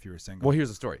prostitute if you were single. Well, here's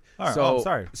the story. All right. So,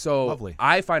 sorry. So Lovely.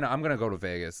 I find out I'm gonna go to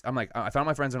Vegas. I'm like, I found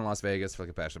my friends are in Las Vegas for like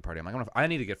a bachelor party. I'm like, I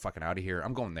need to get fucking out of here.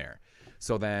 I'm going there.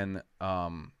 So then,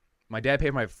 my dad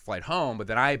paid my flight home, but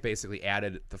then I basically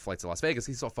added the flight to Las Vegas.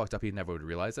 He's so fucked up he never would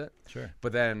realize it. Sure.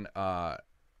 But then, I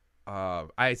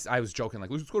was joking like,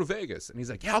 let's go to Vegas, and he's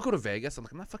like, yeah, I'll go to Vegas. I'm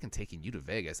like, I'm not fucking taking you to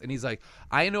Vegas. And he's like,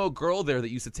 I know a girl there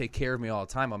that used to take care of me all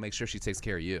the time. I'll make sure she takes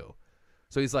care of you.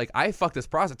 So he's like, I fucked this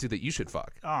prostitute that you should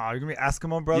fuck. Oh, you're gonna be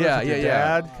Eskimo brothers Yeah, with yeah, your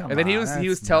yeah. dad? Come And then he on, was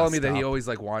that's telling me messed that he up.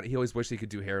 always wished he could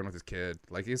do heroin with his kid.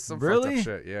 Like he's some Really? fucked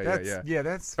up shit. Yeah, That's, yeah. Yeah,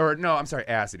 that's. Or no, I'm sorry,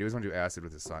 acid. He always want to do acid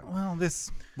with his son. Well, this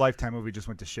Lifetime movie just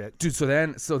went to shit. Dude, so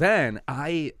then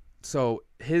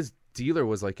his dealer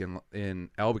was like in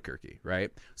Albuquerque,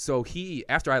 right? So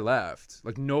after I left,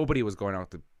 like nobody was going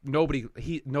out nobody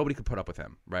could put up with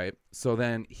him, right? So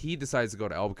then he decides to go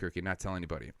to Albuquerque and not tell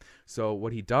anybody. So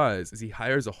what he does is he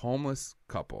hires a homeless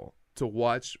couple to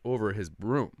watch over his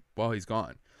room while he's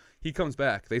gone. He comes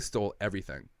back, they stole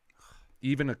everything.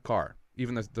 Even a car,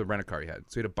 even the rent-a-car he had.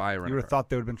 So he had to buy a rent-a-car. You would have thought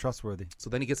they would have been trustworthy. So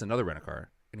then he gets another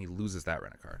rent-a-car, and he loses that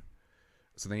rent-a-car.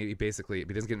 So then he basically, he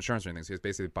doesn't get insurance or anything. So he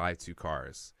basically buy 2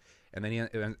 cars. And then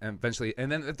and eventually, and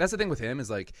then that's the thing with him is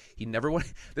like he never went.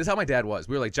 This is how my dad was.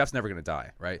 We were like, Jeff's never gonna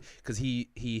die, right? Because he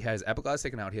has epiglottis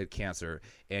taken out. He had cancer,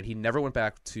 and he never went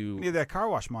back to. You need that car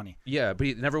wash money. Yeah, but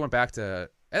he never went back to.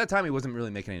 At the time, he wasn't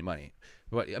really making any money.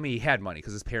 But I mean, he had money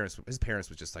because his parents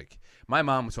was just like. My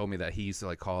mom told me that he used to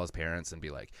like call his parents and be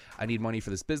like, "I need money for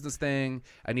this business thing.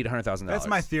 I need $100,000." That's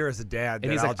my fear as a dad.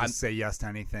 That he's I'll like, just say yes to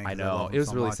anything. I 'cause know love it was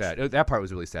them so really much. sad. That part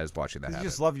was really sad, is watching that. You happen.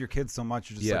 just love your kids so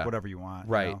much. You're just like whatever you want.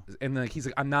 Right. You know? And then he's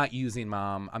like, I'm not using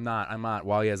mom. I'm not.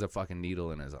 While he has a fucking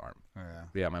needle in his arm. Yeah.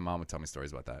 Yeah, my mom would tell me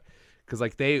stories about that. Because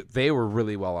like they were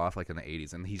really well off like in the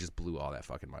 80s, and he just blew all that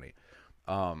fucking money.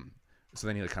 So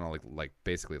then he kind of like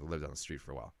basically lived on the street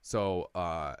for a while. So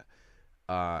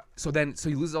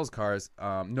he loses all his cars.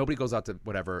 Nobody goes out to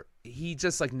whatever. He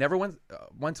just like never went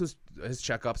to his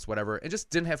checkups, whatever, and just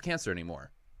didn't have cancer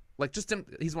anymore. Like just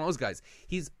didn't. He's one of those guys.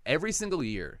 He's every single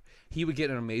year he would get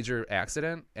in a major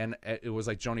accident, and it was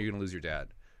like, Joni, you're gonna lose your dad.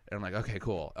 And I'm like, okay,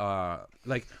 cool.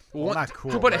 Not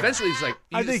cool. But eventually he's like,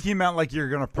 I think he meant like you're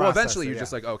gonna process. well, eventually it, you're yeah.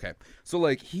 just like, okay. So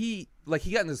like he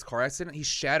got in this car accident. He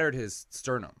shattered his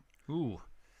sternum. Ooh.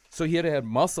 So he had to have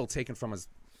muscle taken from his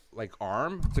like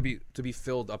arm to be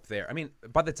filled up there. I mean,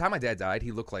 by the time my dad died,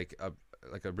 he looked like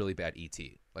a really bad ET.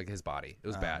 Like his body, it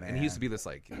was bad, and he used to be this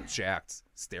like jacked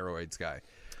steroids guy,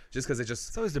 just because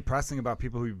It's always depressing about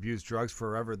people who abuse drugs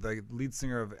forever. The lead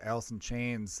singer of Alice in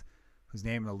Chains, whose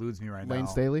name eludes me right now. Lane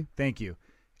Staley? Thank you.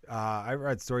 I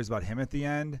read stories about him at the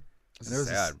end. And there was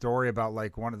a sad. story about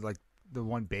like the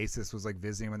one bassist was like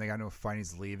visiting when they got into a fight.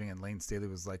 He's leaving, and Lane Staley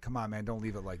was like, "Come on, man, don't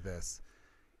leave it like this."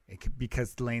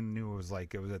 Because Lane knew it was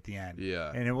at the end.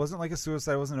 Yeah. And it wasn't like a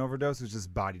suicide, it wasn't an overdose, it was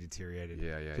just body deteriorated.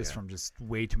 Yeah. Just from just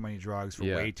way too many drugs for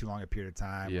way too long a period of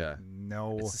time. Yeah. With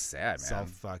no It's sad, man.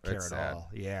 self-care It's at sad. all.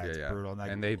 Yeah, it's brutal.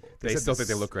 And they said still this- think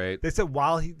they look great. They said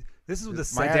this is what the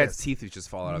My saddest. dad's teeth would just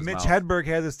fall out of his Mitch mouth. Hedberg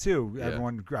had this too. Yeah.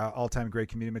 Everyone, all-time great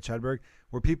comedian Mitch Hedberg,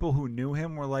 where people who knew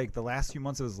him were like the last few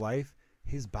months of his life,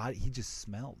 his body, he just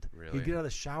smelled. Really? He'd get out of the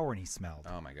shower and he smelled.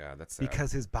 Oh my god, that's sad.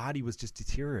 Because his body was just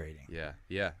deteriorating.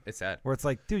 Yeah, it's sad. Where it's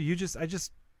like, dude, I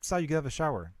just saw you get out of a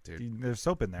shower. Dude. There's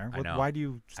soap in there. I know. Why do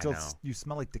you still? I know. You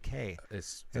smell like decay.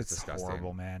 It's disgusting.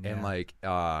 Horrible, man. And yeah. like,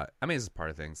 I mean, this is part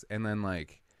of things. And then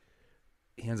like,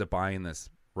 he ends up buying this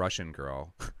Russian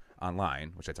girl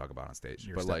online, which I talk about on stage.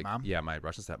 Your but stepmom? like, yeah, my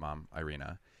Russian stepmom,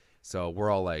 Irina. So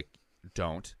we're all like,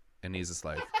 don't. And he's just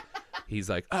like, he's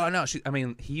like, oh no,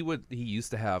 he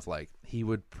used to have like, he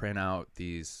would print out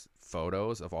these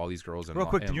photos of all these girls. Real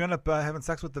quick, did you end up having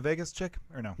sex with the Vegas chick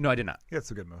or no? No, I did not. Yeah, it's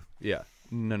a good move. Yeah.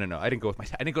 No. I didn't go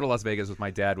to Las Vegas with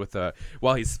my dad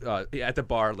while he's at the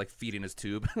bar like feeding his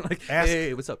tube. Like,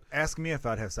 hey, what's up? Ask me if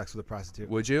I'd have sex with a prostitute.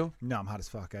 Would you? No, I'm hot as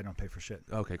fuck. I don't pay for shit.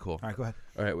 Okay, cool. All right, go ahead.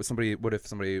 All right.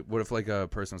 What if like a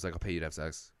person was like, I'll pay you to have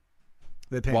sex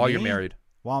They pay while me? you're married?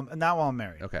 Not while I'm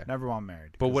married. Okay. Never while I'm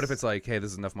married. But what if it's like, hey,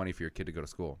 this is enough money for your kid to go to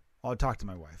school? I'll talk to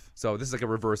my wife. So this is like a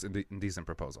reverse indecent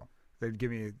proposal. They'd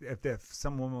give me if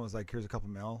some woman was like, here's a couple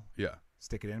mil, Yeah.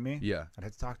 stick it in me. Yeah. I'd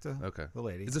have to talk to the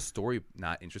lady. Is the story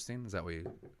not interesting? Is that why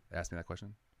you asked me that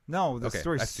question? No, the Okay,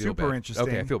 story's I feel super bad. interesting.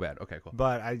 Okay, I feel bad. Okay, cool.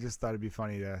 But I just thought it'd be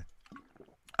funny to.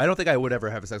 I don't think I would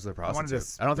ever have sex with a I wanted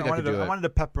prostitute. to. I don't think I could do it. I wanted to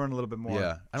pepper in a little bit more.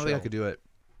 Yeah, I don't think I chill. could do it.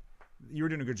 You were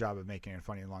doing a good job of making it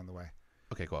funny along the way.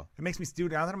 Okay, cool. It makes me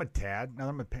stupid now that I'm a dad. Now that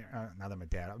I'm a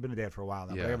dad. I've been a dad for a while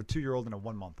now. Yeah. But I have a 2-year-old and a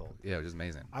 1-month-old. Yeah, it was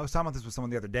amazing. I was talking about this with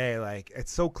someone the other day. Like,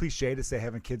 it's so cliche to say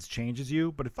having kids changes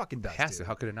you, but it fucking does. It has to. dude.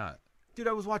 How could it not? Dude,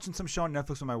 I was watching some show on Netflix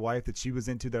with my wife that she was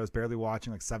into that I was barely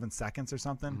watching, like 7 seconds or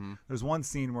something. Mm-hmm. There's one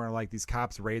scene where like these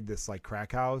cops raid this like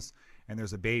crack house, and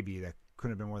there's a baby that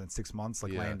couldn't have been more than 6 months,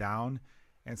 like Yeah. laying down.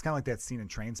 And it's kind of like that scene in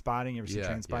Train Spotting. You ever seen Yeah,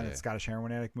 Train Spotting? yeah, That yeah. Scottish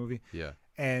heroin addict movie. Yeah.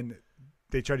 And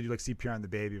they try to do like CPR on the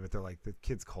baby, but they're like, the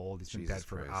kid's cold. He's been Jesus dead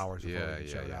for Christ. hours before Yeah, they even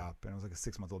yeah, showed yeah. up. And it was like a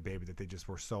 6-month-old baby that they just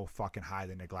were so fucking high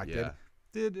they neglected. Yeah.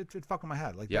 Dude, it fucked with my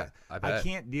head. Like Yeah, that. I bet.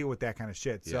 can't deal with that kind of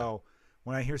shit. Yeah. So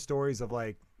when I hear stories of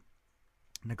like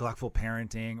neglectful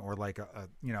parenting or like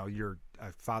your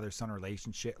father-son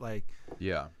relationship, like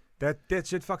Yeah. that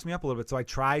shit fucks me up a little bit. So I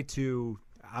try to.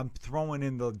 I'm throwing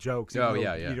in the jokes. Oh, even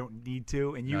though yeah. You don't need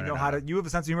to, and you No, no, know no, how no. to. You have a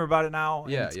sense of humor about it now.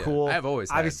 Yeah, and it's yeah. cool. I've always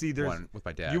had obviously there's one with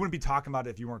my dad. You wouldn't be talking about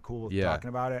it if you weren't cool with Yeah. talking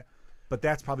about it. But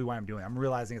that's probably why I'm doing it. I'm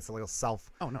realizing it's a little Oh,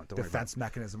 no, don't worry about self-defense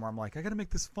mechanism where I'm like, I got to make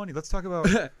this funny. Let's talk about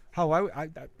how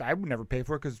I would never pay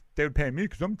for it because they would pay me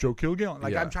because I'm Joe Kilgallen.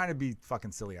 Like, Yeah. I'm trying to be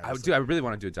fucking silly. I really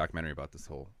want to do a documentary about this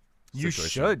whole. You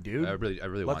situation. should, dude. I really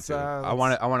want Let's, to. I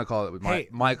want to call it Hey,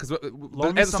 my because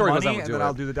Loan me as the some story goes money on, we'll and do then it.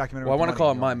 I'll do the documentary. Well, I with want to the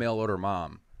call it money. My Mail Order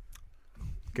Mom.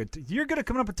 Good. You're good at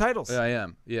coming up with titles. Yeah, I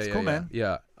am. Yeah, It's yeah, cool, yeah, man.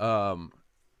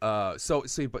 yeah.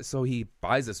 So he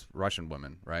buys this Russian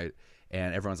woman, right?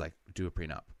 And everyone's like, do a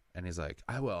prenup, and he's like,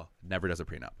 I will. Never does a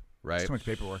prenup, right? It's too much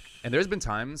paperwork. And there's been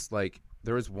times like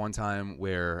there was one time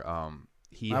where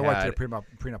My wife did a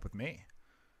prenup with me.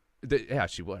 Yeah,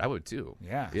 she would. I would too.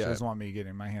 Yeah, she doesn't want me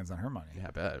getting my hands on her money. Yeah,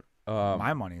 I bet.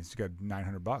 My money is got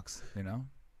 $900, you know.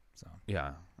 So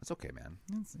yeah, it's okay, man.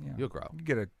 yeah. You'll grow. You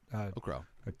get You'll grow.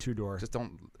 a 2-door. Just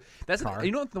don't. That's car.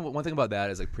 you know the one thing about that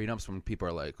is like prenups when people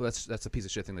are like, well, that's a piece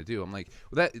of shit thing to do. I'm like,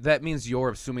 well, that means you're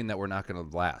assuming that we're not going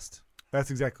to last. That's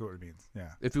exactly what it means. Yeah.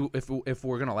 If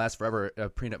we're going to last forever, a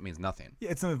prenup means nothing. Yeah,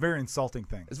 it's a very insulting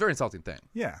thing. It's a very insulting thing.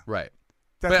 Yeah. Right.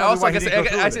 That's but also, why I guess he didn't go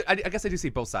through with it. I guess I do see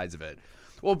both sides of it.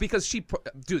 Well, because she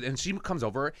comes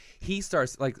over, he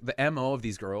starts like the MO of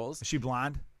these girls. Is she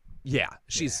blonde? Yeah,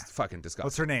 she's fucking disgusting.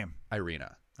 What's her name?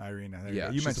 Irina. Irina. There Yeah,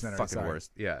 you she's mentioned the that. fucking Sorry.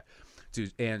 worst. Yeah,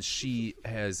 dude, and she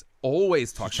has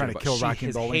always talked trying shit to kill about. Rocky She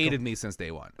has Bullwinkle? hated me since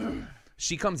day one.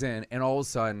 She comes in, and all of a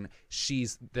sudden,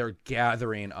 they're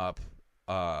gathering up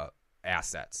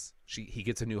assets. He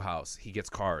gets a new house. He gets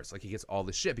cars. Like he gets all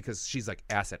this shit because she's like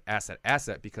asset.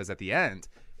 Because at the end,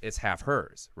 it's half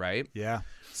hers, right? Yeah.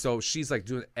 So she's like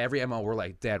doing every MO. We're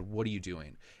like, Dad, what are you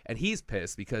doing? And he's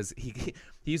pissed because he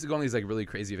used to go on these like really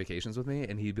crazy vacations with me,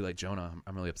 and he'd be like, Jonah,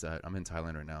 I'm really upset. I'm in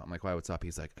Thailand right now. I'm like, why? What's up?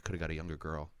 He's like, I could have got a younger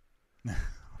girl.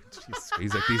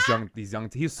 He's like these young.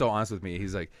 He's so honest with me.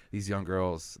 He's like these young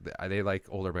girls. They like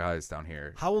older guys down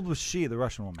here. How old was she, the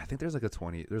Russian woman? I think there's like a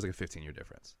 15-year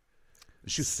difference.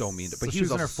 She was so mean, but So he she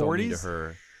was was in also her so mean to 40s?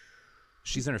 her.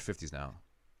 She's in her 50s now.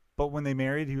 But when they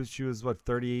married, she was what,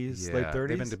 30s, late 30s?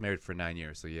 They've been married for 9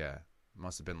 years, so yeah,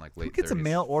 must have been like late. Who gets 30s, a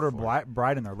mail order 40s.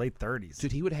 bride in their late 30s?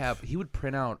 Dude, he would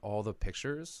print out all the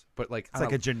pictures, but like It's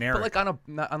like a generic. but like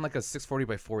on like a 640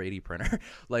 by 480 printer,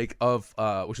 like of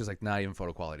which is like not even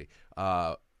photo quality,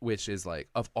 which is like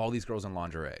of all these girls in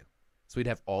lingerie. So we'd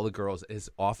have all the girls.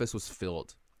 His office was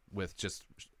filled with just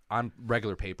on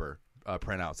regular paper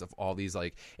printouts of all these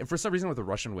like, and for some reason with the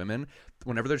Russian women,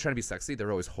 whenever they're trying to be sexy,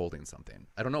 they're always holding something.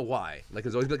 I don't know why. Like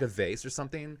there's always like a vase or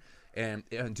something. And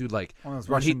dude, like One of those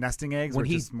when Russian nesting eggs, when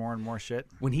which he- is more and more shit.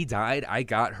 when he died,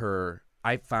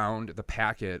 I found the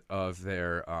packet of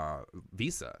their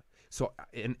visa. So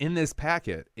in this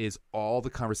packet is all the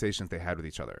conversations they had with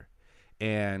each other,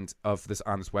 and of this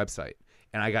on this website.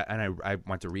 And I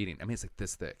went to reading. I mean, it's like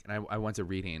this thick. And I went to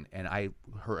reading, and I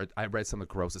read some of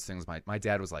the grossest things. My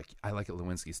dad was like, I like it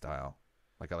Lewinsky style,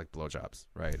 like I like blowjobs,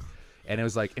 right? And it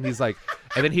was like, and he's like,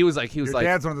 and then he was like, Your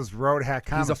dad's one of those road hack he's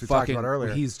comics a we talked fucking. about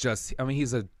earlier. He's just. I mean,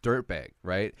 he's a dirtbag,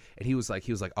 right? And he was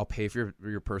like, I'll pay for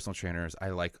your personal trainers. I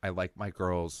like my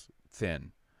girls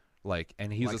thin, like.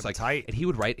 And he was Like just them like tight. And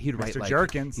he'd write Mr. like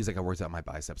Jerkins. He's like, I worked out my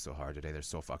biceps so hard today. They're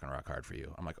so fucking rock hard for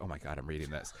you. I'm like, oh my god, I'm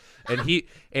reading this,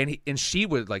 and she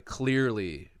would like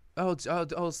clearly. Oh,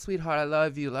 sweetheart, I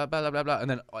love you, blah, blah, blah, blah. And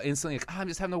then instantly, like, I'm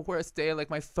just having the worst day. Like,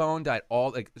 my phone died.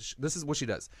 All, like, this is what she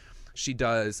does. She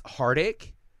does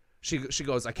heartache. She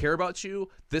goes, I care about you.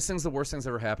 This thing's the worst thing's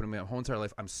ever happened to me my whole entire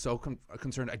life. I'm so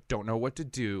concerned. I don't know what to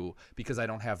do because I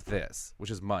don't have this, which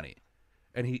is money.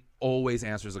 And he always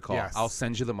answers the call. Yes. I'll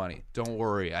send you the money. Don't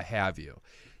worry. I have you.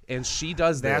 And she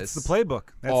does That's this. the playbook.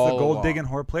 That's the all gold along. digging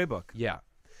whore playbook. Yeah.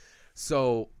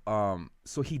 So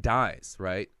he dies,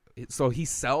 right? So he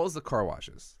sells the car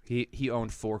washes. He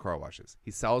owned 4 car washes.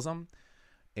 He sells them,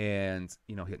 and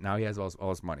now he has all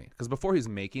his money. Because before he was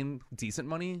making decent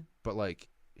money, but like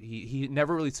he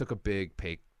never really took a big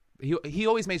pay. He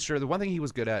always made sure, the one thing he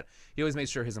was good at, he always made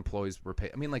sure his employees were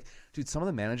paid. I mean, like, dude, some of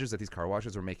the managers at these car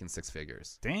washes were making 6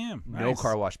 figures. Damn. No nice.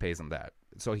 car wash pays him that.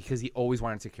 So because he always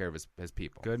wanted to take care of his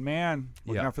people. Good man.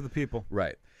 Looking Yeah. out for the people.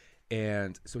 Right.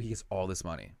 And so he gets all this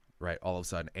money, right, all of a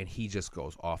sudden, and he just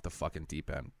goes off the fucking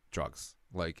deep end. Drugs.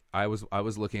 Like I was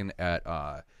looking at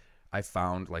I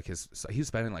found like he was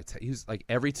spending like he was like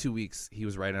every 2 weeks he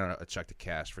was writing out a check to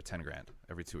cash for $10,000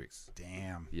 every 2 weeks.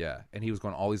 Damn. Yeah. And he was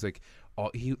going all these like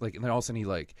and then all of a sudden he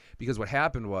like, because what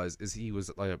happened was he was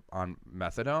like on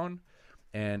methadone,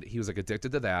 and he was like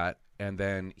addicted to that, and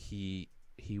then he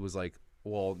was like,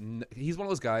 well, he's one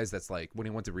of those guys that's like, when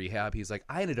he went to rehab, he's like,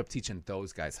 I ended up teaching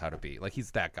those guys how to be. Like,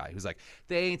 he's that guy who's like,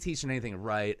 they ain't teaching anything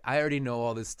right. I already know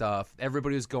all this stuff.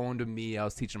 Everybody was going to me. I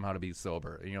was teaching them how to be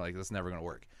sober. And you're like, that's never going to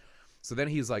work. So then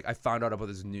he's like, I found out about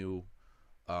this new,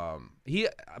 by the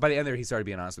end there, he started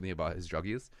being honest with me about his drug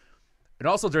use. And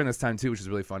also during this time too, which is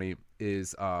really funny,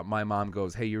 is my mom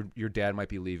goes, hey, your dad might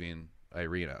be leaving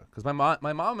Irina, because my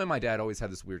mom and my dad always had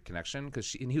this weird connection,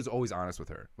 and he was always honest with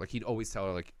her. Like, he'd always tell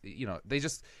her, like, they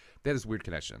had this weird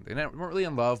connection. They weren't really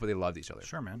in love, but they loved each other.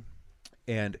 Sure, man.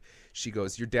 And she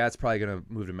goes, your dad's probably gonna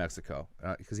move to Mexico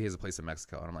because he has a place in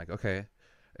Mexico. And I'm like, okay.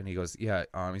 And he goes, yeah,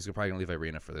 he's probably gonna leave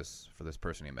Irina for this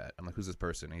person he met. I'm like, who's this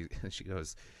person? And she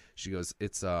goes,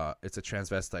 it's a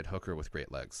transvestite hooker with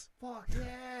great legs. Fuck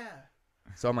yeah.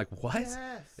 So I'm like, what? Yes.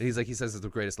 And he's like, he says it's the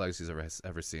greatest legs he's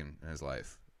ever seen in his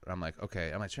life. And I'm like,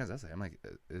 okay. I'm like, transvestite. I'm like,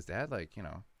 is dad like, you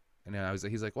know? And then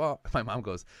he's like, well, my mom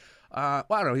goes, well,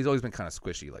 I don't know. He's always been kind of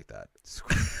squishy like that.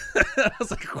 I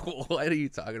was like, what are you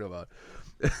talking about?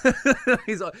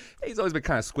 he's always been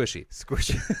kind of squishy.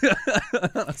 Squishy.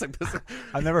 I was like,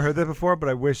 I've never heard that before, but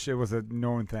I wish it was a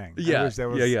known thing. Yeah, I wish that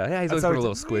was, yeah. He's always been a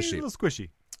little squishy. He's a little squishy.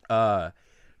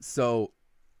 So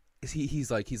he's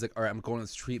like, all right, I'm going to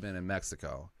this treatment in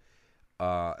Mexico.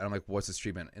 And I'm like, what's this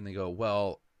treatment? And they go,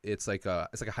 well, it's like a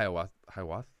ayahuasca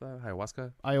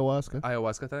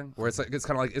thing, where it's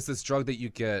kind of like it's this drug that you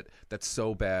get that's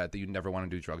so bad that you never want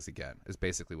to do drugs again. Is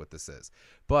basically what this is.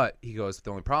 But he goes,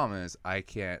 the only problem is I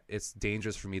can't. It's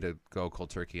dangerous for me to go cold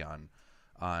turkey on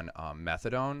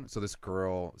methadone. So this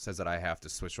girl says that I have to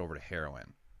switch over to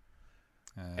heroin.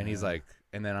 And he's like,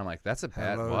 and then I'm like, that's a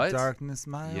bad Hello, what? darkness,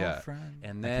 my old friend.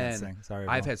 And I can't then sing. Sorry,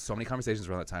 I've Will. had so many conversations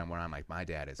around that time where I'm like, my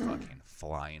dad is fucking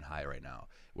flying high right now.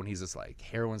 When he's just like,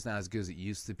 heroin's not as good as it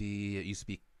used to be. It used to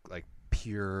be like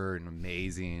pure and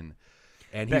amazing.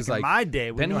 And Back he's in like, my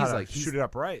day, we then knew he's how to like, shoot it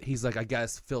up right. He's like, I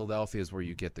guess Philadelphia is where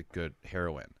you get the good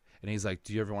heroin. And he's like,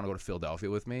 do you ever want to go to Philadelphia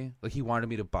with me? Like, he wanted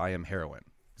me to buy him heroin.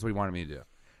 That's what he wanted me to do.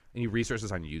 And he researched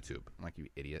this on YouTube. I'm like, you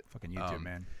idiot. Fucking YouTube,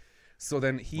 man. So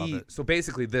then so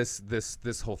basically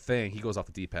this whole thing, he goes off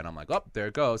the deep end. I'm like, oh, there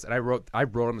it goes. And I wrote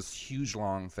him this huge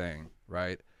long thing,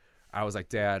 right? I was like,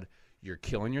 Dad, you're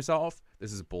killing yourself.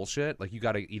 This is bullshit. Like, you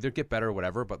got to either get better or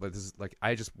whatever. But like, this is like,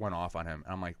 I just went off on him.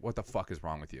 And I'm like, what the fuck is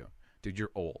wrong with you? Dude,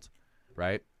 you're old,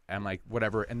 right? And I'm like,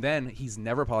 whatever. And then he's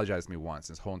never apologized to me once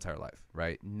his whole entire life,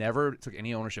 right? Never took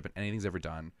any ownership in anything he's ever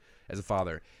done as a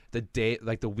father.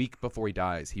 The week before he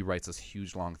dies, he writes this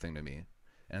huge long thing to me.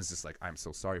 And it's just like, I'm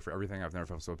so sorry for everything. I've never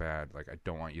felt so bad. Like, I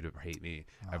don't want you to hate me.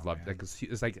 I've loved it.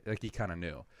 It's like he kind of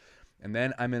knew. And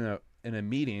then I'm in a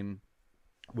meeting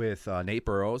with Nate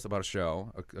Burrows about a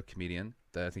show, a comedian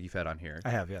that I think you've had on here. I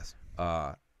have, yes.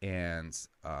 And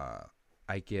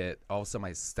I get all of a sudden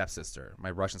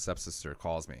my Russian stepsister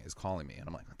is calling me, and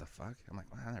I'm like, what the fuck? I'm like,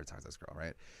 well, I never talked to this girl,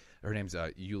 right? Her name's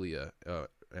Yulia,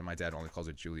 and my dad only calls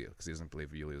her Julia because he doesn't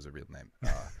believe Yulia is a real name.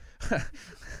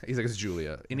 He's like, it's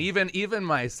Julia, and even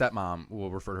my stepmom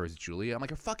will refer to her as Julia. I'm like,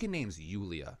 her fucking name's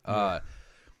Yulia.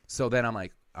 So then I'm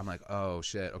like, oh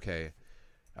shit, okay.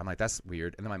 I'm like, that's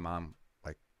weird. And then my mom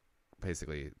like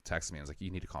basically texts me and was like, you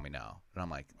need to call me now. And I'm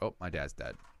like, oh, my dad's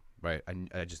dead, right?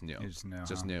 I just knew. You just knew.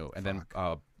 Just huh? knew. And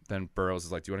Fuck. then Burroughs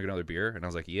is like, do you want to get another beer? And I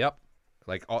was like, yep.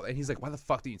 Like, and he's like, why the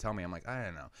fuck didn't you tell me? I'm like, I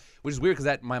don't know. Which is weird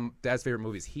because my dad's favorite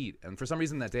movie is Heat. And for some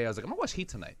reason that day I was like, I'm going to watch Heat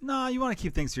tonight. No, you want to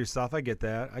keep things to yourself. I get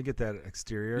that. I get that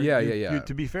exterior. Yeah, You,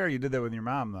 to be fair, you did that with your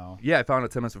mom, though. Yeah, I found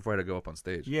it 10 minutes before I had to go up on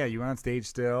stage. Yeah, you went on stage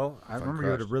still. I remember you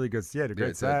had a crushed. really good, a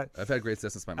great set. I've had great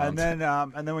sets since my mom.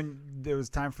 And then when it was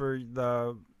time for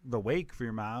the wake for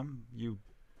your mom, you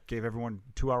gave everyone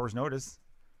 2 hours notice.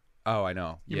 Oh, I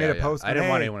know. You made a post. I didn't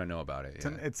want hey, anyone to know about it.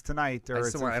 Yeah. It's tonight, or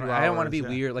it's in I a few don't want to hours, be yeah.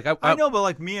 weird. Like I know, but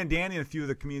like me and Danny and a few of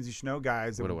the Comedians You Should Know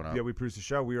guys that Would've went up. we produced the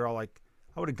show, we were all like,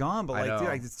 I would have gone, but I like, dude, know.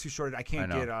 like, it's too short. I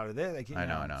can't I know. get out of this. I I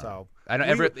know. So I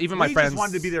know. Even my we friends just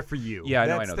wanted to be there for you. Yeah, I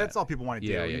know. That's that. all people want to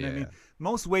do. Yeah, you know what I mean? yeah.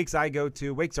 Most wakes I go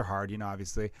to, wakes are hard,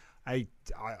 obviously. I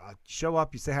show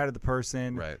up, you say hi to the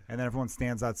person, Right. and then everyone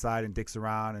stands outside and dicks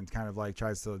around and kind of like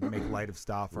tries to make light of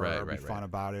stuff or be fun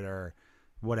about it or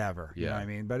whatever. You know what I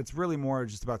mean? But it's really more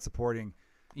just about supporting.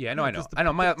 Yeah, I know. Just I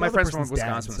know. My other friends from person's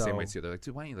Wisconsin dead, the same so- way too. They're like,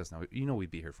 dude, why don't you let us know? You know we'd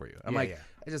be here for you. I'm Yeah, like, yeah.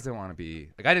 I just didn't want to be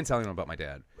like, I didn't tell anyone about my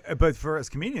dad. But for us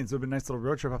comedians, it would be a nice little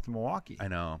road trip up to Milwaukee. I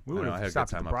know. We would I had a have good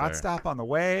stopped at time the up Broad there. Stop on the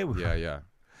way. We Yeah.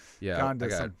 gone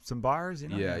to some bars.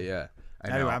 Yeah. I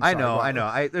know. Anyway, I'm I sorry, know. well, I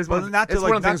know. There's But one. not to It's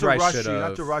one of the things where I rush should you, have.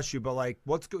 not to rush you, but like,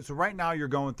 what's good? So right now you're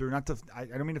going through. I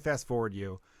don't mean to fast forward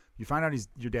you. You find out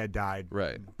your dad died.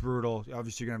 Right. Brutal.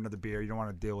 Obviously, you're gonna have another beer. You don't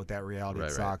want to deal with that reality. Right,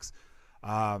 it right. sucks.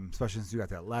 Especially since you got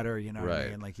that letter. You know what I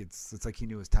Right. mean? Like it's like he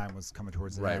knew his time was coming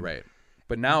towards the end. Right.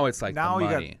 But now it's like Now the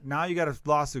you money. got a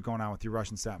lawsuit going on with your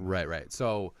Russian stepmom. Right.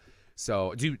 So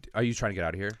are you trying to get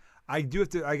out of here? I do have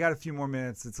to. I got a few more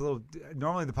minutes. It's a little.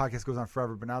 Normally the podcast goes on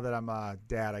forever, but now that I'm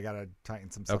dad, I gotta tighten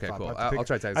some stuff Okay, up. cool. I'll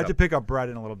try to tighten I have to up. pick up bread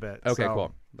in a little bit. Okay, so.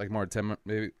 cool. Like more 10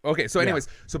 maybe. Okay, so anyways,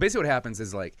 so basically what happens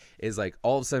is like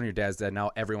all of a sudden your dad's dead.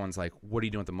 Now everyone's like, what are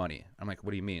you doing with the money? I'm like,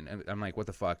 what do you mean? And I'm like, what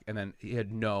the fuck? And then he had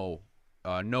no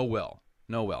will,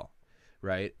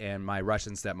 right? And my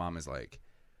Russian stepmom is like,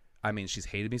 I mean, she's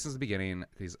hated me since the beginning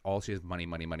because all she has money,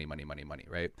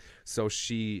 right? So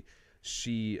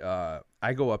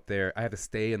I go up there. I have to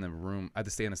stay in the room. I have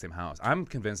to stay in the same house. I'm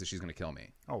convinced that she's gonna kill me.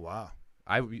 Oh wow.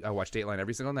 I watched Dateline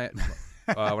every single night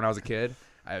when I was a kid.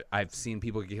 I've seen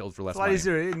people get killed for less It's a lot money.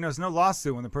 easier. You know, there's no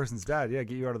lawsuit when the person's dead. Yeah,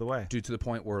 get you out of the way. Dude, to the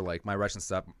point where like my Russian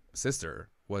sister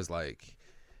was like,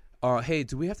 hey,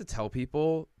 do we have to tell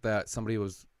people that somebody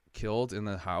was killed in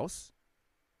the house?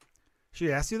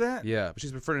 She asked you that? Yeah, but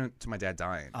she's referring to my dad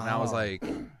dying. And I was Oh. like,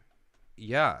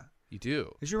 yeah, you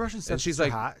do. Is your Russian sister she's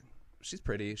like- hot? She's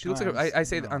pretty. She looks Oh, like I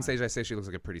say no. on stage. I say she looks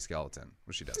like a pretty skeleton,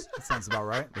 which she does. That sounds about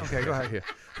right. Okay, go ahead.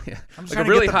 Yeah. I'm just Like trying a to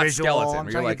really get the hot visual. skeleton. I'm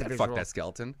Where trying you're to like, get the fuck visual. that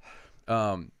skeleton.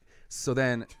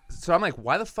 So I'm like,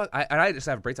 why the fuck? I just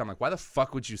have a breakdown. I'm like, why the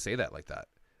fuck would you say that like that?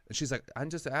 And she's like, I'm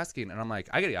just asking. And I'm like,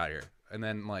 I gotta get out of here. And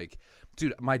then like,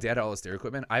 dude, my dad had all the stereo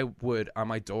equipment. I would on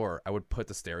my door, I would put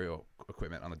the stereo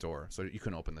equipment on the door so you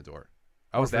couldn't open the door.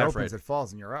 I was If it that opens, afraid. it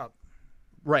falls and you're up.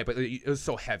 Right, but it was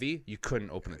so heavy you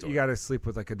couldn't open the door. You got to sleep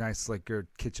with like a nice, like your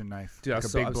kitchen knife, Dude, I like a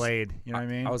was so- big I was- blade. You know what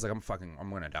I mean? I was like, I'm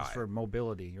gonna die. Just for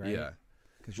mobility, right? Yeah.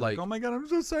 Because you're Like- like, oh my god, I'm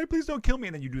so sorry. Please don't kill me.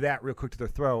 And then you do that real quick to their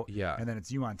throat. Yeah. And then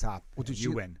it's you on top. Well, dude,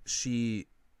 you win. She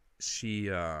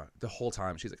the whole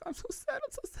time she's like, I'm so sad,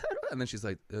 and then she's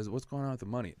like, what's going on with the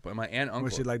money? But my aunt and uncle,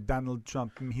 Was she like Donald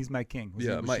Trump? He's my king. Was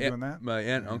yeah, was my she aunt, doing that? my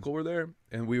aunt and uncle were there,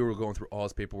 and we were going through all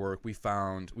his paperwork. We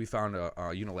found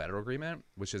a unilateral agreement,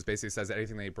 which is basically says that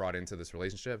anything they brought into this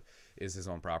relationship is his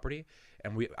own property.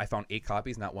 And I found 8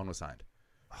 copies, not one was signed.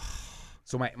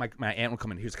 So my aunt would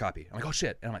come in, here's a copy. I'm like, oh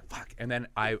shit. And I'm like, fuck. And then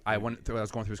I went through, I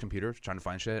was going through his computer trying to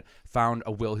find shit, found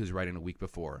a will he was writing a week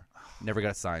before. Never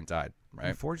got signed, died. You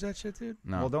Right? forge that shit, dude?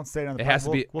 No. Well, don't say it on the It has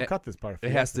to be- We'll cut this part.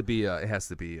 It has to be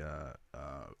Notarized.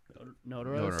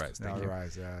 notarized. Thank you.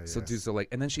 Notarized, yeah. So yes. dude, so like,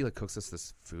 and then she like cooks us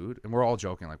this food, and we're all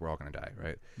joking like we're all gonna die,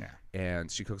 right? Yeah. And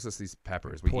she cooks us these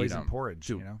peppers. We eat Poison them. porridge,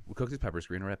 Dude, you know? we cook these peppers,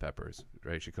 green and red peppers,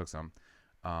 right? She cooks them.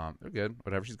 They're good.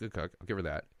 Whatever. She's a good cook. I'll give her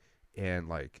that. And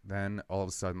like, then all of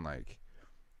a sudden,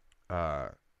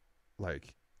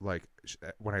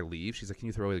 when I leave, she's like, "Can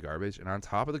you throw away the garbage?" And on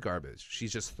top of the garbage, she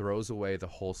just throws away the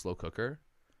whole slow cooker.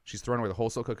 She's throwing away the whole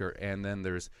slow cooker, and then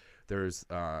there's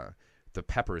the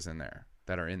peppers in there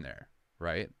that are in there,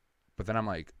 right? But then I'm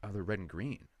like, oh, they're red and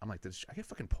green. I'm like, did I get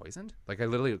fucking poisoned? Like I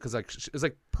literally, because like it was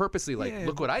like purposely like, Yeah.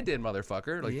 look what I did,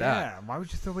 motherfucker, like yeah. that. Why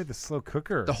would you throw away the slow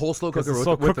cooker? The whole slow 'Cause cooker the with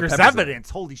slow with the cooker's peppers in it. evidence.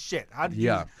 Holy shit! How did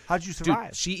Yeah. you Dude,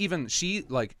 survive? she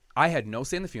like, I had no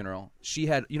say in the funeral. She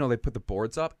had, they put the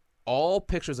boards up, all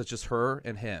pictures of just her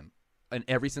and him, in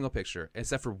every single picture,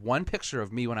 except for one picture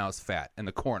of me when I was fat in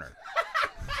the corner.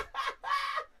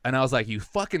 And I was like, you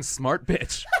fucking smart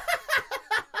bitch.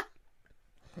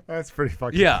 That's pretty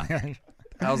fucking. Yeah.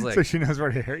 I was like, so she knows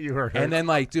where to hurt you or hurt. and then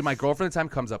like, dude, my girlfriend at the time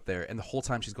comes up there, and the whole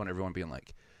time she's going to everyone being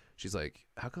like, she's like,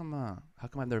 how come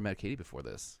I've never met Katie before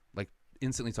this? Like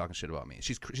instantly talking shit about me.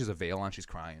 She's a veil on, she's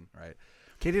crying, right?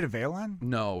 Katie had a veil on?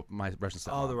 No, my Russian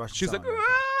stepmom. Oh, the Russian She's like, stepmom.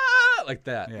 "Ah!" like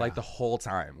that, Yeah. like the whole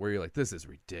time, where you're like, this is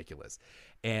ridiculous,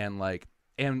 and like,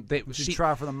 and they, She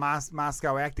try for the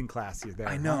Moscow acting class. You there?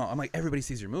 I know. I'm like, everybody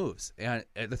sees your moves, and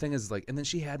the thing is, like, and then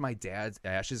she had my dad's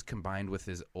ashes combined with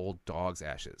his old dog's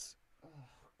ashes,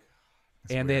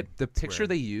 and weird. the picture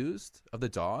weird. they used of the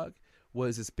dog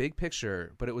was this big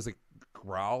picture, but it was like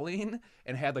growling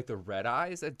and had like the red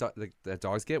eyes that that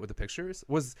dogs get with the pictures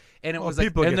and it Well, was like,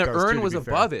 people and get the those too, urn to was be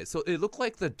above fair. it, so it looked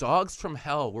like the dogs from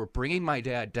hell were bringing my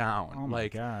dad down. Oh my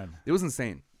like, god. it was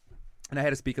insane. And I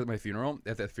had to speak at my funeral.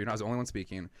 At the funeral, I was the only one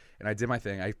speaking, and I did my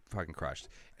thing. I fucking crushed,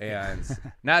 and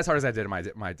not as hard as I did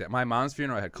at my mom's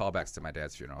funeral. I had callbacks to my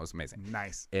dad's funeral. It was amazing,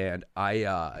 Nice. and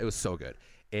it was so good.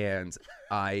 And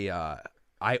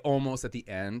I almost at the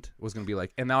end was gonna be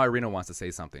like, and now Irina wants to say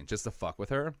something just to fuck with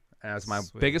her, and that's my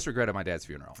Sweet. biggest regret at my dad's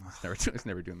funeral. It's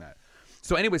never doing that.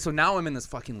 So anyway, so now I'm in this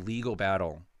fucking legal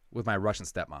battle with my Russian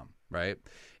stepmom, right?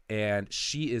 And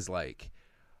she is like,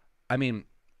 I mean,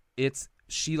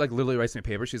 she like literally writes me a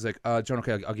paper. She's like, John,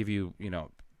 okay, I'll give you,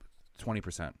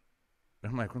 20%. And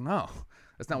I'm like, well, no,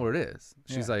 that's not what it is.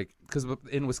 She's Yeah. like, because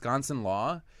in Wisconsin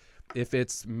law, if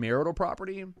it's marital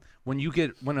property, when you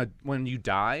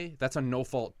die, that's a no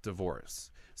fault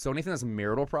divorce. So anything that's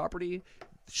marital property,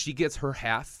 she gets her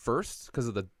half first because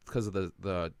of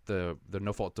the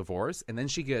no fault divorce, and then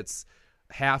she gets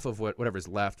half of whatever's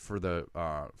left for the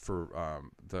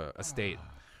estate.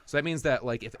 So that means that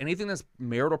like if anything that's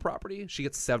marital property, she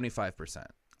gets 75%.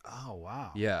 Oh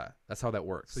wow. Yeah, that's how that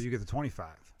works. So you get the 25.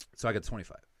 So I get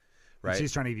 25, And right?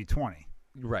 she's trying to give you 20.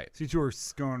 Right. So you two are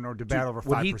going to battle over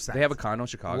When 5%. they have a condo in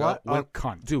Chicago. What a When-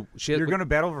 cunt. dude. You're going to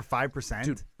battle over 5%?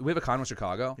 Dude, we have a condo in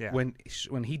Chicago. Yeah.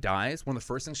 When he dies, one of the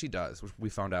first things she does, which we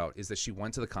found out, is that she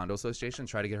went to the condo association and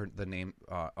tried to get the name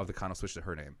of the condo switched to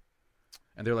her name.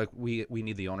 And they're like, we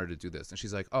need the owner to do this. And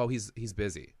she's like, oh, he's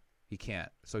busy. He can't.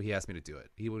 So he asked me to do it.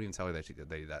 He wouldn't even tell her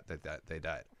that they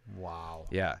died. Wow.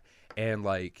 Yeah. And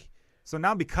like, So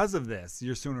now because of this,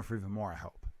 you're suing her for even more, I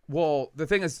hope. well, the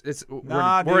thing is,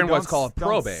 Nah, we're dude, in what's don't- called don't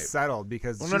probate. settle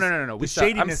because Well, no. The I'm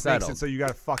shadiness makes settled. it so you got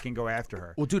to fucking go after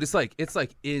her. Well, dude, it's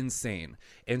like insane.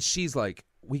 And she's like,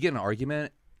 we get in an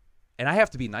argument, and I have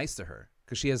to be nice to her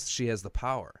because she has the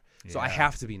power. So I Yeah.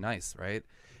 have to be nice, right?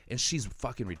 And she's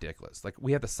fucking ridiculous. Like,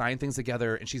 we have to sign things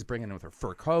together, and she's bringing in with her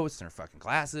fur coats and her fucking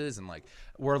glasses, and like,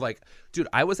 we're like, dude,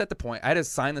 I was at the point I had to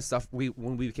sign the stuff.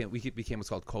 When we became what's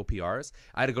called co-PRs.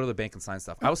 I had to go to the bank and sign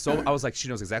stuff. I was like, she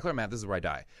knows exactly where I'm at. This is where I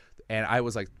die. And I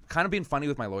was like, kind of being funny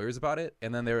with my lawyers about it.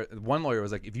 And then one lawyer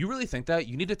was like, if you really think that,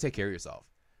 you need to take care of yourself.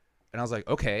 And I was like,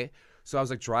 okay. So I was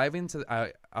like driving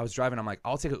I was driving. I'm like,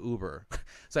 I'll take an Uber.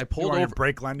 So I pulled want your over.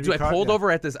 brake line to be Dude, I cut? pulled Yeah. over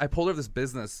at this. I pulled over this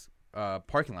business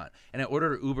parking lot, and I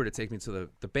ordered an Uber to take me to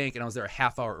the bank. And I was there a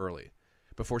half hour early,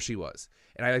 before she was.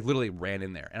 And I like literally ran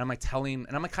in there. And I'm like telling,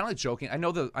 and I'm like kind of like joking. I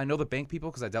know the bank people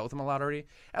because I dealt with them a lot already.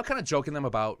 I'm kind of joking them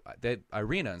about that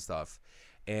Irina and stuff.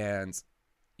 And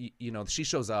you know, she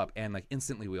shows up, and like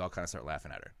instantly we all kind of start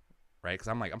laughing at her, right? Because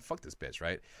I'm like, I'm fuck this bitch,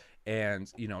 right?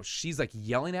 And you know, she's like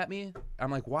yelling at me. I'm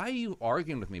like, why are you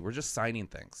arguing with me? We're just signing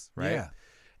things, right? Yeah.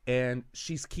 And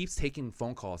she keeps taking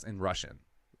phone calls in Russian,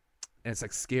 and it's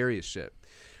like scary as shit.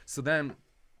 So then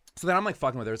I'm like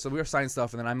fucking with her. So we were signing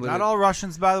stuff, and then I'm literally Not all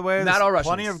Russians, by the way. Not There's all Russians.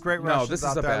 Plenty of great No, Russians this is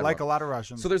out a there. I bad like one. a lot of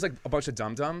Russians. So there's like a bunch of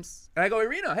dum dums, and I go,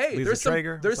 Irina, hey, Lisa there's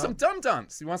Traeger, some what's up? dum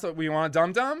dums. You want a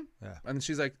dum dum? Yeah. And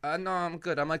she's like, no, I'm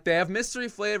good. I'm like, they have mystery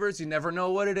flavors. You never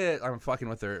know what it is. I'm fucking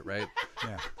with her, right?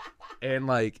 Yeah. And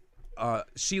like,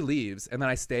 she leaves, and then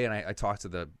I stay and I talk to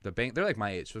the bank. They're like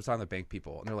my age. So I was talking to the bank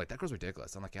people, and they're like, that girl's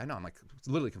ridiculous. I'm like, yeah, I know. I'm like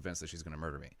literally convinced that she's gonna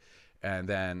murder me. And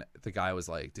then the guy was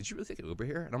like, did you really take an Uber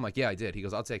here? And I'm like, yeah, I did. He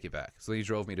goes, I'll take you back. So he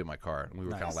drove me to my car, and we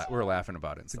were Nice. we were laughing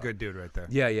about it. It's a good dude right there.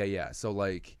 Yeah. So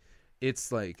like,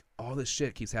 it's like all this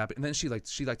shit keeps happening. And then she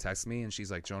texts me, and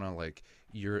she's like, Jonah, like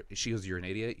you're an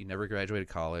idiot. You never graduated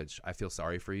college. I feel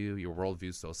sorry for you. Your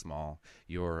worldview's so small.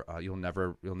 You'll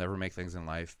never make things in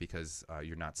life because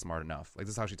you're not smart enough. Like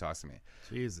this is how she talks to me.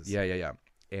 Jesus. Yeah.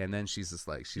 And then she's just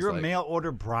like, You're a mail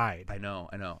order bride. I know.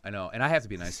 And I have to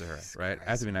be nice to her, right? I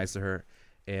have to be nice to her.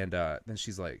 And then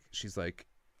she's like,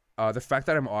 the fact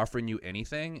that I'm offering you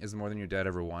anything is more than your dad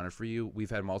ever wanted for you. We've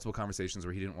had multiple conversations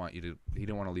where he didn't want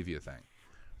to leave you a thing.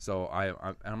 So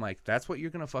I'm like, that's what you're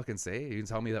gonna fucking say? You can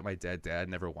tell me that my dad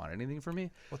never wanted anything for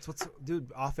me? What's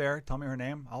dude? Off air. Tell me her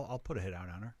name. I'll put a hit out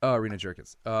on her. Irina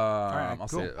Jerkins. right, I'll cool.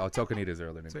 say it. Tokanita is her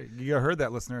other name. So you heard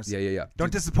that, listeners. Yeah.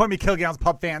 Don't disappoint me, Killgowns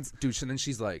pub fans. Dude, so then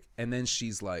she's like,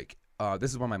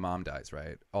 this is when my mom dies,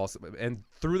 right? Also, and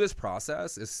through this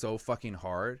process is so fucking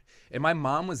hard. And my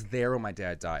mom was there when my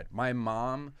dad died. My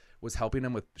mom was helping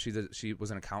him with, she was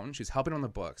an accountant. She was helping him on the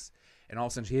books. And all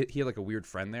of a sudden, he had like a weird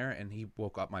friend there, and he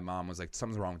woke up. My mom was like,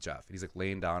 something's wrong with Jeff. And he's like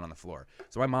laying down on the floor.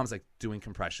 So my mom's like doing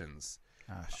compressions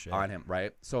Shit. on him,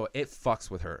 right? So it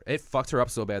fucks with her. It fucked her up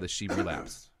so bad that she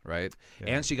relapsed, right? Yeah.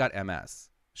 And she got MS.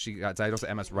 She got diagnosed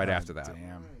with MS right after that.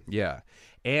 Damn. Yeah.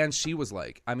 And she was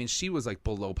like,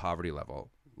 below poverty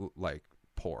level, like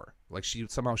poor. Like she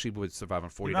would survive on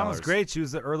 $40. Your mom was great. She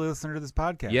was the early listener to this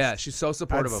podcast. Yeah, she's so I'd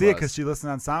supportive see it of because us. she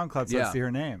listened on SoundCloud, so Yeah. I'd see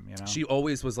her name. You know. She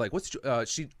always was like,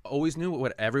 she always knew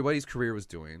what everybody's career was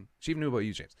doing. She even knew about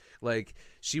you, James. Like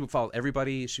she would follow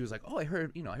everybody. She was like, oh, I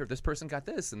heard this person got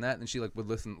this and that. And she like would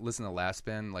listen to Last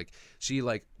Spin. Like she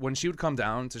like when she would come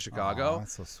down to Chicago,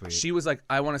 that's so sweet. she was like,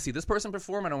 I want to see this person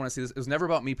perform. I don't want to see this. It was never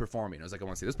about me performing. It was like, I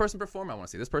want to see this person perform. I want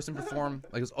to see this person perform.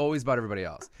 Like it was always about everybody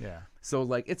else. Yeah. So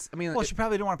like Well, she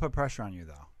probably didn't want to put pressure on you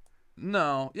though.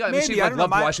 No, yeah, I mean, Maybe, she I like, don't know,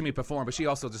 loved my- watching me perform, but she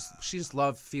just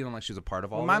loved feeling like she was a part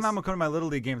of all. Well, my this. mom would come to my little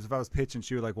league games. If I was pitching,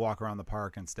 she would like walk around the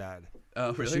park instead.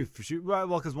 Oh, really? Well,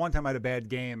 because one time I had a bad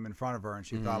game in front of her, and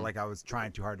she thought like I was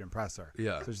trying too hard to impress her.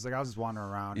 Yeah. So she's like, I was just wandering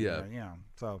around. Yeah. And,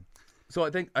 So So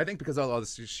I think because of all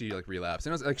this, she like relapsed,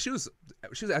 and it was like she was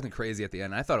acting crazy at the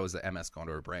end. And I thought it was the MS going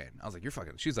to her brain. I was like, you're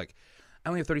fucking. She's like, I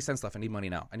only have 30 cents left. I need money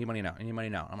now. I need money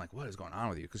now. I'm like, what is going on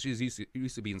with you? Because she's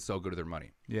used to being so good with her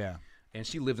money. yeah. And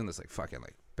she lived in this like fucking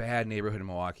like bad neighborhood in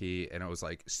Milwaukee, and it was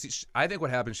like I think what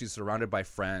happened. She's surrounded by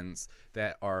friends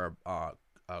that are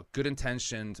good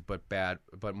intentioned but bad,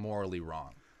 but morally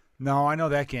wrong. No, I know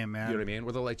that game, man. You know what I mean?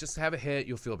 Where they're like, just have a hit,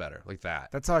 you'll feel better, like that.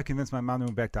 That's how I convinced my mom to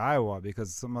move back to Iowa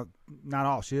because not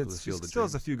all. She The Field of still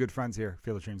has a Dreams. few good friends here.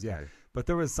 Field of Dreams, yeah. Right. But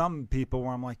there was some people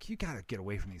where I'm like, you got to get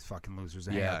away from these fucking losers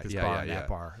and hang out at this bar and that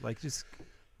bar. Like, just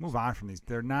move on from these.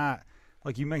 They're not.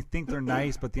 Like, you may think they're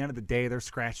nice, but at the end of the day, they're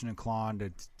scratching and clawing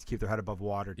to keep their head above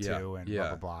water, too, and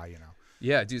blah, blah, blah,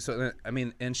 Yeah, dude. So, I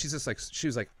mean, and she's just like, she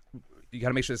was like, you got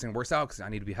to make sure this thing works out because I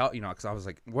need to be helped, because I was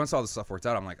like, once all this stuff worked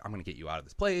out, I'm like, I'm going to get you out of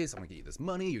this place. I'm going to get you this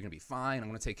money. You're going to be fine. I'm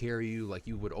going to take care of you like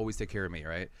you would always take care of me,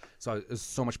 right? So there's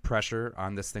so much pressure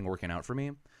on this thing working out for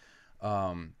me.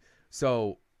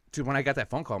 So, dude, when I got that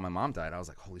phone call, my mom died. I was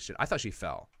like, holy shit. I thought she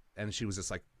fell. And she was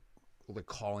just like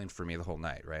calling for me the whole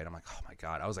night, right? I'm like, oh my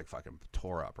God. I was like fucking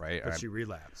tore up, right? But she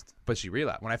relapsed.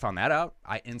 When I found that out,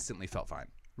 I instantly felt fine.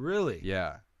 Really?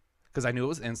 Yeah. Because I knew it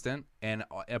was instant. And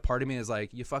a part of me is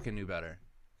like, you fucking knew better.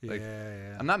 Like,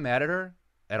 yeah. I'm not mad at her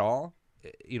at all.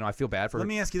 I feel bad for her. Let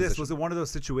me ask you this. Was it one of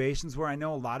those situations where I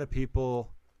know a lot of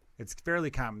people, it's fairly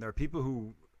common. There are people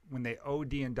who, when they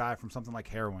OD and die from something like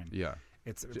heroin. Yeah.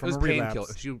 It's It from was a relapse.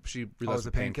 painkiller. She Oh, relapsed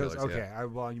it with painkillers? painkillers. Okay. Yeah.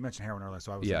 Well, you mentioned heroin earlier,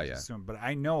 so I was Yeah, assuming. But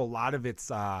I know a lot of it's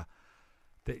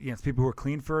it's people who are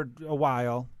clean for a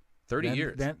while. 30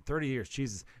 years. Then 30 years.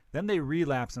 Jesus. Then they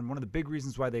relapse, and one of the big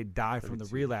reasons why they die from the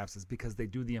 32. relapse is because they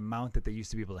do the amount that they used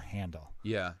to be able to handle.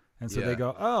 Yeah. And so Yeah. they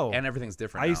go, oh. And everything's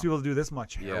different I used to now. be able to do this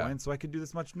much Yeah. heroin, so I could do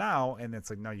this much now. And it's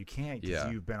like, no, you can't because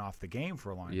Yeah. you've been off the game for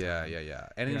a long time. Yeah. And You you know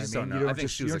just what I mean? don't know. You don't I think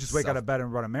just, she you was don't like just wake out of bed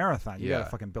and run a marathon. You Yeah. got to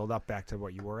fucking build up back to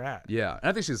what you were at. Yeah, and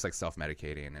I think she was like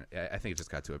self-medicating, and I think it just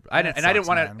got to it. That I didn't sucks,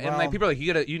 want to. man. And Well- like people are like,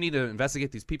 you need to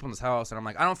investigate these people in this house, and I'm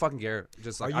like, I don't fucking care.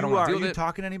 Just like Are I don't you, want to are deal you with it.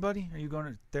 talking to anybody? Are you going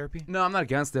to therapy? No, I'm not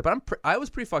against it, but I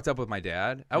was pretty fucked up with my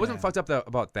dad. I wasn't Yeah. fucked up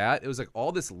about that. It was like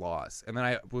all this loss, and then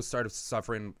I was started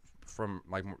suffering from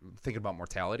like thinking about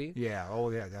mortality. Yeah. Oh,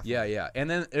 yeah, definitely. Yeah. And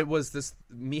then it was this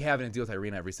me having to deal with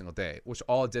Irina every single day, which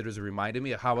all it did was it reminded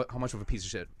me of how much of a piece of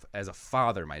shit as a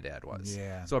father my dad was.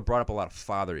 Yeah. So it brought up a lot of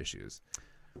father issues.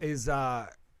 Is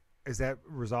that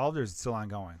resolved or is it still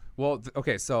ongoing? Well,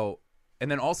 okay, so and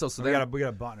then also so we then got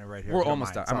a button it right here. we're if you don't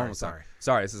almost mind. done. I'm Sorry, almost sorry. done.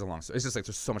 Sorry, this is a long story. It's just like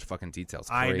there's so much fucking details.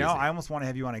 I Crazy. know. I almost want to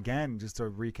have you on again just to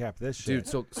recap this shit.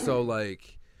 Dude, so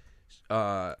like,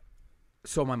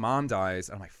 so my mom dies,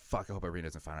 and I'm like, fuck, I hope Irina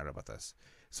doesn't find out about this.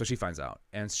 So she finds out,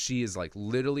 and she is like,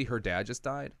 literally, her dad just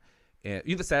died. And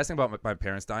the saddest thing about my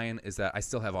parents dying is that I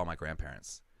still have all my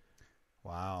grandparents.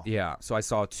 Wow. Yeah, so I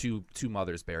saw two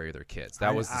mothers bury their kids.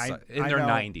 That was in I their know-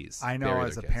 90s. I know bury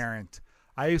as their a kids. parent,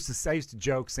 I used to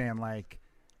joke saying like,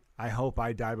 I hope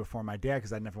I die before my dad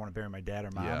because I never want to bury my dad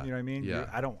or mom. Yeah. You know what I mean? Yeah.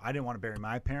 I didn't want to bury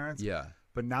my parents. Yeah,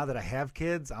 But now that I have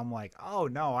kids, I'm like, oh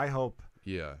no, I hope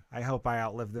yeah. I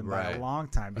outlive them by Right. a long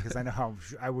time because I know how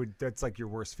I would. That's like your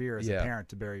worst fear as a Yeah. parent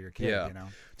to bury your kid. Yeah. You know.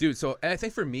 Dude, so and I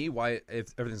think for me, why if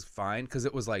everything's fine, because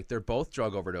it was like they're both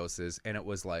drug overdoses, and it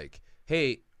was like,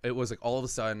 hey, it was like all of a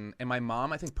sudden, and my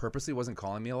mom, I think, purposely wasn't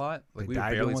calling me a lot. Like They we were died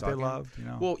barely doing what talking. they loved. You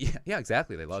know. Well, yeah,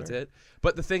 exactly. They loved Sure. it.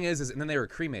 But the thing is, and then they were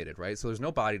cremated, right? So there's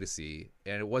no body to see,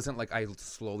 and it wasn't like I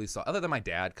slowly saw, other than my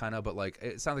dad, kind of, but like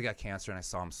it sounded like he got cancer, and I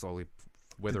saw him slowly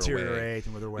wither away. deteriorate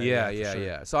and wither away. Yeah, for sure.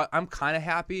 yeah. So I'm kind of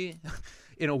happy.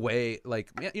 In a way, like,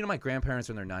 my grandparents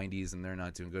are in their 90s and they're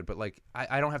not doing good, but like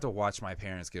I don't have to watch my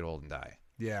parents get old and die.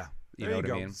 Yeah. You There know you what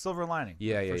go. I mean? Silver lining.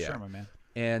 Yeah, for yeah. sure, my man.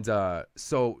 And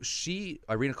so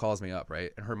Irina calls me up,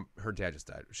 right? And her dad just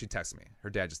died. She texted me.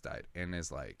 Her dad just died and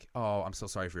is like, oh, I'm so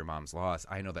sorry for your mom's loss.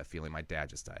 I know that feeling. My dad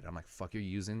just died. I'm like, fuck, you're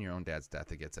using your own dad's death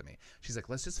to get to me. She's like,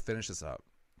 let's just finish this up.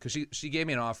 Because she gave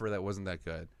me an offer that wasn't that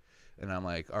good. And I'm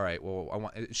like, all right, well,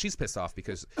 she's pissed off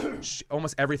because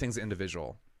almost everything's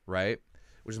individual, right?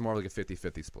 Which is more like a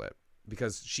 50-50 split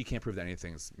because she can't prove that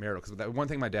anything's marital. Because that one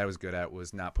thing my dad was good at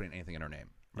was not putting anything in her name,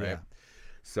 right? Yeah.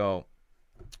 So,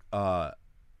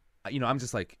 I'm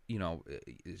just like,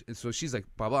 so she's like,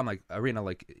 blah, blah. I'm like, Irina,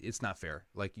 like, it's not fair.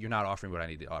 Like, you're not offering what I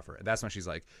need to offer. And that's when she's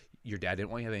like, your dad didn't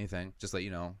want you to have anything. Just let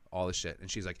you know, all this shit. And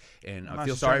she's like, and I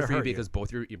feel she's trying sorry to for you hurt you. because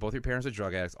both your parents are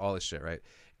drug addicts, all this shit, right?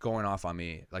 Going off on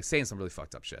me, like saying some really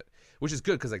fucked up shit, which is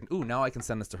good because like, ooh, now I can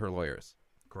send this to her lawyers.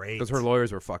 Great. Because her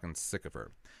lawyers were fucking sick of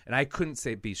her. And I couldn't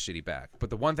be shitty back. But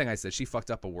the one thing I said, she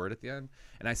fucked up a word at the end.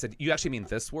 And I said, you actually mean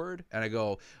this word? And I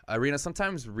go, Irina,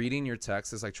 sometimes reading your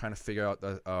text is like trying to figure out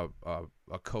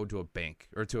a code to a bank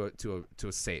or to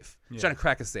a safe. Trying to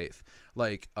crack a safe.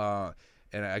 Like,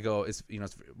 and I go, it's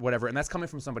whatever. And that's coming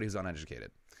from somebody who's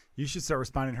uneducated. You should start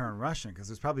responding to her in Russian because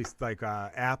there's probably like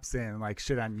apps and like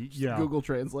shit on Google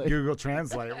Translate. Google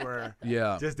Translate where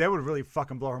Yeah. just that would really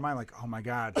fucking blow her mind. Like, oh my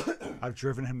god, I've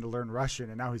driven him to learn Russian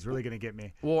and now he's really gonna get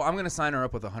me. Well, I'm gonna sign her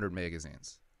up with 100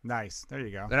 magazines. Nice. There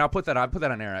you go. And I'll put that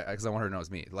on air because I want her to know it's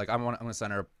me. Like I'm gonna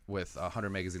sign her up with 100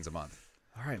 magazines a month.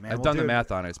 All right, man. I've Well, done the dude,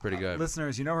 math on it. It's pretty good.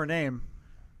 Listeners, you know her name.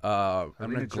 I'm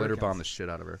gonna Irina glitter bomb Jerkins. the shit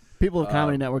out of her. People of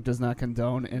Comedy Network does not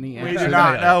condone any We action. do Yeah,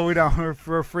 not. yeah. No, we don't.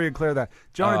 We're free and clear of that.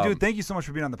 Jonah, Um, dude, thank you so much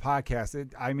for being on the podcast.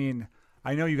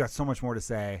 I know you got so much more to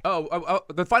say. Oh,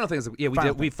 the final thing is, yeah,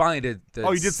 we finally did.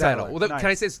 Oh, you did settle it. Well, Nice. Can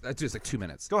I say, dude, it's like 2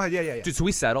 minutes. Go ahead. Yeah. Dude, so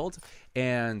we settled,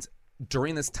 and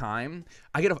during this time,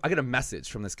 I get a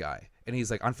message from this guy, And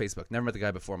he's like, on Facebook, never met the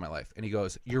guy before in my life. And he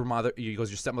goes, your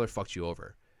stepmother fucked you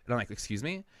over. And I'm like, excuse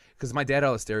me? Because my dad had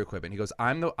all the stereo equipment. He goes,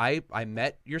 I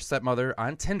met your stepmother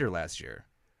on Tinder last year.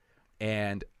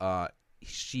 And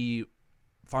she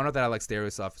found out that I like stereo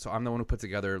stuff. So I'm the one who put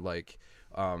together like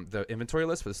the inventory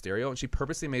list for the stereo. And she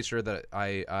purposely made sure that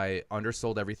I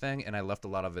undersold everything and I left a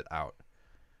lot of it out.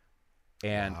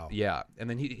 And Wow. yeah. And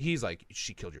then he's like,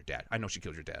 she killed your dad. I know she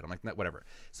killed your dad. I'm like, whatever.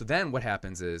 So then what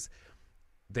happens is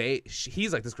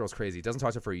he's like, this girl's crazy. Doesn't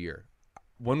talk to her for a year.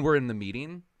 When we're in the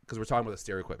meeting, because we're talking about the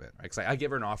stereo equipment, right? Because I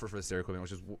give her an offer for the stereo equipment,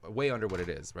 which is way under what it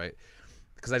is, right?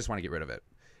 Because I just want to get rid of it.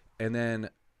 And then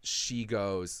she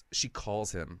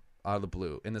calls him out of the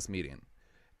blue in this meeting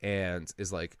and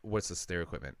is like, what's the stereo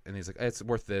equipment? And he's like, it's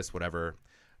worth this, whatever.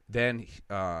 Then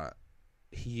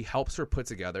he helps her put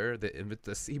together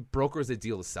he brokers a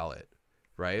deal to sell it,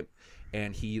 right?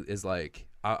 And he is like,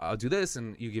 I'll do this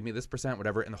and you give me this %,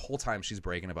 whatever. And the whole time she's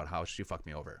bragging about how she fucked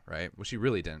me over, right? Well, she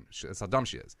really didn't. That's how dumb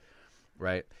she is,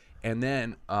 right? And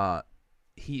then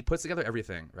he puts together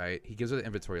everything, right? He gives her the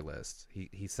inventory list.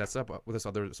 He sets up with this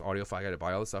audio file guy to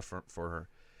buy all the stuff for her.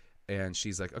 And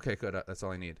she's like, okay, good. That's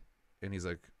all I need. And he's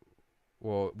like,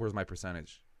 well, where's my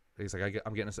percentage? He's like,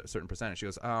 I'm getting a certain percentage. She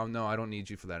goes, oh, no, I don't need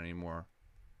you for that anymore.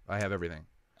 I have everything.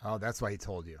 Oh, that's why he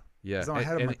told you. Yeah. So I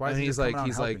had him like, why is he he's just coming out like,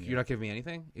 and helping you? you're not giving me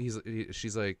anything?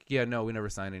 She's like, yeah, no, we never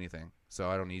signed anything. So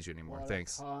I don't need you anymore.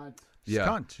 Thanks. She's Yeah.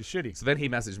 cunt. She's shitty. So then he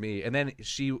messaged me, and then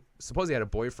she supposedly had a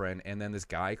boyfriend, and then this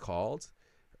guy called,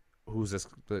 who's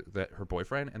her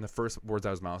boyfriend, and the first words out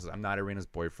of his mouth is, I'm not Irina's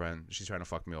boyfriend. She's trying to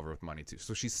fuck me over with money too.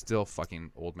 So she's still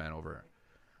fucking old man over her.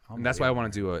 And that's why I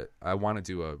want to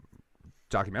do a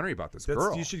documentary about this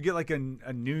girl. You should get like a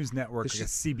news network, like a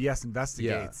CBS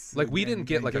Investigates. Like we didn't and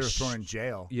get like her a thrown in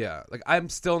jail. Yeah, like I'm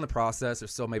still in the process.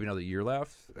 There's still maybe another year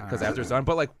left because after it's done.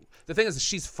 But like the thing is,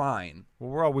 she's fine. Well,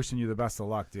 we're all wishing you the best of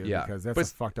luck, dude. Yeah. Because that's But a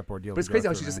fucked up ordeal. But it's to go crazy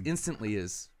how through, she just man. instantly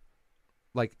is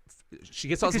like she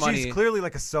gets all this Because money. she's clearly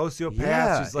like a sociopath.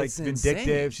 Yeah, she's like it's vindictive.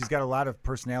 insane. She's got a lot of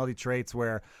personality traits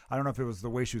where I don't know if it was the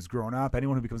way she was growing up.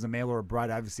 Anyone who becomes a male or a bride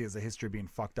obviously has a history of being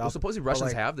fucked up. Well, supposedly But,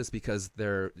 Russians like, have this because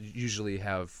they're usually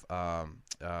have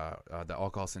the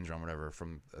alcohol syndrome, whatever,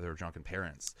 from their drunken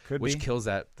parents, Could which be. kills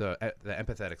the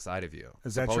empathetic side of you.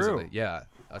 Is that supposedly. true? Yeah,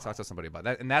 I talked to somebody about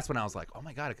that, and that's when I was like, oh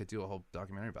my god, I could do a whole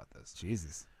documentary about this.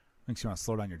 Jesus. Makes you want to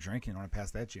slow down your drinking. You want to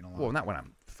pass that gene along. Well, not when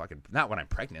I'm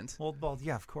pregnant. Well,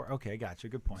 yeah, of course. Okay, gotcha.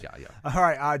 Good point. Yeah. All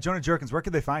right, Jonah Jerkins, where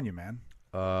could they find you, man?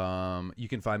 You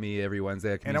can find me every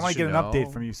Wednesday. And I want to get an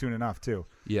update from you soon enough, too.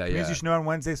 Yeah, Comedians You Should Know on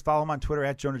Wednesdays. Follow him on Twitter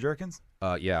at Jonah Jerkins.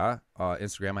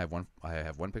 Instagram. I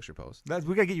have one picture post.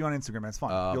 We got to get you on Instagram, man. It's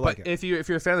fun. You'll But like it. if you're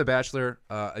a fan of The Bachelor,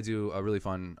 I do a really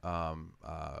fun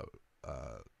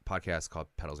podcast called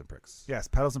Pedals and Pricks. Yes,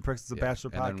 Pedals and Pricks is a Yeah,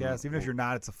 Bachelor and then podcast. Even if you're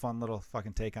not, it's a fun little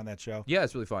fucking take on that show. Yeah,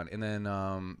 it's really fun. And then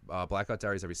Blackout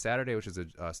Diaries every Saturday, which is a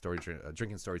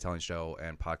drinking storytelling show,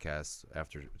 and podcast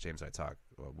after James and I talk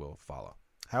will follow.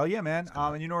 Hell yeah, man.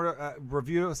 And you know where to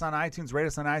review us on iTunes, rate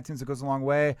us on iTunes. It goes a long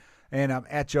way. And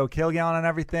at Joe Kilgallen on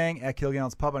everything, at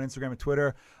Kilgallen's Pub on Instagram and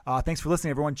Twitter. Thanks for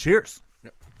listening, everyone. Cheers.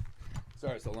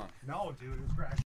 Sorry, so long. No, dude, it was great.